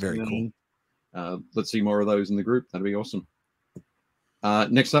 That's very cool. Let's see more of those in the group. That'd be awesome.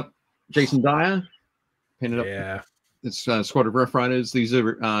 Next up, Jason Dyer. Pinned it up. Yeah. It's Squad of Rough Riders. These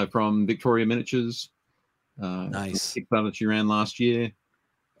are from Victoria Miniatures. Nice. Kickstarter that you ran last year.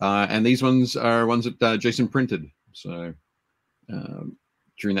 And these ones are ones that Jason printed. So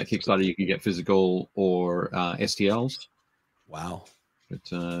during that Kickstarter, you can get physical or STLs. Wow. But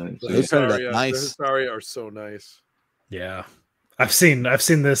the Hisaria are so nice. Yeah. I've seen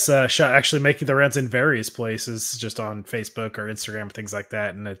this shot actually making the rounds in various places, just on Facebook or Instagram, things like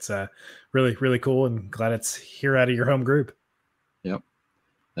that. And it's really, really cool, and glad it's here out of your home group. Yep.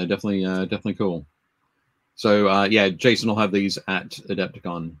 They're definitely cool. So, Jason will have these at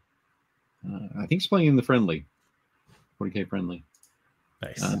Adepticon. I think he's playing in the friendly, 40K friendly.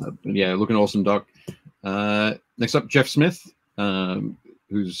 Nice. Looking awesome, Doc. Next up, Jeff Smith,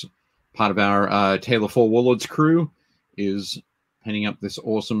 who's part of our Tale of Four Warlords crew, is painting up this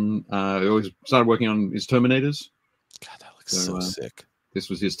awesome. He started working on his Terminators. God, that looks so sick. This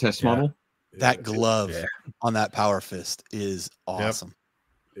was his test model. That glove on that Power Fist is awesome. Yep.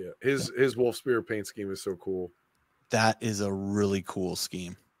 Yeah, his Wolf Spear paint scheme is so cool. That is a really cool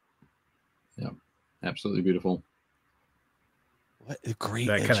scheme. Yeah, absolutely beautiful. What a great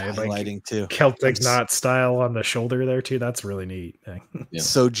that kind of highlighting too. Celtic knot style on the shoulder there too. That's really neat. Yeah.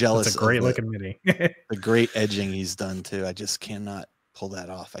 So jealous. It's a great looking mini. The great edging he's done too. I just cannot pull that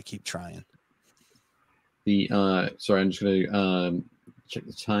off. I keep trying. The sorry, I'm just gonna check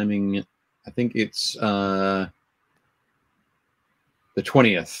the timing. I think it's the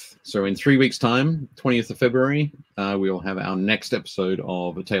 20th. So in 3 weeks' time, 20th of February, we will have our next episode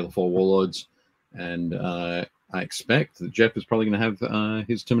of A Tale of Four Warlords. And I expect that Jeff is probably going to have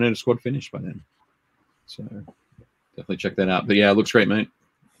his Terminator squad finished by then. So definitely check that out. But yeah, it looks great, mate.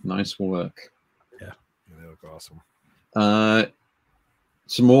 Nice work. Yeah, they look awesome.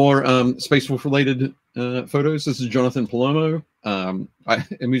 Some more Space Wolf related photos. This is Jonathan Palomo.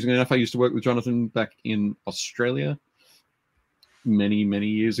 Amusingly enough, I used to work with Jonathan back in Australia many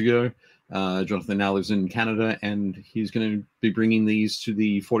years ago. Jonathan now lives in Canada, and he's going to be bringing these to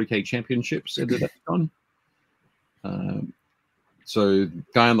the 40K championships at Adepticon. So the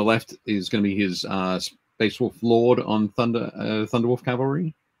guy on the left is going to be his Space Wolf Lord on Thunderwolf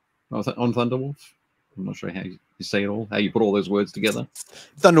Cavalry. On Thunderwolf. I'm not sure how you say it all, how you put all those words together.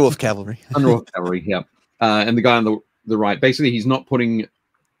 Thunderwolf Cavalry. Thunderwolf Cavalry, yeah. And the guy on the right, basically he's not putting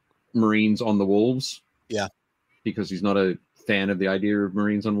Marines on the Wolves. Yeah. Because he's not a fan of the idea of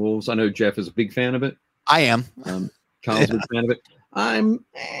Marines on Wolves. I know Jeff is a big fan of it. I am. Charles is a big fan of it. I'm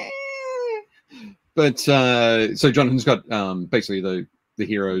but so Jonathan's got basically the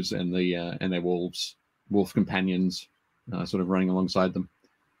heroes and their wolf companions sort of running alongside them.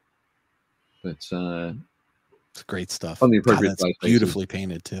 But it's great stuff. On the appropriate place, beautifully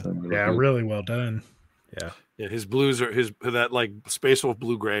painted too. Yeah, really well done. Yeah, his blues are that like Space Wolf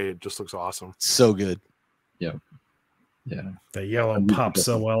blue gray. It just looks awesome. So good. Yeah. The yellow pops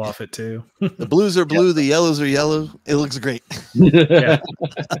so well off it too. The blues are blue, the yellows are yellow. It looks great. Yeah.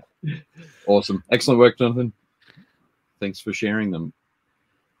 Awesome. Excellent work, Jonathan. Thanks for sharing them.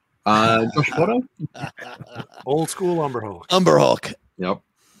 Josh Potter? Old school Umberhulk. Umberhulk. Yep.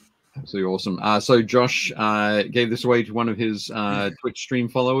 Absolutely awesome. So Josh gave this away to one of his Twitch stream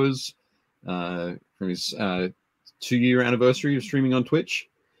followers from his 2-year anniversary of streaming on Twitch.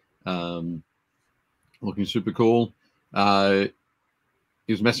 Looking super cool.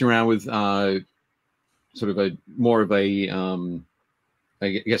 He was messing around with sort of a more of a I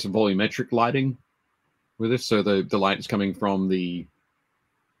guess a volumetric lighting with this. So the light is coming from the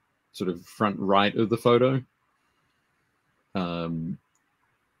sort of front right of the photo.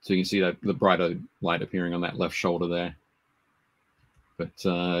 So you can see that the brighter light appearing on that left shoulder there.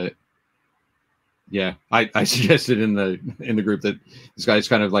 But yeah, I suggested in the group that this guy's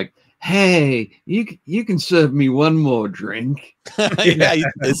kind of like, hey, you can serve me one more drink. Yeah,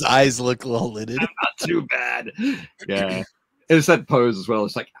 his eyes look well lidded. Not too bad. Yeah. It's that pose as well.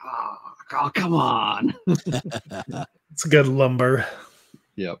 It's like, oh come on. It's good lumber.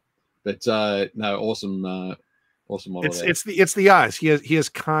 Yep. But no, awesome model. It's the eyes. He has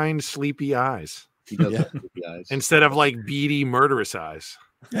kind, sleepy eyes. He does have sleepy eyes. Instead of like beady, murderous eyes.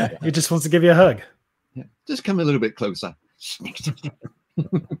 Yeah, he just wants to give you a hug. Yeah. Just come a little bit closer.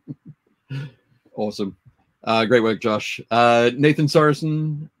 Awesome. Great work, Josh. Nathan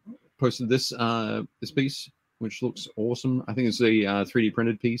Sorensen posted this piece, which looks awesome. I think it's a 3D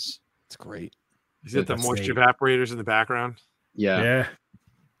printed piece. It's great. Is it the moisture evaporators in the background? Yeah.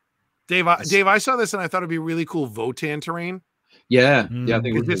 Dave, I saw this and I thought it'd be really cool Votan terrain. Yeah. I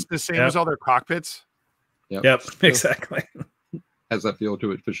think Is this the same as all their cockpits? Yep. Exactly. Has that feel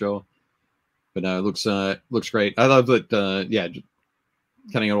to it for sure. But no, it looks great. I love that. Just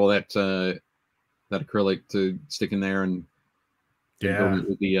cutting out all that acrylic to stick in there and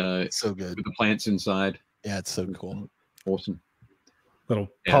with the so good with the plants inside. Yeah, it's so cool. Awesome. Little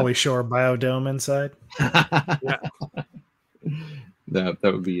Polyshore biodome inside. Yeah. That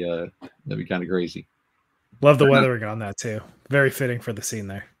would be kind of crazy. Love the weathering on that too. Very fitting for the scene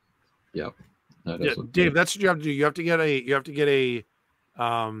there. Yep. Dave, that's what you have to do. You have to get a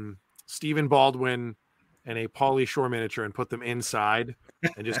Stephen Baldwin and a Pauly Shore miniature and put them inside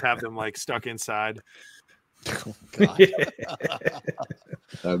and just have them like stuck inside. Oh, God. That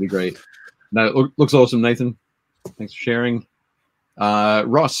would be great. No, it looks awesome, Nathan. Thanks for sharing.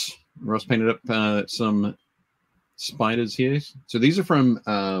 Ross painted up some spiders here. So these are from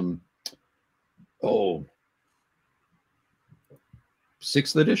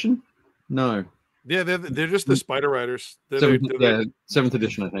 6th edition? No. Yeah, they're just the Spider Riders. 7th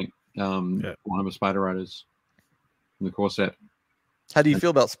edition, I think. Warhammer Spider Riders in the core set. How do you feel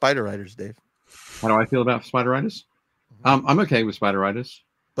about Spider Riders, Dave? How do I feel about Spider Riders? I'm okay with Spider Riders,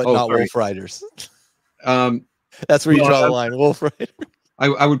 but not Wolf Riders. That's where you draw the line. Wolf Riders.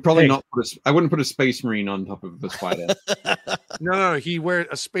 I would probably not I wouldn't put a Space Marine on top of the spider. No.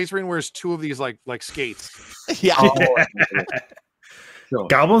 A Space Marine wears 2 of these like skates. Yeah. Sure.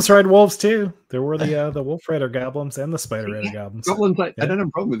 Goblins ride wolves too. There were the Wolf Rider goblins and the Spider Rider goblins. Goblins, I don't have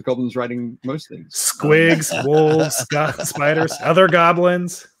a problem with goblins riding most things. Squigs, wolves, spiders, other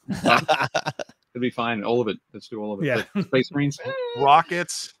goblins. It'd be fine. All of it. Let's do all of it. Yeah. But Space Marines,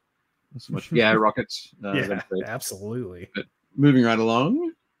 rockets. Not so much. Yeah, rockets. Absolutely. But moving right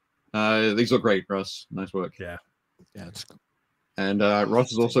along. These look great, Russ. Nice work. Yeah. And Ross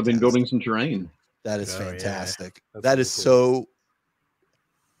has also been building some terrain. That is fantastic. Yeah. That is cool.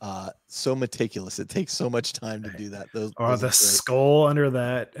 So meticulous. It takes so much time to do that. The skull under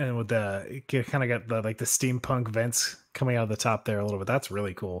that, and with you kind of got the the steampunk vents coming out of the top there a little bit. That's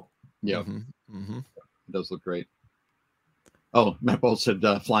really cool. Yeah, It does look great. Oh, Matt Ball said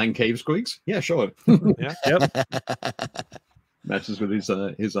flying cave squigs. Yeah, sure. Yeah. Yep. Matches with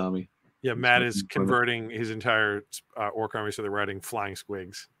his army. Yeah, Matt is converting his entire orc army so they're riding flying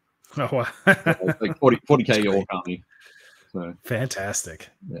squigs. Oh wow. Like 40k orc army. So fantastic.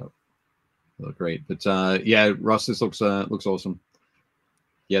 Yeah, they look great. But Ross, this looks awesome.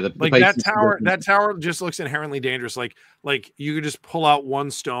 Yeah, that tower just looks inherently dangerous. Like you could just pull out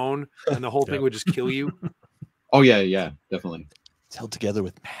one stone and the whole thing would just kill you. Oh yeah, definitely. It's held together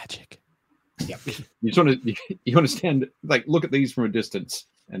with magic. Yeah, you just want to stand look at these from a distance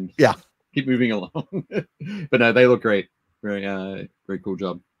and keep moving along. But no, they look great. Very cool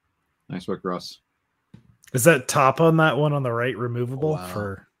job. Nice work, Ross. Is that top on that one on the right removable?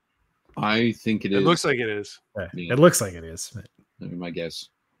 For I think it is. It looks like it is. Yeah. It looks like it is. That'd be my guess.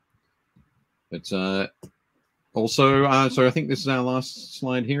 But also, so I think this is our last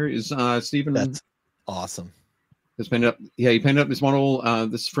slide here. Is Stephen? That's awesome. Has painted up. Yeah, he painted up this model.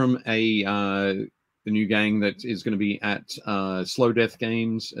 This is from the new gang that is going to be at Slow Death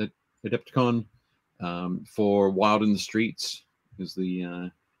Games at Adepticon for Wild in the Streets. Is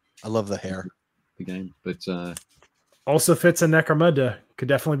the I love the hair. The game, but Also fits in Necromunda. Could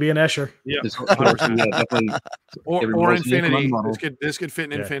definitely be an Escher. Yeah, Definitely. or Infinity. This could fit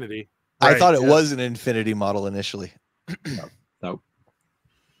in Yeah. Infinity. I thought it was an Infinity model initially. No.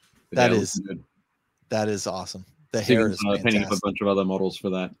 That is awesome. The hair is painting up a fantastic. bunch of other models for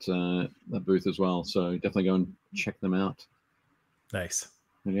that booth as well. So definitely go and check them out. Nice.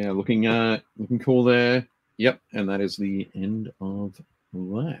 And yeah, looking cool there. Yep, and that is the end of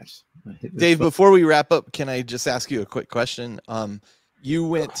that. Dave, before we wrap up, can I just ask you a quick question? You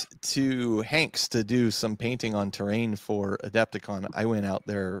went to Hanks to do some painting on terrain for Adepticon. I went out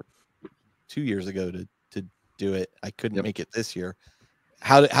there 2 years ago to do it. I couldn't make it this year.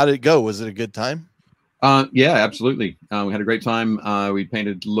 How did it go? Was it a good time? Yeah, absolutely. We had a great time. We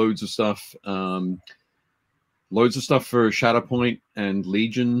painted loads of stuff. Loads of stuff for Shatterpoint and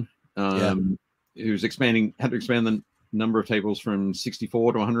Legion. It was had to expand the number of tables from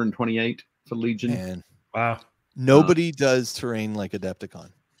 64 to 128 for Legion. And wow. Nobody does terrain like Adepticon.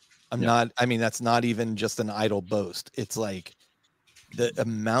 That's not even just an idle boast. It's like the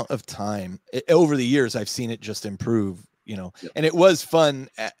amount of time over the years I've seen it just improve, and it was fun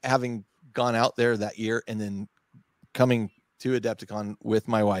having gone out there that year and then coming to Adepticon with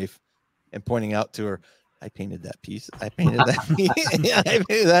my wife and pointing out to her, I painted that piece. I painted that piece. Yeah, I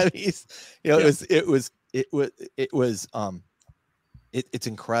painted that piece. It's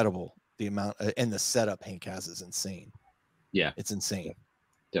incredible. The amount and the setup Hank has is insane. Yeah, it's insane.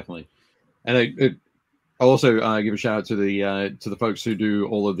 Definitely. And I'll also give a shout out to the folks who do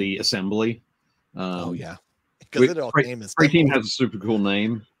all of the assembly. Because it all came as Spray Team has a super cool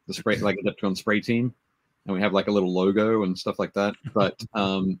name. The spray, like Adepticon Spray Team, and we have like a little logo and stuff like that. But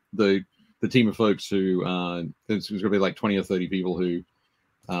the team of folks who there's going to be like 20 or 30 people who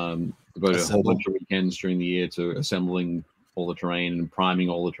devote a whole bunch of weekends during the year to assembling all the terrain and priming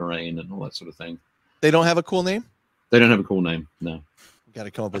all the terrain and all that sort of thing. They don't have a cool name? They don't have a cool name. No. Got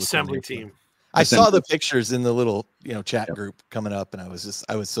to come up with assembly a cool name. team. I saw the pictures in the little chat group coming up, and I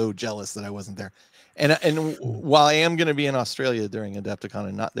was so jealous that I wasn't there. And while I am going to be in Australia during Adepticon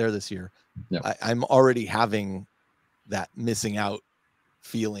and not there this year, I'm already having that missing out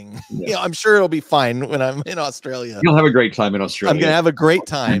feeling. I'm sure it'll be fine when I'm in Australia. You'll have a great time in Australia. I'm going to have a great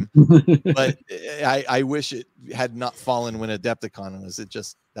time, but I wish it had not fallen when Adepticon was.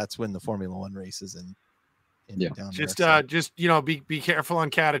 That's when the Formula One races and down just there, just be careful on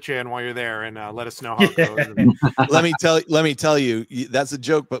Catachan while you're there, and let us know how it goes. let me tell you, that's a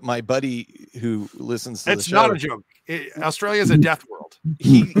joke, but my buddy who listens to it's not a joke. Australia is a death world.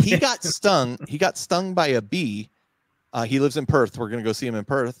 He got stung. He got stung by a bee. He lives in Perth. We're going to go see him in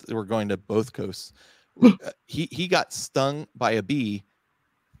Perth. We're going to both coasts. He got stung by a bee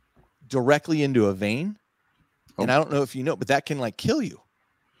directly into a vein, and I don't know if you know, but that can kill you.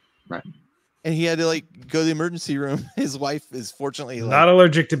 Right. And he had to go to the emergency room. His wife is fortunately not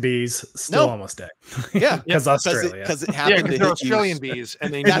allergic to bees, still almost dead. Yeah, because Australia. Because it happened to they're Australian bees,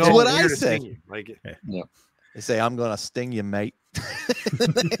 and they that's know what where I to said. sting you. They say, "I'm going to sting you, mate."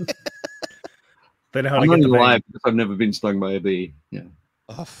 They know how I'm to not get the alive because I've never been stung by a bee. Yeah.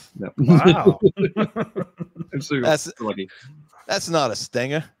 Oh, no. Wow. I'm super lucky. That's not a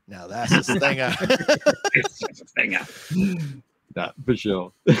stinger. No, that's a stinger. It's just a stinger. That for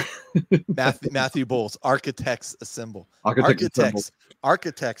sure. Matthew Bowles, Architects Assemble.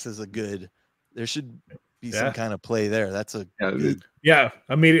 Architects is a good. There should be some kind of play there. That's a good. Yeah.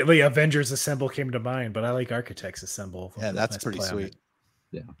 Immediately, Avengers Assemble came to mind, but I like Architects Assemble. Yeah, that's pretty sweet.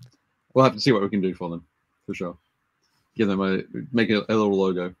 Yeah, we'll have to see what we can do for them for sure. Give them make a little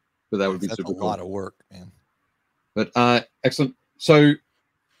logo, but that would be super cool. A lot of work, man. But excellent. So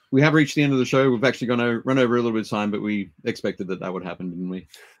we have reached the end of the show. We've actually going to run over a little bit of time, but we expected that would happen, didn't we?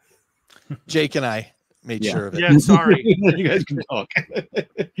 Jake and I made sure of it. Yeah, sorry. You guys can talk.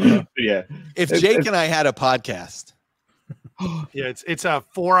 Yeah. If Jake and I had a podcast. Yeah, it's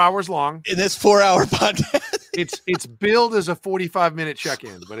 4 hours long. In this 4-hour podcast. It's billed as a 45-minute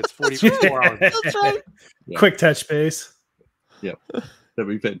check-in, but it's 4 hours. That's right. Yeah. Quick touch base. Yep. That'd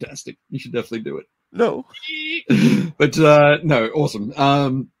be fantastic. You should definitely do it. No. But no, awesome.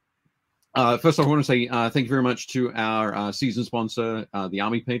 First off, I want to say thank you very much to our season sponsor, the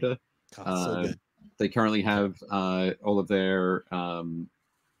Army Painter. So good. They currently have all of their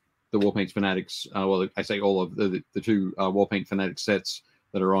the Warpaint Fanatics. Well, I say all of the two Warpaint Fanatics sets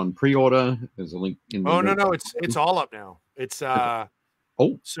that are on pre-order. There's a link in. No, it's all up now. It's so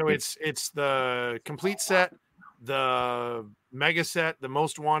it's the complete set, the mega set, the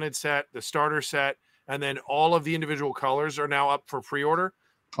most wanted set, the starter set, and then all of the individual colors are now up for pre-order.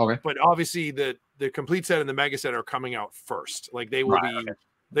 Okay. But obviously the complete set and the mega set are coming out first. Like they will be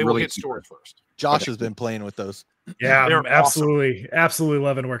They will hit stores first. Josh has been playing with those. Yeah, They're I'm absolutely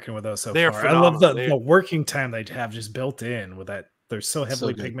loving working with those so They are far. I love phenomenal. the working time they have just built in with that. They're so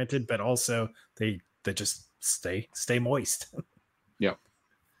heavily good. pigmented, but also they just stay moist. Yeah.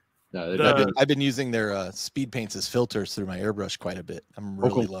 No, I've been using their speed paints as filters through my airbrush quite a bit. I'm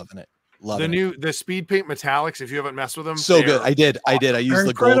really loving it. The speed paint metallics. If you haven't messed with them, So good. I did. I used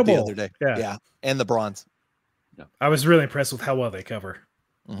the gold the other day. Yeah. And the bronze. Yeah. I was really impressed with how well they cover.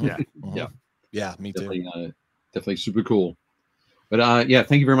 Mm-hmm. Yeah. Mm-hmm. Yeah, me too. Definitely super cool. But yeah,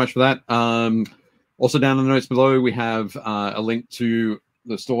 thank you very much for that. Also down in the notes below, we have a link to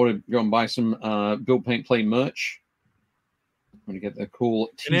the store to go and buy some Build Paint Play merch. I'm going to get the cool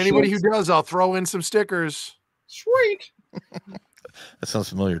t-shirts. And anybody who does, I'll throw in some stickers. Sweet. That sounds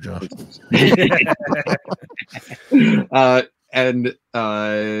familiar, Josh. And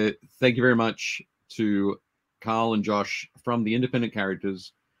thank you very much to Carl and Josh from the Independent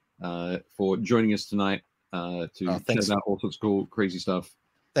Characters for joining us tonight to chat about all sorts of cool, crazy stuff.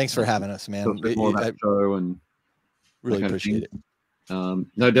 Thanks for having us, man. More about the show and really appreciate it.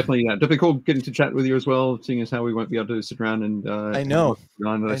 No, definitely cool getting to chat with you as well, seeing as how we won't be able to sit around and I know.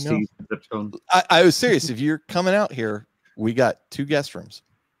 I was serious. If you're coming out here, we got 2 guest rooms.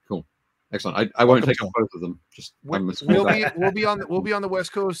 Cool, excellent. I won't take up both of them. Just we'll be on the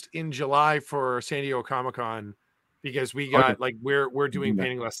West Coast in July for San Diego Comic-Con because we got we're doing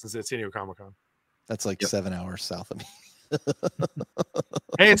painting lessons at San Diego Comic-Con. That's like 7 hours south of me.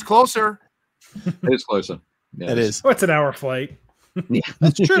 Hey, it's closer. It is closer. Yeah, it is. Oh, it's an hour flight. Yeah,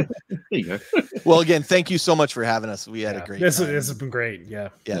 that's true. There you go. Well, again, thank you so much for having us. We had a great This time. has been great. Yeah,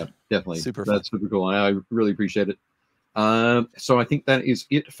 definitely. Super cool. I really appreciate it. So I think that is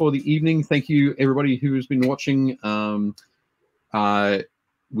it for the evening. Thank you, everybody who's been watching.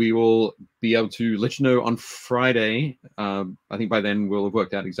 We will be able to let you know on Friday. I think by then we'll have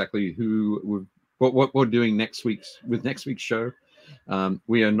worked out exactly what we're doing next week's show.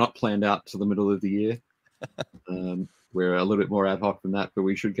 We are not planned out to the middle of the year. We're a little bit more ad hoc than that, but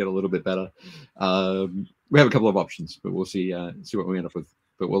we should get a little bit better. We have a couple of options, but we'll see what we end up with.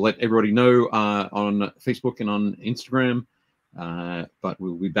 But we'll let everybody know on Facebook and on Instagram. But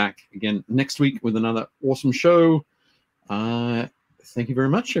we'll be back again next week with another awesome show. Thank you very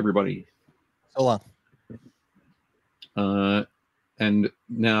much, everybody. So long. And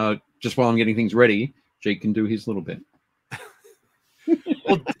now, just while I'm getting things ready, Jake can do his little bit.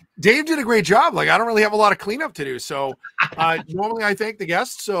 Well, Dave did a great job. Like, I don't really have a lot of cleanup to do. So normally I thank the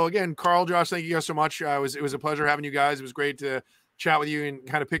guests. So again, Carl, Josh, thank you guys so much. It was a pleasure having you guys. It was great to chat with you and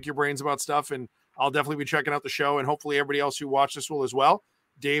kind of pick your brains about stuff. And I'll definitely be checking out the show, and hopefully everybody else who watched this will as well.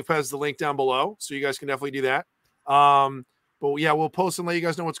 Dave has the link down below, so you guys can definitely do that. But yeah, we'll post and let you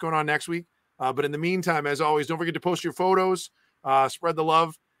guys know what's going on next week. But in the meantime, as always, don't forget to post your photos, spread the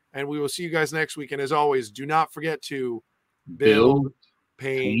love, and we will see you guys next week. And as always, do not forget to build,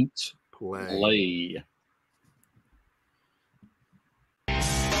 paint, play.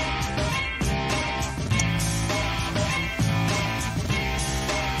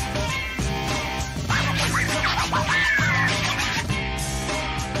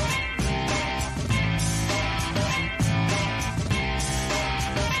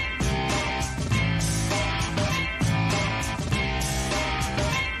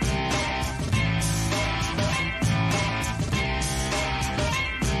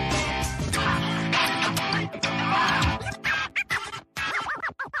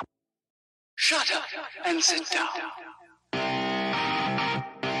 Shut up and sit down.